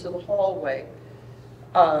open to the hallway.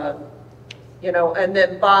 And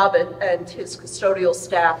then Bob and his custodial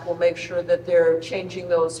staff will make sure that they're changing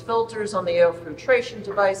those filters on the air filtration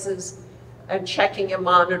devices, and checking and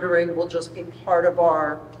monitoring will just be part of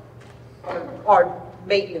our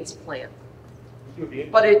maintenance plan.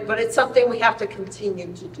 But it's something we have to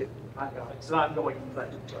continue to do. It's an ongoing thing.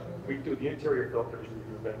 We do the interior filters, we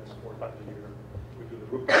do events 4 times a year. We do the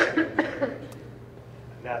roof.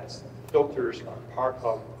 And that's, filters are part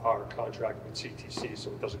of our contract with CTC, so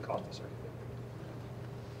it doesn't cost us anything.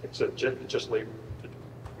 It's just labor to do.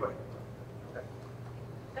 Right.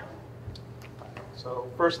 So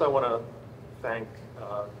first I want to thank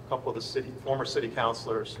a couple of the former city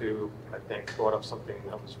councilors who I think brought up something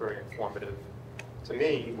that was very informative to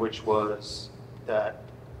me, which was that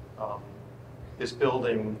this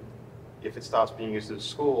building, if it stops being used as a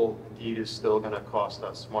school, indeed is still going to cost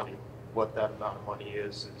us money. What that amount of money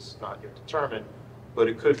is not yet determined, but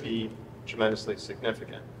it could be tremendously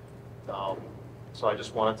significant. So I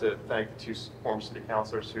just wanted to thank the 2 former city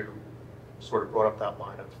councilors who sort of brought up that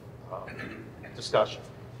line of discussion.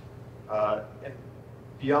 And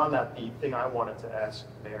beyond that, the thing I wanted to ask,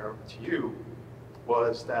 Mayor, to you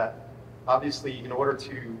was that obviously in order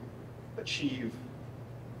to achieve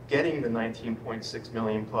getting the 19.6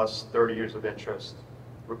 million plus 30 years of interest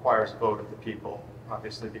requires a vote of the people,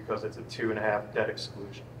 obviously because it's a 2.5 debt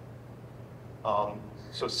exclusion.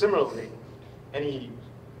 So similarly, any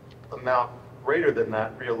amount greater than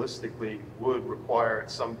that realistically would require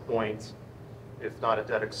at some point, if not a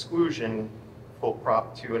debt exclusion, full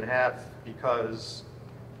prop 2.5, because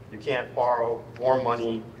you can't borrow more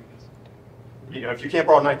money. You know, if you can't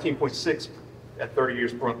borrow 19.6 at 30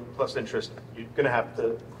 years plus interest, you're going to have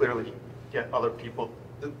to clearly get people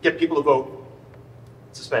to vote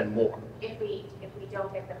to spend more. If we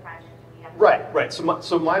don't get the project, we have. Right.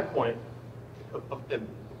 So my point, the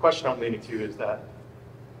question I'm leaning to is that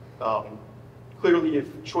clearly,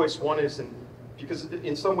 if choice 1 isn't, because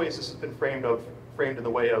in some ways this has been framed in the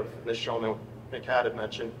way of Ms. Shulman had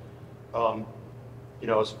mentioned, you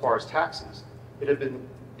know, as far as taxes,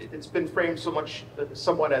 it's been framed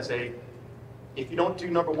somewhat as if you don't do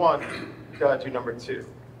number 1, you gotta do number 2.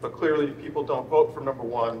 But clearly, if people don't vote for number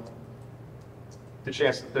 1, the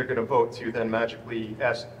chance that they're going to vote to then magically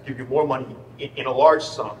give you more money in a large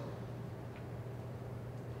sum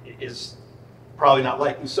is probably not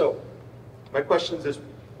likely. So my question is,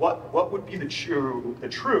 what would be the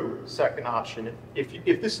true second option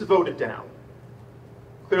if this is voted down?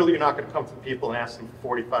 Clearly, you're not going to come to the people and ask them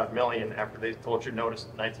for 45 million after they told you notice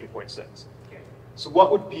 19.6. So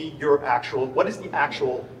what would be what is the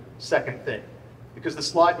actual second thing? Because the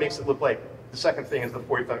slide makes it look like the second thing is the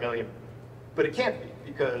 45 million. But it can't be,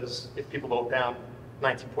 because if people vote down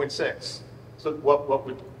 19.6, so what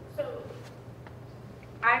would? So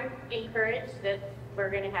I'm encouraged that we're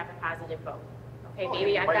going to have a positive vote. Okay,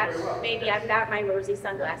 maybe I've got my rosy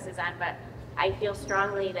sunglasses on, but I feel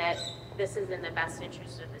strongly that this is in the best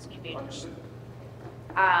interest of this community.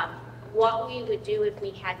 What we would do if we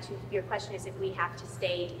had to, your question is if we have to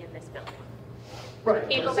stay in this building. Right.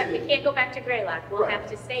 We can't go back to Graylock. We'll have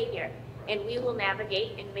to stay here. And we will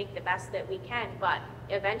navigate and make the best that we can, but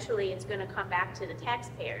eventually it's going to come back to the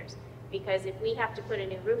taxpayers, because if we have to put a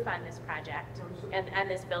new roof on this project and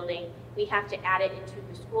this building, we have to add it into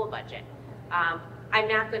the school budget. I'm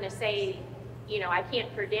not going to say, you know, I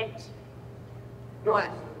can't predict what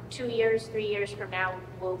 2 years, 3 years from now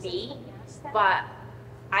will be, but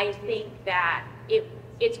I think that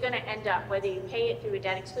it's going to end up, whether you pay it through a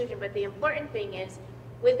debt exclusion, but the important thing is,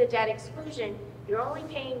 with the debt exclusion, you're only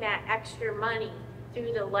paying that extra money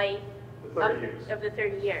through the life of the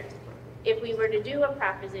 30 years. If we were to do a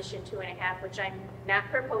Proposition 2.5, which I'm not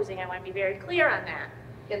proposing, I want to be very clear on that.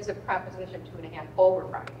 It's a Proposition 2.5 over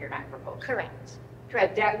project, you're not proposing. Correct. The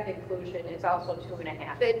debt inclusion is also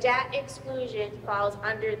 2.5. The debt exclusion falls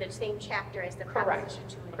under the same chapter as the Proposition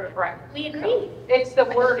 2.5. Correct. We agree. It's the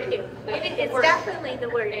wording. It's definitely the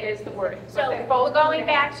wording. It is the wording. So going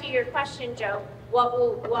back to your question, Joe, what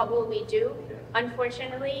will we do?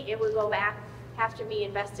 Unfortunately, it will have to be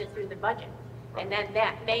invested through the budget, and then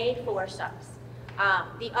that may force us.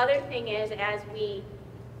 The other thing is, as we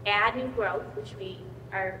add new growth, which we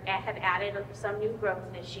have added some new growth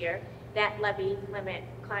this year, that levy limit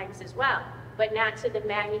climbs as well, but not to the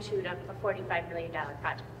magnitude of a $45 million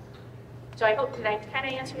project. So I hope, did I kind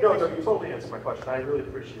of answer your question? No, you totally answered my question. I really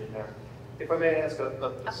appreciate that. If I may ask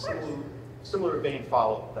a similar vein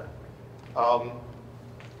follow-up then.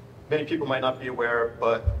 Many people might not be aware,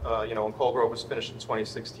 but you know, when Coal Grove was finished in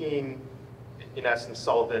 2016, in essence,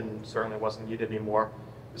 Sullivan certainly wasn't needed anymore.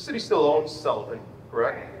 The city still owns Sullivan,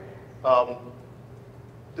 correct?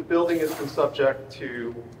 The building has been subject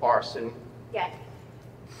to arson. Yes.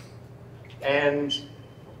 And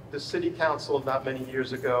the city council, not many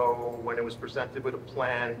years ago, when it was presented with a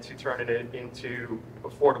plan to turn it into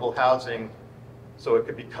affordable housing so it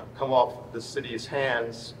could come off the city's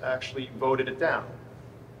hands, actually voted it down.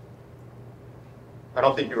 I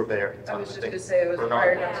don't think you were there. I was just gonna say it was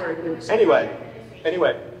Bernard. prior to.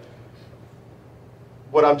 Anyway,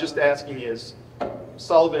 what I'm just asking is,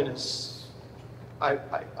 Sullivan is, I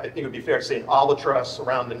think it would be fair to say, an albatross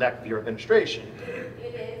around the neck of your administration.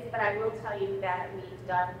 It is, but I will tell you that we've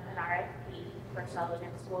done an RFP for Sullivan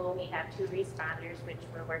School. We have 2 responders, which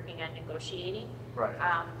we're working on negotiating. Right.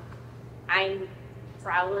 I'm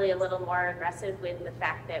probably a little more aggressive with the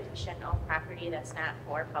fact that we shouldn't own property that's not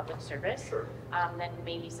for public service than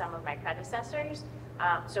maybe some of my predecessors.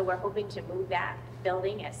 So we're hoping to move that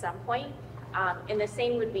building at some point. And the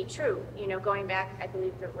same would be true, you know, going back, I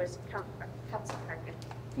believe it was Council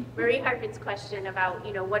Marie Harkin's question about,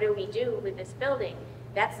 you know, what do we do with this building?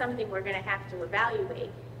 That's something we're going to have to evaluate,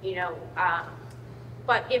 you know.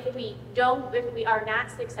 But if we are not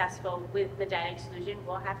successful with the debt exclusion,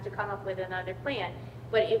 we'll have to come up with another plan.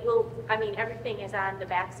 But it will, I mean, everything is on the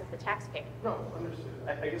backs of the taxpayer. No, understood.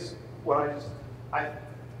 I guess what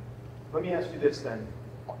let me ask you this then.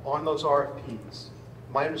 On those RFPs,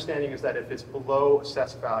 my understanding is that if it's below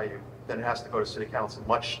assessed value, then it has to go to City Council,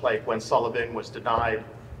 much like when Sullivan was denied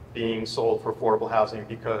being sold for affordable housing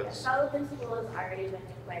because... Sullivan School has already been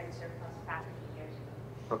declared surplus property years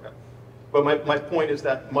ago. Okay. But my point is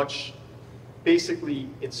that basically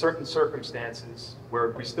in certain circumstances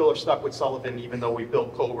where we still are stuck with Sullivan even though we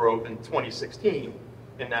built Coal Grove in 2016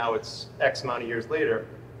 and now it's X amount of years later,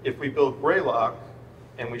 if we build Graylock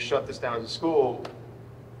and we shut this down as a school,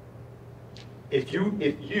 if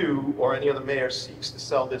you or any other mayor seeks to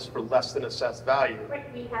sell this for less than assessed value,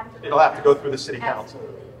 it'll have to go through the City Council.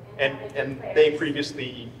 And they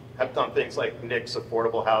previously have done things like nix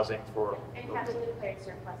affordable housing for... And have a declared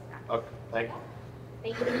surplus now. Okay, thank you.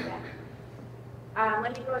 Thank you for that.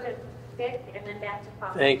 Let me go to Vic and then back to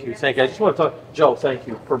Paul. Thank you. I just want to talk, Joe, thank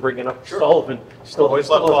you for bringing up Sullivan. Still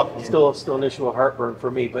an issue of heartburn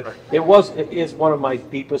for me, but it is one of my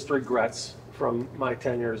deepest regrets from my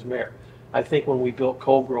tenure as mayor. I think when we built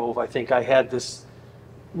Coal Grove, I think I had this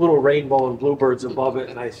little rainbow and bluebirds above it,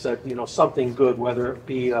 and I said, you know, something good, whether it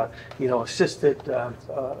be, you know, assisted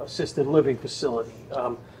living facility,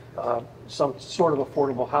 some sort of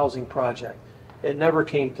affordable housing project. It never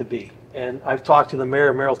came to be. And I've talked to the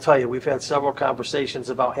mayor, Mayor will tell you, we've had several conversations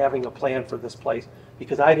about having a plan for this place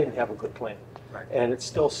because I didn't have a good plan. Right. And it's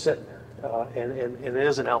still sitting there. And it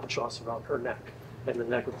is an albatross around her neck and the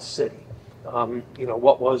neck of the city. You know,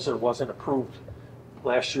 what was or wasn't approved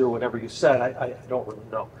last year, whatever you said, I don't really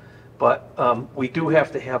know. But we do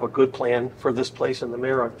have to have a good plan for this place, and the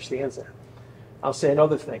mayor understands that. I'll say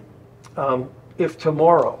another thing. If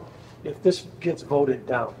tomorrow, if this gets voted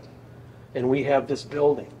down, and we have this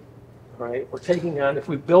building, right, we're taking on, if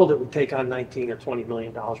we build it, we take on $19 or $20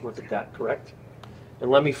 million worth of debt, correct? And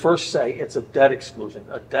let me first say, it's a debt exclusion.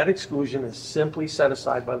 A debt exclusion is simply set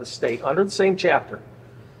aside by the state under the same chapter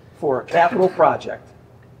for a capital project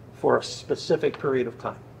for a specific period of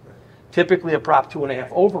time. Typically, a Prop 2.5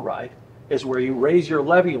 override is where you raise your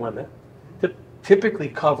levy limit to typically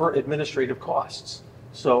cover administrative costs.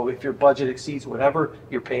 So if your budget exceeds whatever,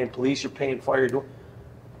 you're paying police, you're paying fire,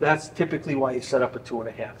 that's typically why you set up a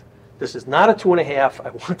 2.5. This is not a 2.5. I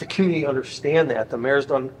want the community to understand that. The mayor's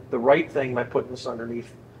done the right thing by putting this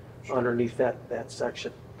underneath that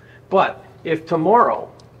section. But if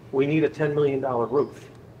tomorrow we need a $10 million roof,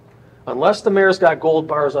 unless the mayor's got gold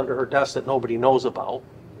bars under her desk that nobody knows about,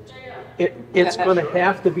 it's going to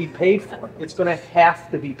have to be paid for. It's going to have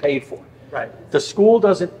to be paid for. Right. The school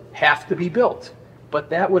doesn't have to be built, but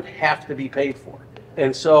that would have to be paid for.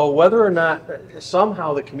 And so whether or not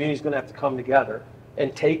somehow the community is going to have to come together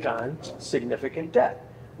and take on significant debt,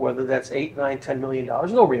 whether that's $8, $9, $10 million,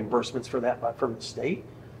 no reimbursements for that from the state.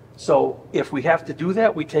 So if we have to do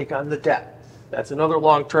that, we take on the debt. That's another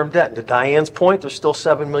long-term debt. And to Diane's point, there's still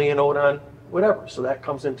 $7 million owed on whatever, so that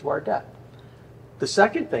comes into our debt. The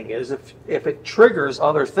second thing is if it triggers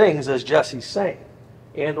other things, as Jesse's saying,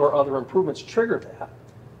 and or other improvements trigger that,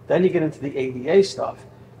 then you get into the ADA stuff.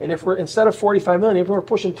 And if we're, instead of $45 million, if we're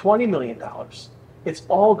pushing $20 million, it's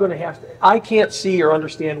all going to have to, I can't see or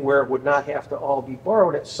understand where it would not have to all be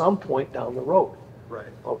borrowed at some point down the road. Right.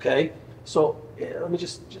 Okay? So let me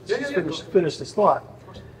just finish this thought.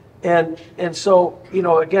 And so, you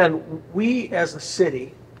know, again, we as a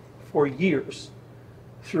city for years,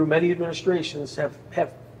 through many administrations, have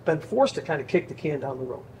been forced to kind of kick the can down the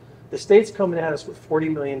road. The state's coming at us with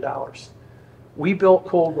 $40 million. We built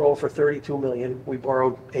Coal Grove for $32 million. We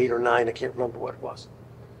borrowed 8 or 9, I can't remember what it was.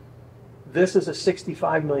 This is a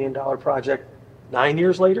 $65 million project 9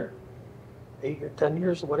 years later, 8 or 10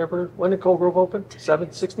 years, or whatever. When did Coal Grove open?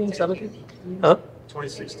 16, 17? Huh?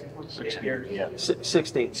 2016. 6 years, yeah.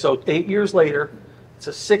 16. So 8 years later, it's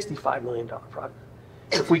a $65 million project.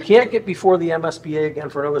 If we can't get before the MSBA again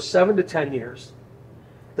for another 7 to 10 years,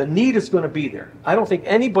 the need is going to be there. I don't think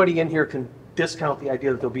anybody in here can discount the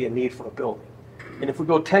idea that there'll be a need for a building. And if we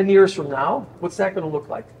go 10 years from now, what's that going to look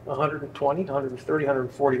like? 120, 130,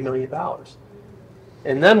 140 million dollars.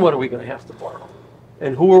 And then what are we going to have to borrow?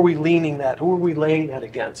 And who are we leaning that? Who are we laying that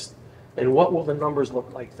against? And what will the numbers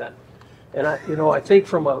look like then? And I think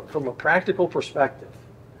from a practical perspective,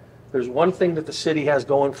 there's one thing that the city has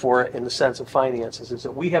going for it in the sense of finances is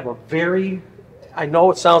that we have a very, I know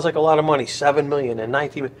it sounds like a lot of money, 7 million and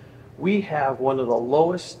 19 million. We have one of the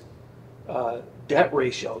lowest debt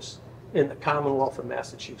ratios in the Commonwealth of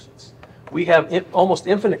Massachusetts. We have almost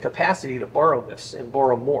infinite capacity to borrow this and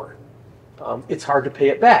borrow more. It's hard to pay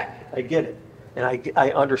it back. I get it. And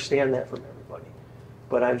I understand that from everybody.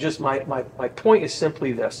 But I'm just, my point is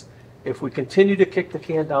simply this. If we continue to kick the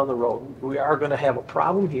can down the road, we are going to have a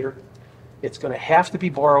problem here. It's going to have to be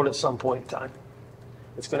borrowed at some point in time.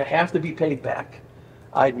 It's going to have to be paid back.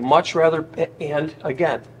 I'd much rather, and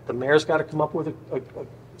again, the mayor's got to come up with a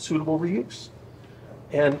suitable reuse.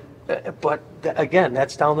 But again,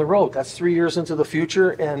 that's down the road. That's 3 years into the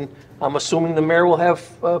future, and I'm assuming the mayor will have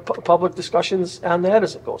public discussions on that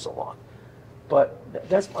as it goes along. But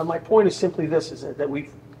that's my point is simply this: is that we're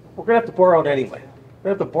going to have to borrow it anyway.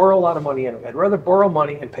 We're going to have to borrow a lot of money anyway. I'd rather borrow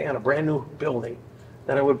money and pay on a brand new building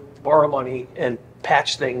than I would borrow money and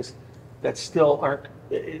patch things that still aren't,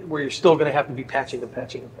 where you're still going to have to be patching and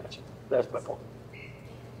patching and patching. That's my point.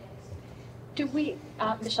 Do we,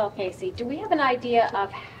 Michelle Casey, do we have an idea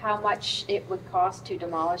of how much it would cost to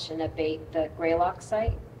demolish and abate the Graylock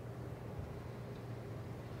site?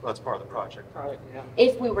 Well, that's part of the project. Yeah.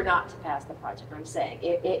 If we were not to pass the project, I'm saying,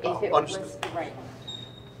 if it was, right.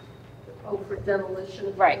 Oh, for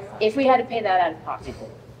demolition? Right, if we had to pay that out of pocket.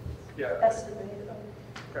 Yeah. Estimated.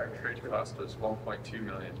 Current trade cost was 1.2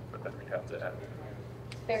 million, but then we'd have to add.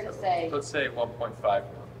 Fair to say. Let's say 1.5 million.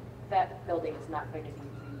 That building is not going to be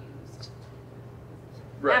reused.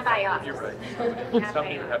 Right. Not by us. You're right. Not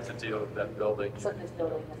Somebody by would us. have to deal with that building. So this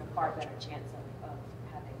building has a far better chance of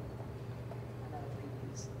having another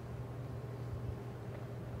reuse.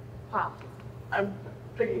 Wow. I'm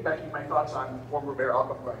piggybacking my thoughts on former Mayor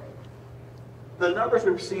Malcolm Brayton. The numbers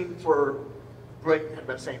we've seen for Brayton have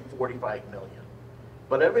been saying 45 million.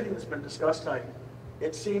 But everything that's been discussed tonight,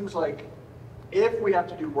 it seems like if we have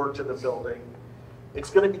to do work to the building, it's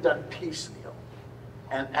going to be done piecemeal.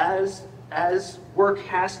 And as work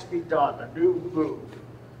has to be done, a new roof,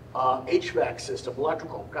 HVAC system,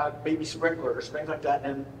 electrical, maybe sprinklers, things like that,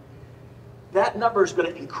 and that number is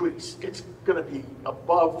going to increase. It's going to be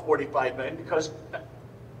above 45 million because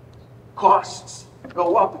costs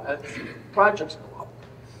go up as projects go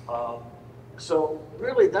up. So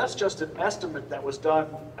really, that's just an estimate that was done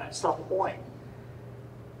at some point.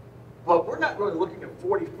 But we're not really looking at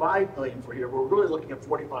 45 million for here. We're really looking at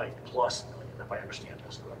 45 plus million, if I understand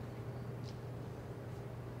this correctly.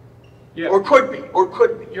 Yeah. Or could be.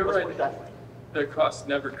 You're Let's right. put it that way. The costs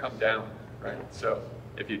never come down, right? So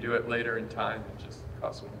if you do it later in time, it just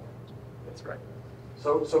costs more. That's right.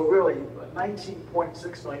 So really,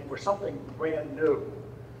 19.6 million for something brand new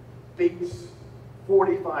beats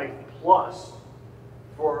 45 plus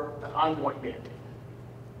for an ongoing mandate.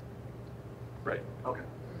 Right. Okay.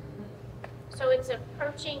 So it's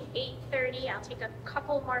approaching 8:30. I'll take a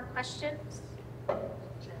couple more questions.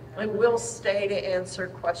 I will stay to answer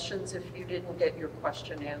questions if you didn't get your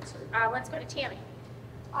question answered. Let's go to Tammy.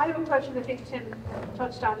 I have a question. I think Tim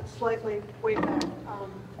touched on it slightly way back.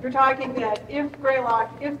 You're talking that if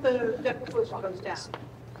the debt pollution goes down,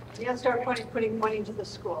 you have to start putting money into the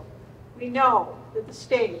school. We know that the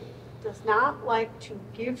state does not like to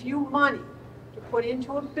give you money to put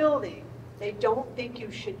into a building they don't think you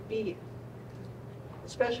should be in,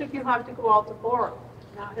 especially if you have to go out to borrow.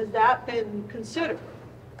 Now, has that been considered?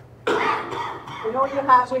 I know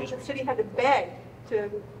the city had to beg to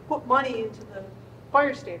put money into the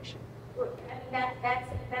fire station.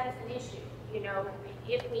 That's an issue. You know,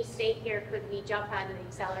 if we stay here, could we jump on an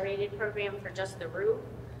accelerated program for just the roof,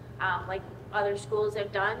 like other schools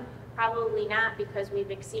have done? Probably not, because we've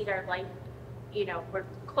exceeded our life, you know, we're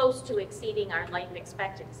close to exceeding our life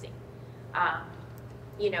expectancy.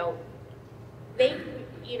 You know,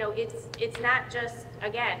 it's not just,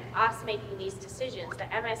 again, us making these decisions. The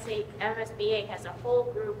MSBA has a whole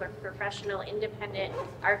group of professional, independent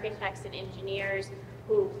architects and engineers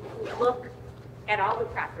who look at all the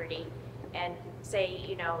property and say,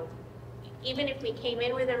 you know, even if we came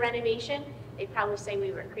in with a renovation, they'd probably say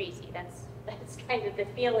we were crazy. That's kind of the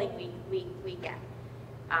feeling we get.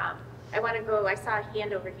 I want to go, I saw a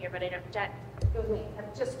hand over here, but I don't, Jen.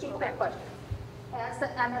 Just two quick questions. Has the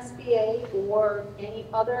MSBA or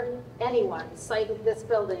anyone cited this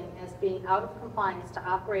building as being out of compliance to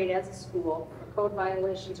operate as a school for code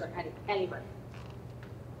violations or anybody?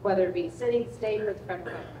 Whether it be city, state, or the federal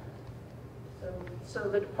government? So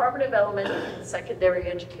the Department of Elementary and Secondary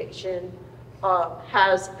Education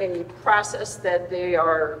has a process that they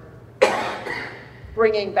are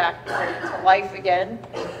bringing back to life again.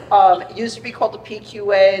 It used to be called the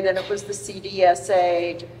PQA, then it was the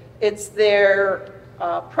CDSA. It's their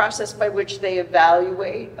process by which they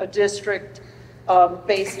evaluate a district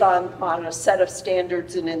based on a set of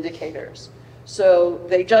standards and indicators. So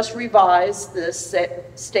they just revised the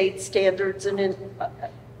state standards and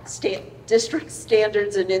district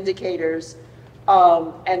standards and indicators,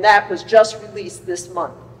 and that was just released this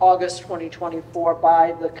month, August 2024,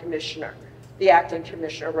 by the commissioner, the acting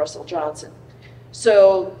commissioner, Russell Johnson.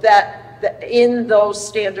 So in those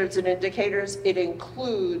standards and indicators, it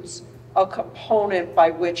includes a component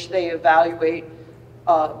by which they evaluate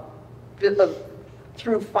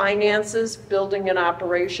through finances, building and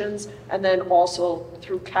operations, and then also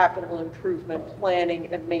through capital improvement, planning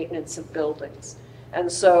and maintenance of buildings.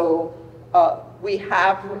 And so we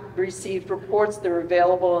have received reports. They're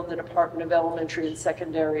available on the Department of Elementary and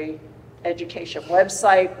Secondary Education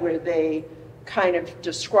website, where they kind of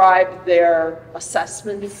describe their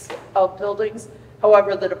assessments of buildings.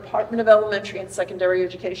 However, the Department of Elementary and Secondary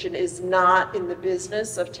Education is not in the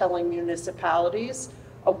business of telling municipalities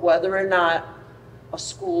of whether or not a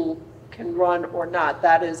school can run or not.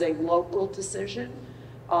 That is a local decision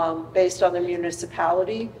based on the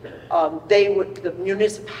municipality. The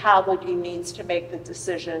municipality needs to make the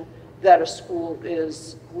decision that a school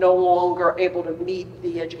is no longer able to meet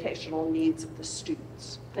the educational needs of the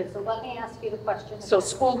students. Okay, so let me ask you the question. So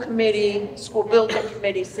school committee, school building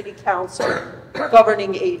committee, city council,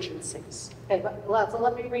 governing agencies. Okay, so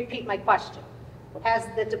let me repeat my question. Has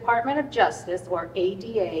the Department of Justice, or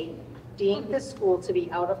ADA, deemed this school to be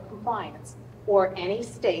out of compliance, or any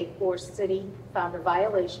state or city found a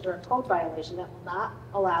violation or a code violation that will not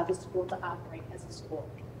allow the school to operate as a school?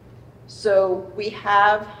 So we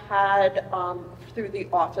have had, through the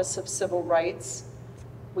Office of Civil Rights,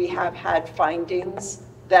 we have had findings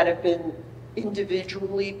that have been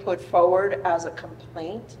individually put forward as a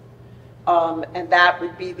complaint. And that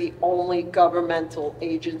would be the only governmental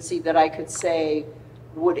agency that I could say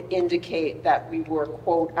would indicate that we were,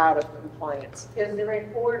 quote, out of compliance. Is there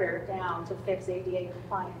an order down to fix ADA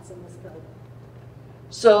compliance in this building?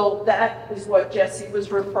 So that is what Jesse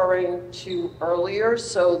was referring to earlier.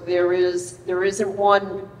 So there isn't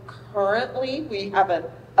one currently. We have an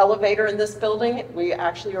elevator in this building. We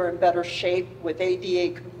actually are in better shape with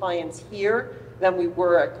ADA compliance here than we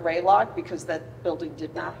were at Graylock, because that building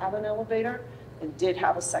did not have an elevator and did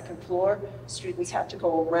have a second floor. Students had to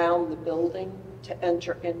go around the building to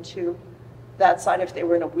enter into that side if they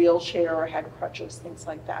were in a wheelchair or had crutches, things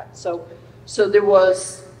like that. So there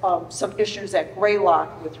was some issues at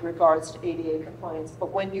Graylock with regards to ADA compliance.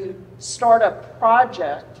 But when you start a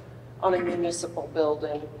project on a municipal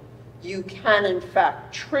building, you can in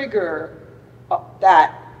fact trigger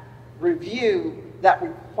that review that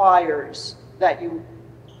requires that you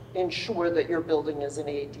ensure that your building is in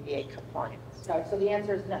ADA compliance. So the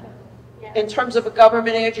answer is no. In terms of a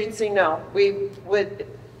government agency, no. With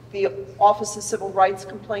the Office of Civil Rights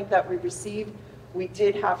complaint that we received, we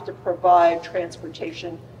did have to provide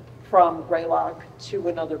transportation from Graylock to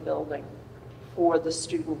another building for the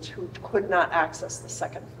students who could not access the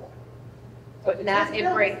second floor. But not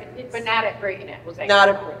in Brayton, but not at Brayton, it was Not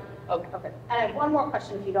at Brayton. Okay. And I have one more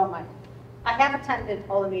question, if you don't mind. I have attended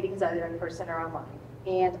all the meetings either in person or online,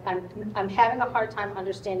 and I'm having a hard time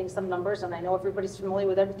understanding some numbers, and I know everybody's familiar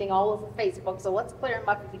with everything all over Facebook, so let's clear them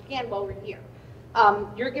up if we can while we're here.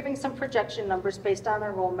 You're giving some projection numbers based on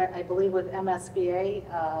enrollment, I believe with MSBA.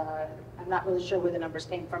 I'm not really sure where the numbers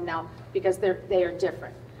came from now, because they are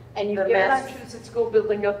different. And The Massachusetts School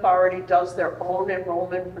Building Authority does their own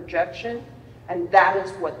enrollment projection, and that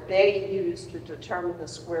is what they use to determine the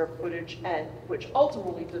square footage, and which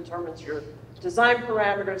ultimately determines your design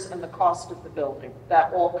parameters and the cost of the building.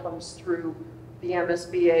 That all comes through the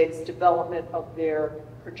MSBA's development of their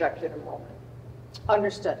projected enrollment.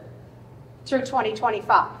 Understood. Through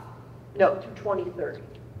 2025? No, through 2030.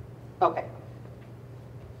 Okay.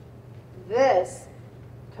 This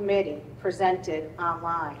committee presented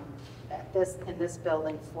online in this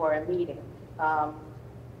building for a meeting.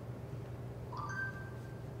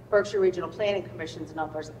 Berkshire Regional Planning Commission's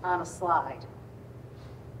numbers on a slide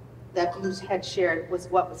that you had shared was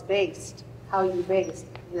what was based, how you based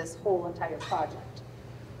this whole entire project.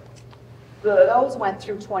 Those went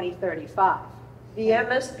through 2035. The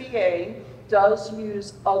MSBA does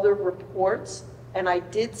use other reports, and I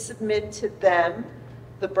did submit to them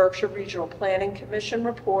the Berkshire Regional Planning Commission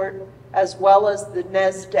report, as well as the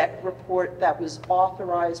NESDEC report that was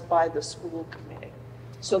authorized by the school committee.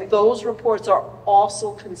 So those reports are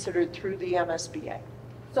also considered through the MSBA.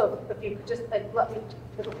 So if you could just,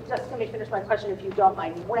 let me finish my question if you don't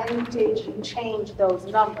mind. When did you change those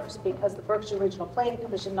numbers? Because the Berkshire Regional Planning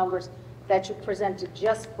Commission numbers that you presented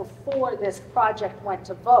just before this project went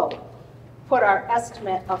to vote put our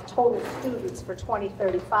estimate of total students for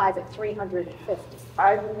 2035 at 350.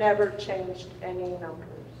 I've never changed any numbers.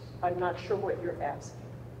 I'm not sure what you're asking.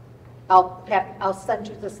 I'll send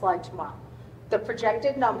you the slide tomorrow. The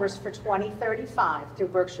projected numbers for 2035 through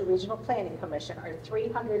Berkshire Regional Planning Commission are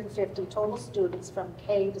 350 total students from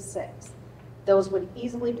K to 6. Those would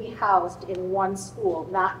easily be housed in one school,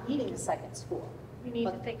 not needing a second school. We need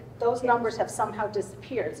to think. Those numbers have somehow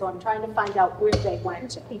disappeared, so I'm trying to find out where they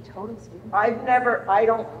went to. I've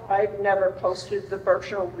never posted the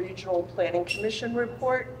Berkshire Regional Planning Commission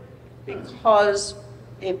report because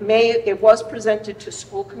it was presented to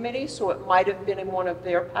school committee, so it might have been in one of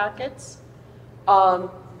their packets.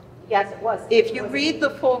 Yes, it was. If you read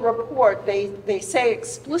the full report, they say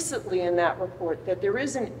explicitly in that report that there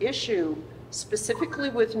is an issue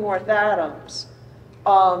specifically with North Adams,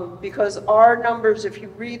 because our numbers, if you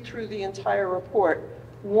read through the entire report,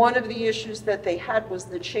 one of the issues that they had was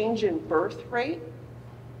the change in birth rate.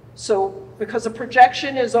 So, because a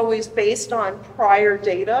projection is always based on prior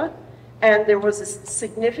data, and there was a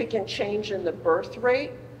significant change in the birth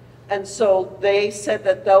rate, and so they said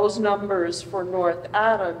that those numbers for North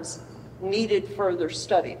Adams needed further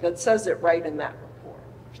study. That says it right in that report,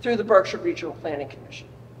 through the Berkshire Regional Planning Commission.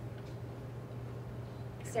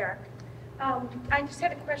 Sarah, I just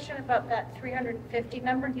had a question about that 350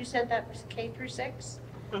 number. You said that was K through 6.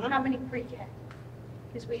 How many pre-K?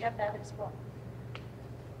 Because we have that as well.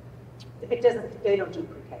 It doesn't, they don't do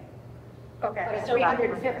pre-K. Okay. But it's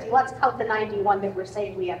 350. Let's count the 91 that we're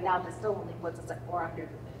saying we have now. That still only puts us at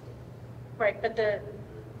 450. Right, but the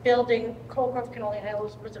building, Cold Grove can only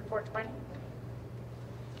house, was it 420?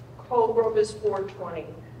 Cold Grove is 420,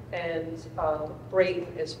 and Brayton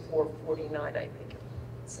is 449, I think.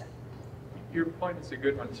 Your point is a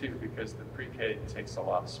good one too, because the pre-K takes a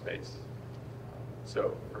lot of space.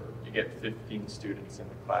 So you get 15 students in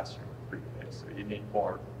the classroom pre-K, so you need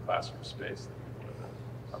more classroom space than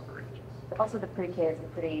the upper ages. Also, the pre-K is a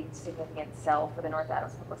pretty significant sell for the North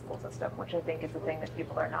Adams public school system, which I think is the thing that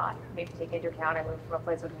people are not maybe taking into account. I moved from a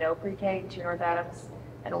place with no pre-K to North Adams,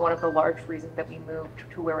 and one of the large reasons that we moved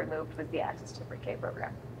to where we moved was the access to pre-K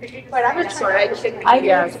program. But I'm sorry,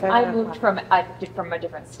 I moved from a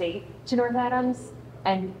different state to North Adams,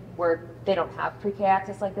 and where they don't have pre-K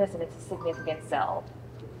access like this, and it's a significant sell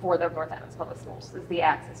for the North Adams public schools, is the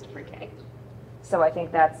access to pre-K. So I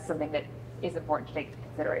think that's something that is important to take into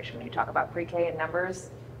consideration when you talk about pre-K and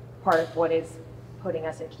numbers. Part of what is putting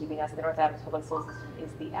us and keeping us in the North Adams public school system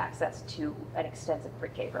is the access to an extensive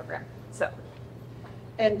pre-K program. So.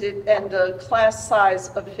 And the class size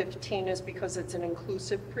of 15 is because it's an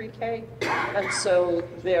inclusive pre-K, and so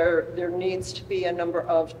there needs to be a number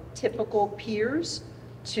of typical peers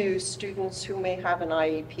to students who may have an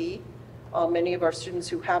IEP. Many of our students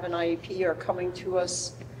who have an IEP are coming to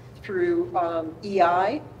us through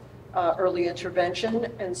EI, early intervention,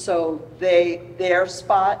 and so their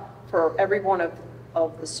spot for every one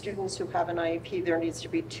of the students who have an IEP, there needs to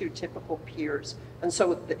be 2 typical peers. And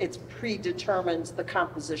so it's predetermines the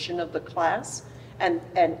composition of the class, and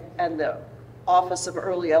the Office of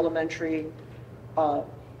Early Elementary,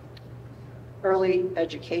 Early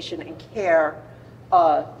Education and Care,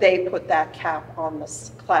 they put that cap on the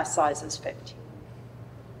class size as 15.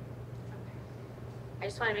 I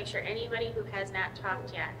just want to make sure anybody who has not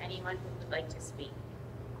talked yet, anyone who would like to speak.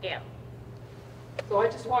 Gail. So I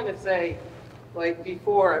just wanted to say, like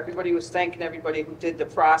before, everybody was thanking everybody who did the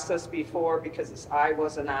process before because I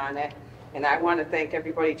wasn't on it. And I want to thank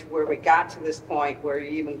everybody to where we got to this point where you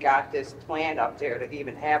even got this plan up there to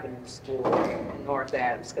even have a new school in North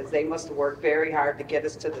Adams, because they must have worked very hard to get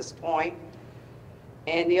us to this point.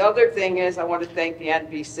 And the other thing is, I want to thank the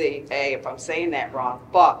NBC, if I'm saying that wrong,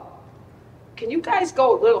 but can you guys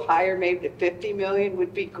go a little higher, maybe to 50 million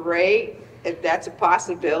would be great, if that's a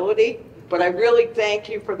possibility. But I really thank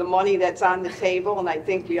you for the money that's on the table, and I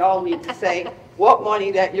think we all need to say what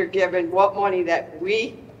money that you're giving, what money that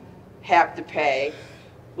we have to pay,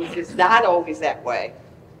 which is not always that way.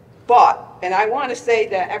 But, and I want to say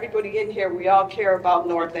that everybody in here, we all care about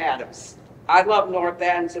North Adams. I love North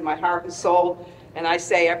Adams in my heart and soul, and I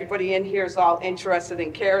say everybody in here is all interested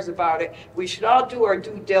and cares about it, we should all do our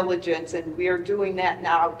due diligence, and we are doing that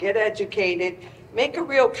now. Get educated, make a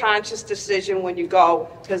real conscious decision when you go,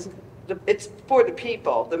 because it's for the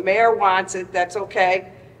people. The mayor wants it, that's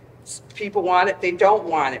okay. People want it, they don't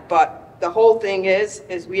want it, but the whole thing is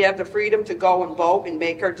we have the freedom to go and vote and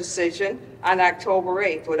make our decision on October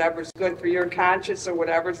 8th, whatever's good for your conscience or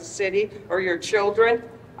whatever's the city or your children.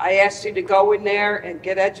 I asked you to go in there and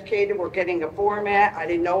get educated. We're getting a format. I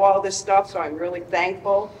didn't know all this stuff, so I'm really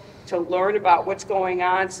thankful to learn about what's going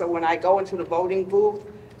on. So when I go into the voting booth,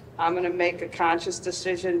 I'm going to make a conscious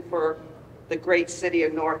decision for the great city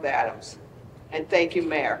of North Adams. And thank you,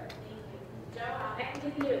 Mayor.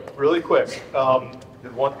 Really quick, the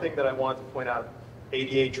one thing that I wanted to point out,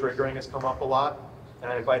 ADA triggering has come up a lot,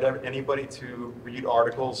 and I invite anybody to read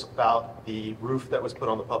articles about the roof that was put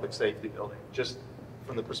on the public safety building. Just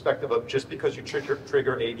from the perspective of just because you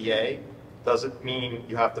trigger ADA doesn't mean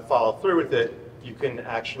you have to follow through with it. You can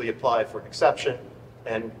actually apply for an exception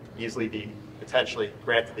and easily be potentially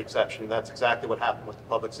granted the exception. That's exactly what happened with the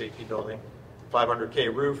public safety building.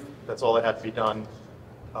 500K roof, that's all that had to be done.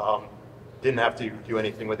 Didn't have to do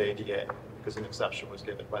anything with ADA because an exception was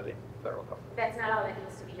given by the federal government. That's not all that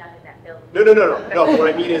needs to be done in that building. No.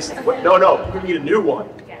 What I mean is, no, you need a new one.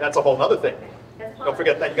 That's a whole other thing. Don't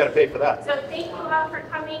forget that, you got to pay for that. So thank you all for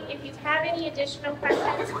coming. If you have any additional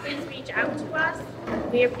questions, please reach out to us.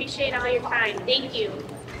 We appreciate all your time. Thank you.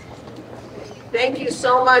 Thank you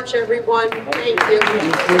so much, everyone. Thank you.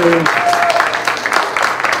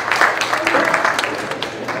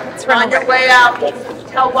 On your way out,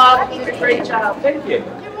 tell Bob he did a great job. Thank you.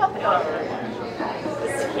 You're welcome.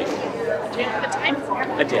 Do you have the time for it?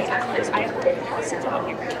 I did.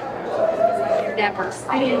 Never.